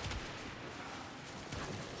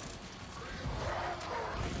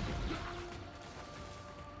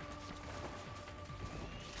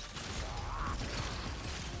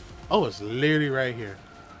 Oh, it's literally right here.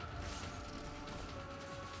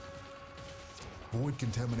 Void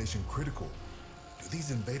contamination critical. Do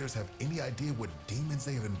these invaders have any idea what demons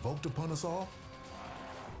they have invoked upon us all?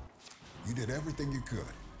 You did everything you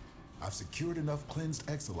could. I've secured enough cleansed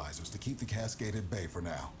exolizers to keep the cascade at bay for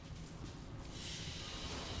now.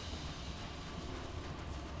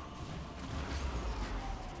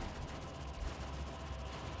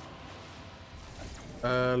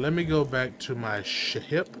 Let me go back to my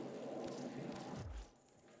ship.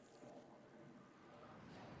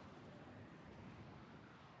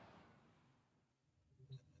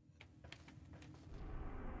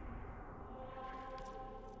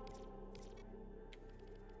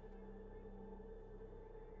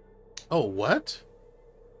 Oh, what?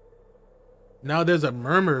 Now there's a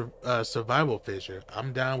murmur survival fissure.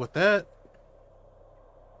 I'm down with that.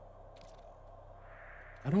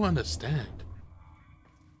 I don't understand.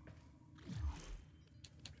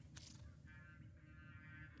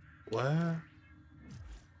 What?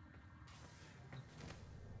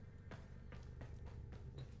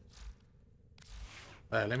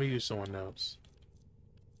 Alright, let me use someone else.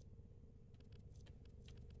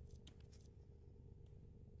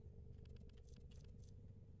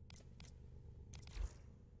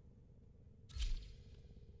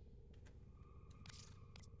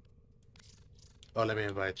 Oh, let me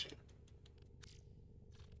invite you.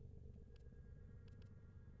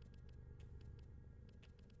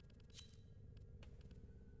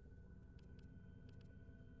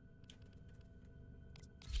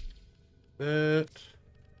 That.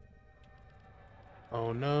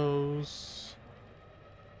 Oh noes.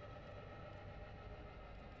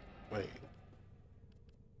 Wait.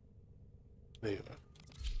 There you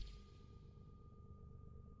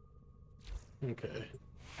are. Okay.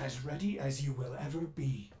 As ready as you will ever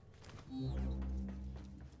be.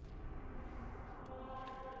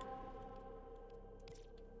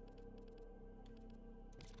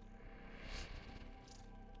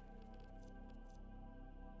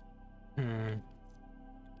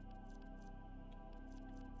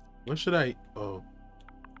 What should I... Oh.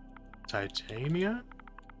 Titania?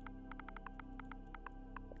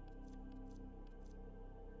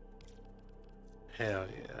 Hell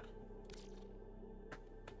yeah.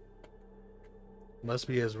 Must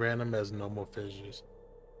be as random as normal fissures.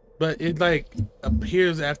 But it like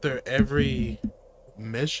appears after every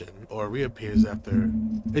mission, or reappears after...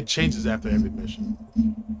 It changes after every mission.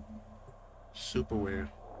 Super weird.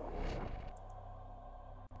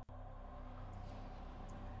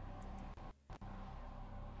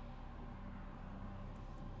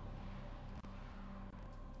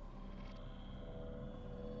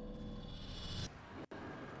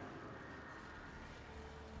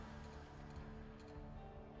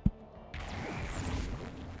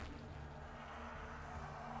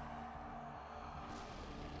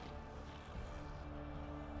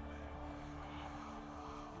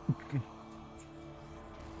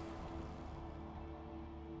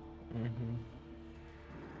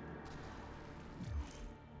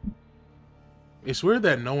 It's weird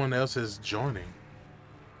that no one else is joining.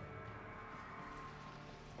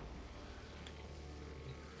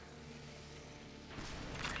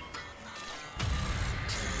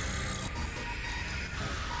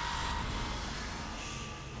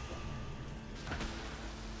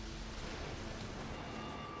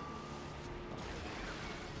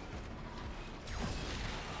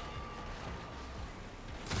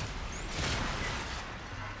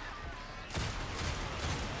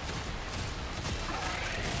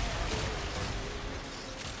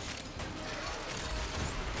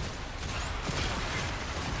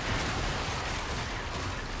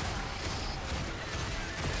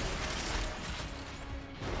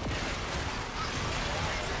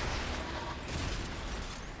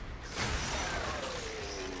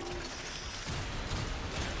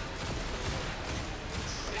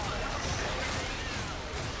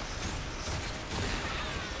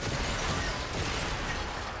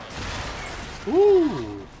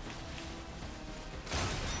 Ooh.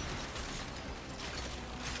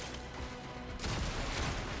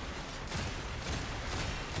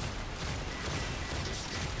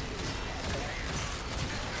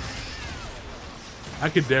 I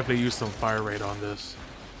could definitely use some fire rate on this.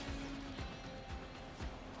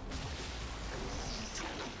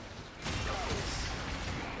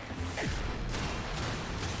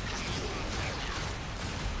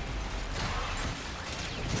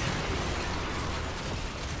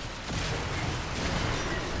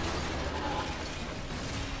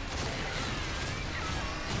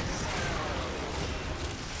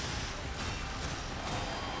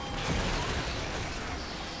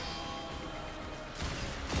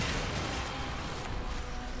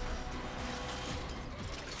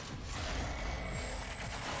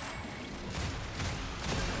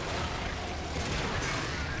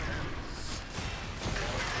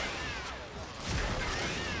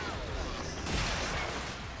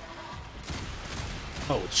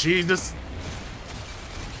 Oh, Jesus.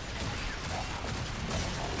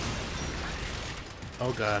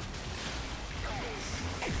 Oh, God.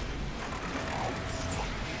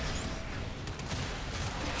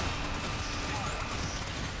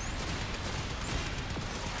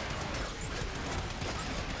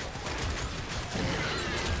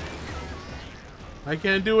 I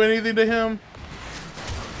can't do anything to him.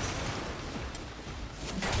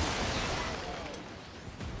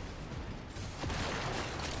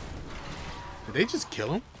 Did they just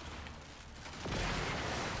kill him?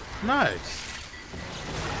 Nice.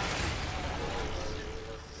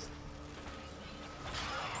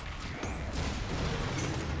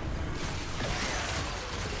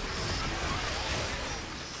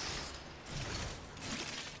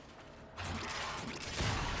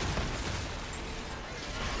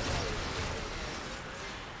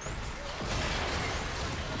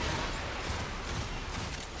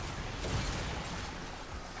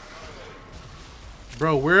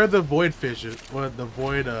 Bro, where are the void fishes? What, the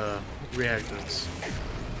void reactants?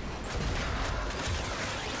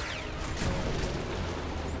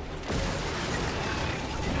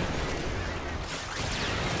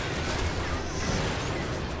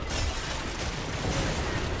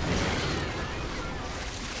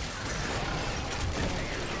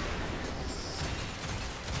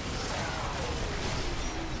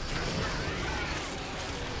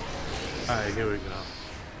 Alright, here we go.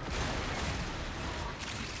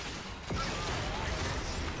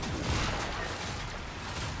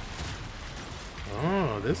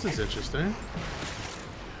 Oh, this is interesting.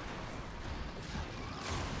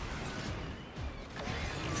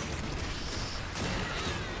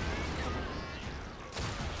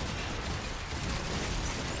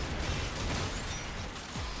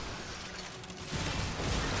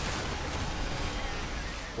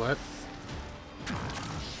 What?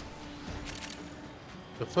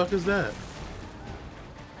 The fuck is that?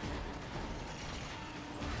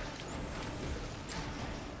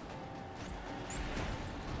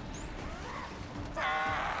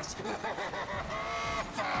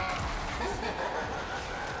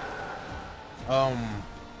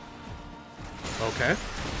 Okay.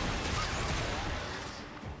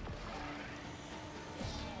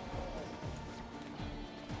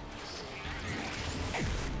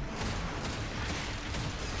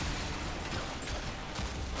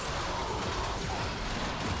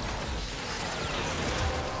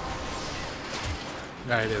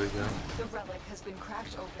 Alright, there we go. The relic has been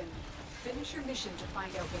cracked open. Finish your mission to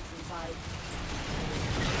find out what's inside.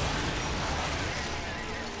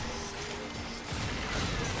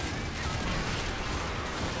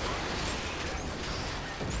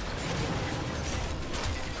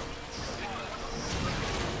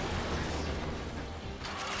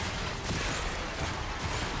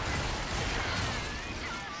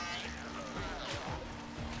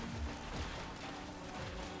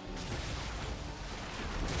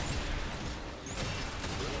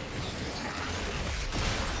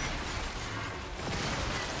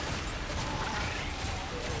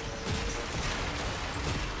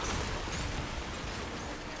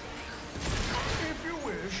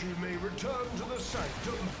 You may return to the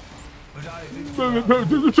sanctum, but I think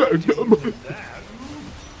To the sanctum. that.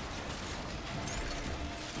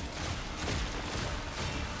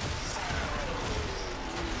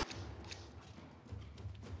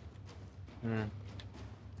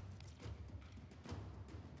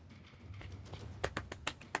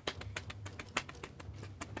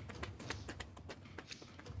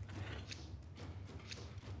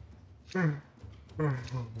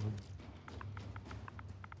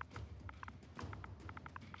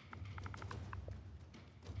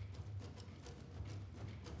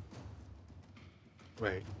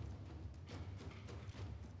 Wait.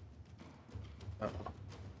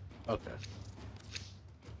 Uh-oh. Okay.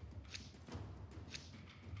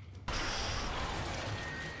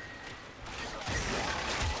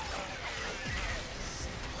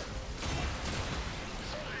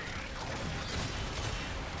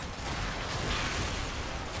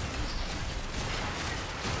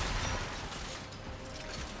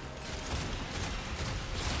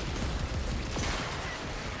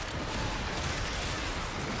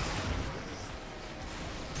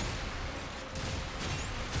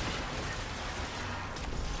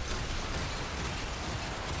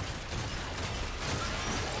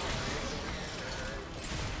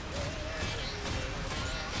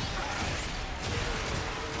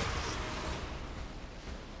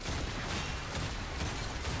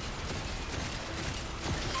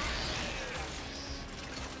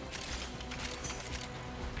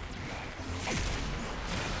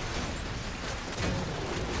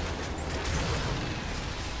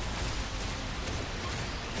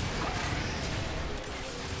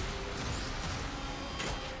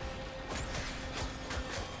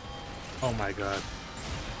 Oh my god.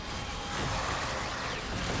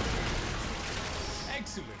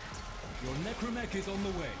 Excellent. Your necromech is on the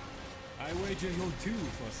way. I wager you're due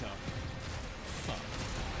for some fun.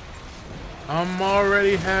 I'm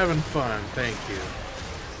already having fun, thank you.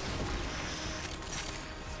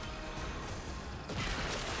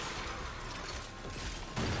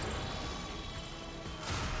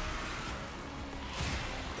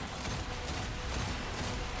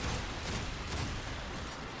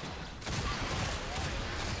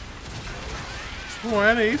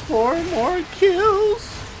 "24 more kills."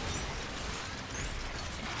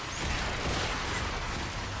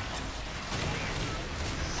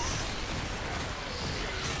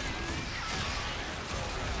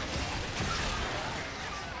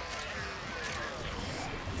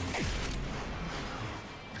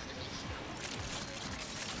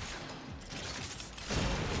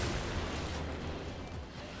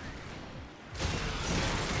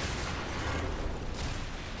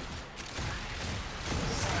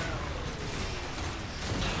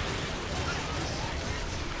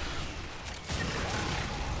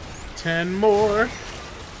 Ten more.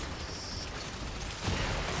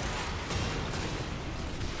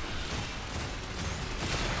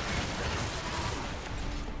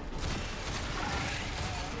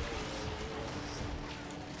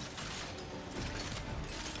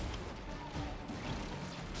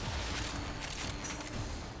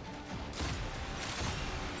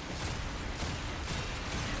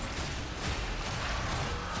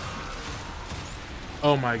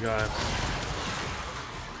 Oh my god.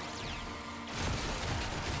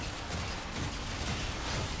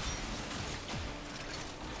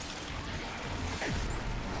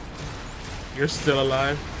 You're still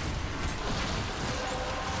alive.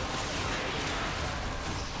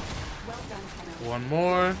 One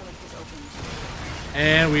more.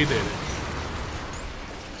 And we did it.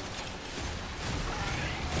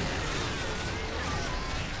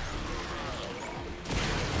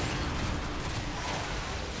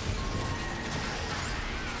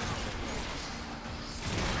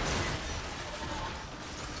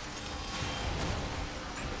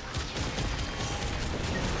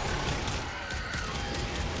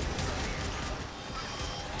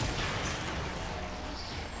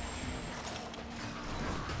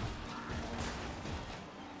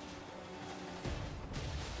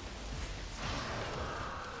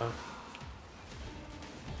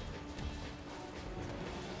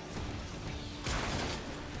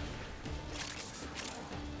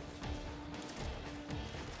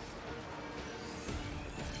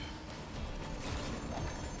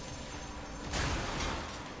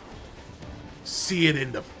 See it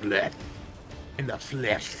in the flesh. In the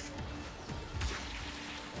flesh.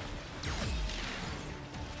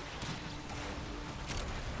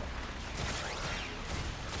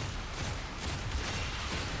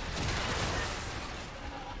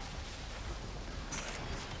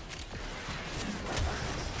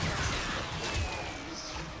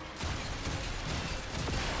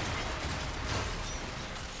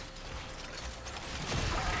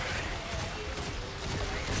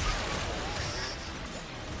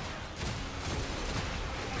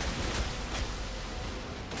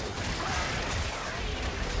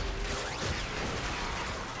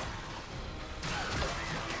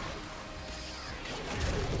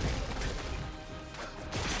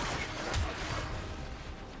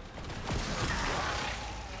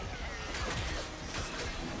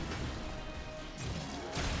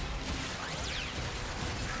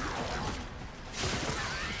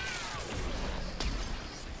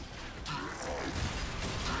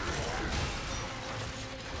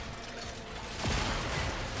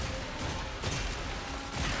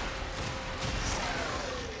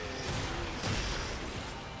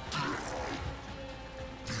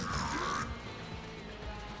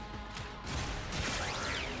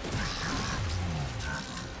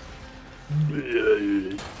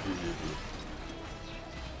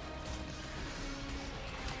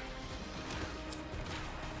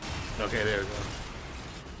 Okay, there we go.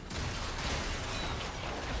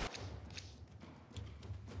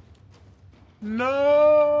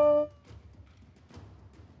 No.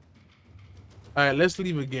 All right, let's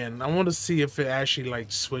leave again. I want to see if it actually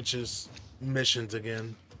like switches missions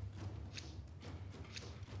again.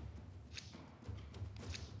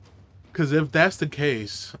 Because if that's the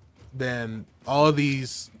case, then all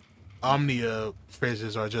these Omnia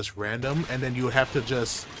phases are just random, and then you have to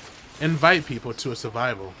just invite people to a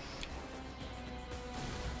survival.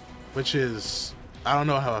 Which is, I don't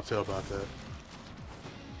know how I feel about that.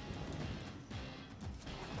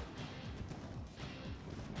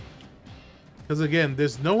 Because again,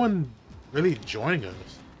 there's no one really joining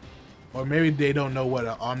us. Or maybe they don't know what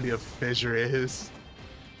an Omnia fissure is.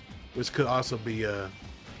 Which could also be a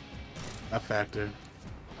factor.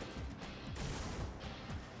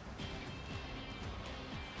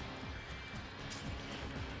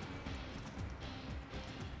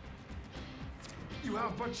 You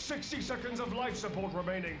have but 60 seconds of life support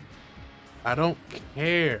remaining. I don't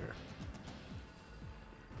care.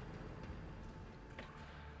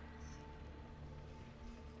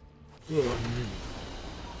 Ugh.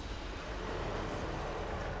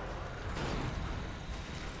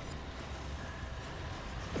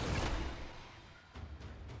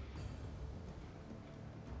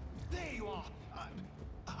 There you are.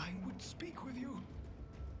 I would speak with you.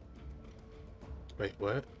 Wait,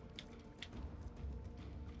 what?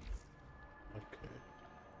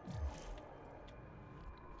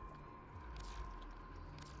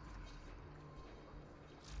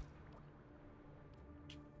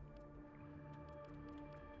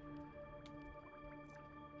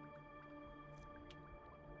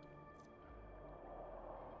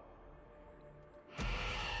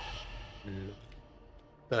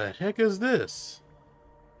 The heck is this?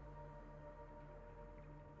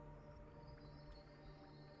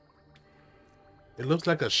 It looks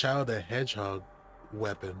like a Shadow the Hedgehog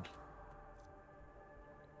weapon.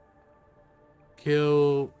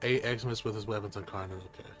 Kill 8 Xmas with his weapons incarnate.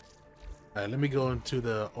 Okay. Alright, let me go into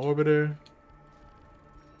the orbiter.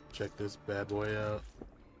 Check this bad boy out.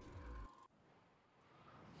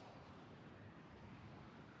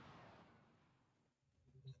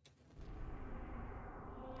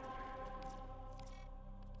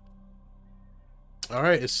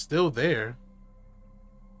 Alright, it's still there.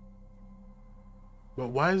 But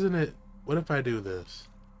why isn't it... What if I do this?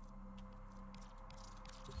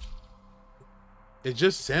 It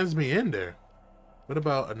just sends me in there. What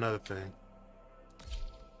about another thing?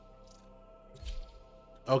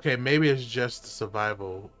 Okay, maybe it's just the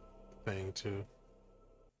survival thing too.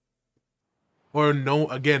 Or no,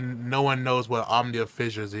 again, no one knows what Omnia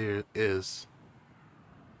Fissures is.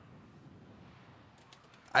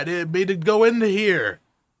 I didn't mean to go into here.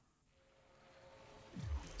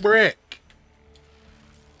 Brick.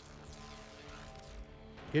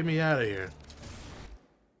 Get me out of here.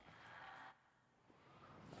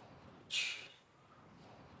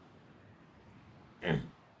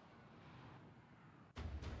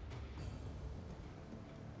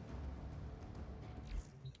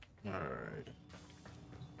 All right.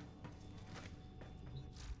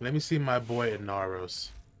 Let me see my boy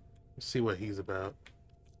Inaros. Let's see what he's about.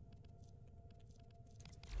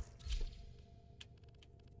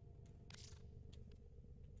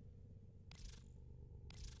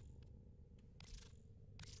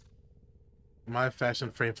 My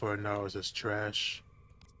fashion frame for Inaros is trash.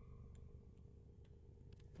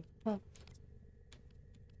 My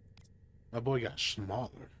boy got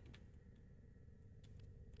smaller.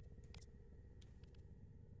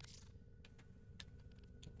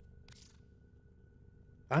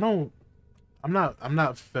 I'm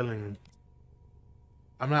not feeling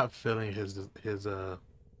his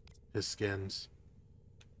skins.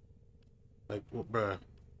 Like, bruh.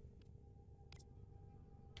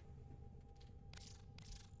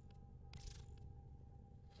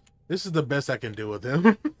 This is the best I can do with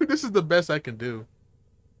him. This is the best I can do.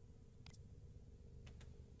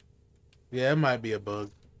 Yeah, it might be a bug.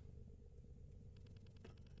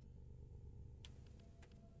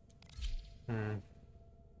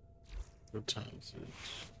 What time is it?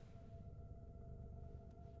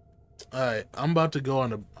 Alright, I'm about to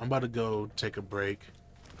go take a break.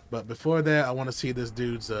 But before that, I want to see this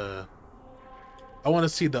dude's I want to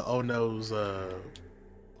see the Oh No's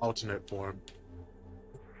alternate form.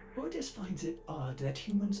 Ordis finds it odd that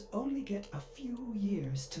humans only get a few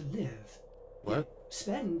years to live. What? Yet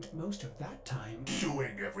spend most of that time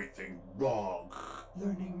doing everything wrong.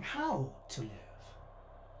 Learning how to live.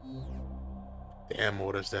 Damn,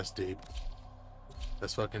 Mortis, that's deep.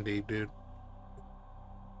 That's fucking deep, dude.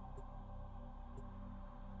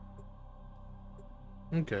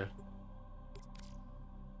 Okay.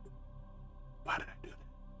 Why did I do that?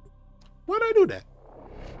 Why did I do that?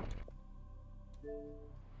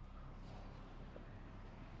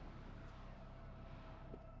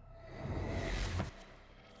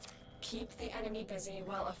 Keep the enemy busy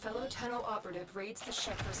while a fellow Tenno operative raids the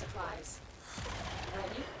ship for supplies.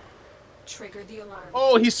 Ready? Trigger the alarm.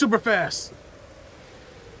 Oh, he's super fast.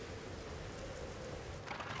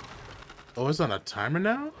 Oh, it's on a timer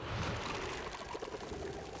now?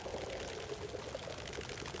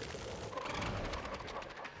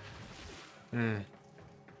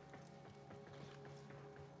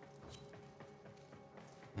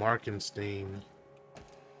 Markenstein.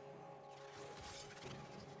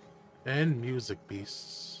 And music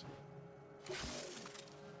beasts.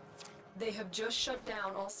 They have just shut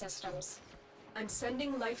down all systems. I'm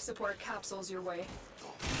sending life support capsules your way.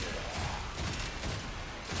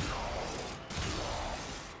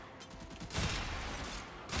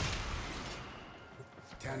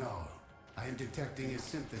 Tenno, I am detecting a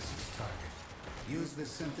synthesis target. Use the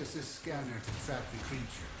synthesis scanner to track the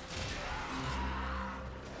creature.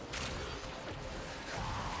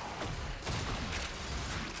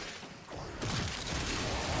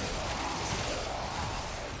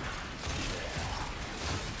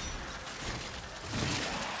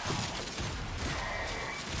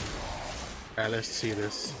 Alright, let's see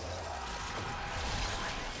this.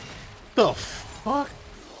 The fuck?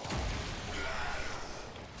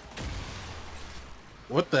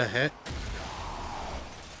 What the heck?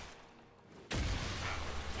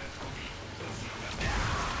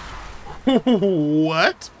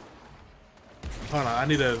 What? Hold on, I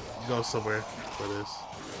need to go somewhere for this.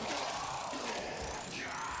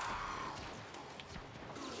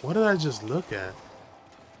 What did I just look at?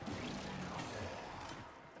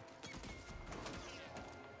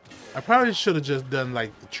 I probably should have just done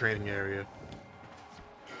like the training area.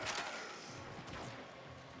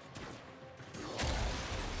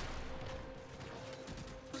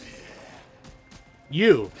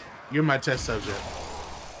 You're my test subject.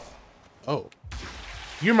 Oh,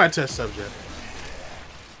 you're my test subject.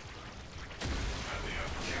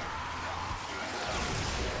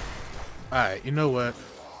 Alright, you know what?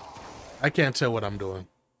 I can't tell what I'm doing.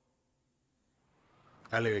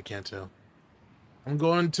 I literally can't tell. I'm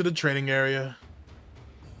going to the training area.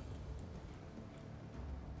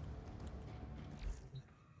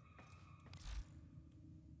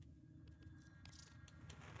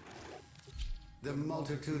 The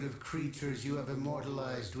multitude of creatures you have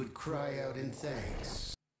immortalized would cry out in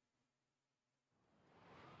thanks.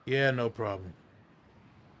 Yeah, no problem.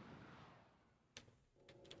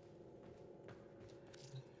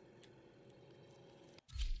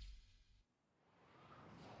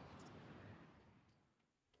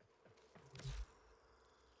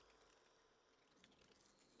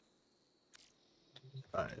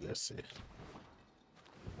 All right, let's see.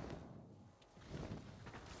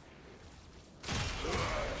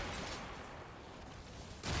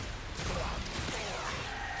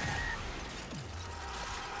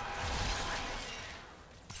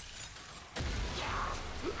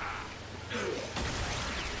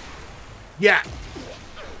 Yeah.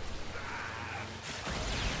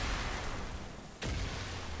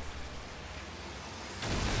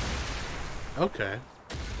 Okay.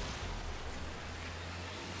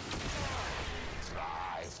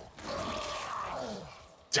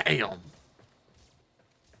 Damn.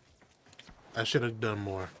 I should have done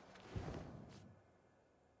more.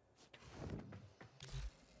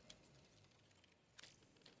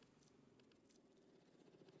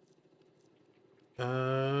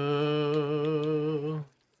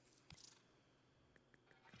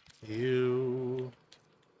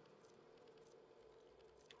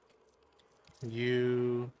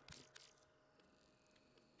 You.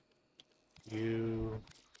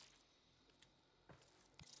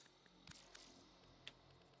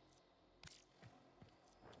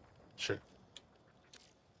 Sure.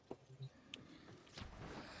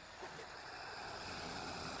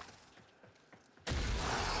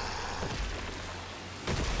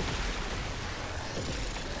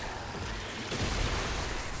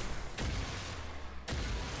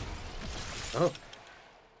 Oh.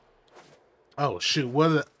 Oh shoot!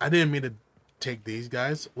 What? I didn't mean to take these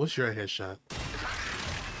guys. What's your headshot?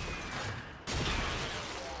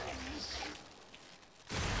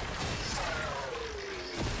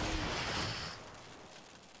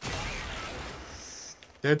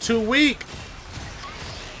 They're too weak.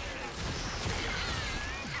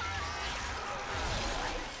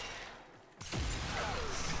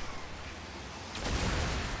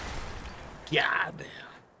 God damn.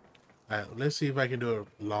 Alright, let's see if I can do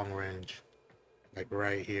a long range. Like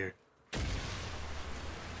right here.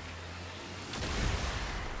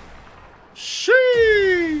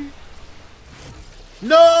 Shee!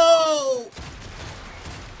 No!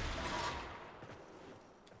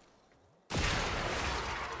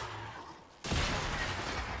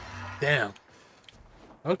 Damn.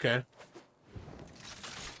 Okay.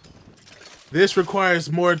 This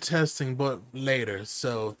requires more testing, but later.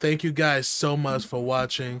 So thank you guys so much for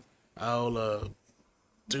watching. I'll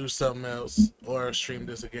do something else or stream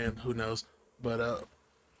this again. Who knows? But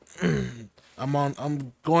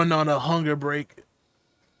I'm going on a hunger break.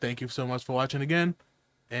 Thank you so much for watching again,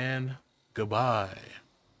 and goodbye.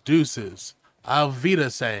 Deuces. Auf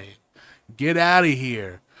Wiedersehen. Get out of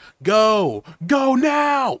here. Go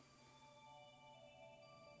now.